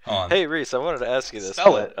corn. Hold on. Hey Reese, I wanted to ask you this.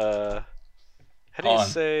 Spell it. How do you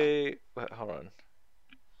say? Hold on.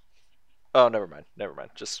 Oh, never mind.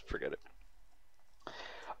 Just forget it.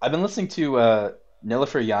 I've been listening to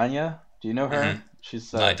Nilüfer Yanya. Do you know her? Mm-hmm.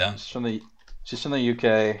 She's no, I don't. She's from the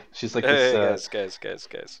UK. She's like this. Guys.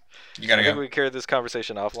 You gotta go. We carry this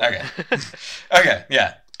conversation offline. Okay.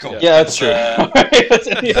 Yeah. Cool. Yeah, that's true. Let's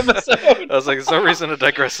end the episode. I was like, there's no reason to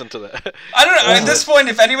digress into that. I don't know. At this point,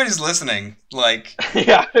 if anybody's listening, like,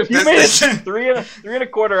 if you made it three and a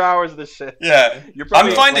quarter hours of this shit. Yeah,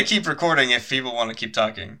 I'm fine to keep recording if people want to keep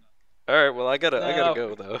talking. All right. Well, I gotta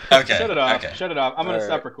go though. Okay. Shut it off. Okay. Shut it off. I'm gonna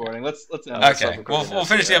stop recording. Let's end. Okay. We'll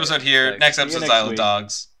finish the episode here. Next episode's Isle of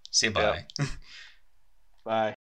Dogs. See you. Bye. Bye.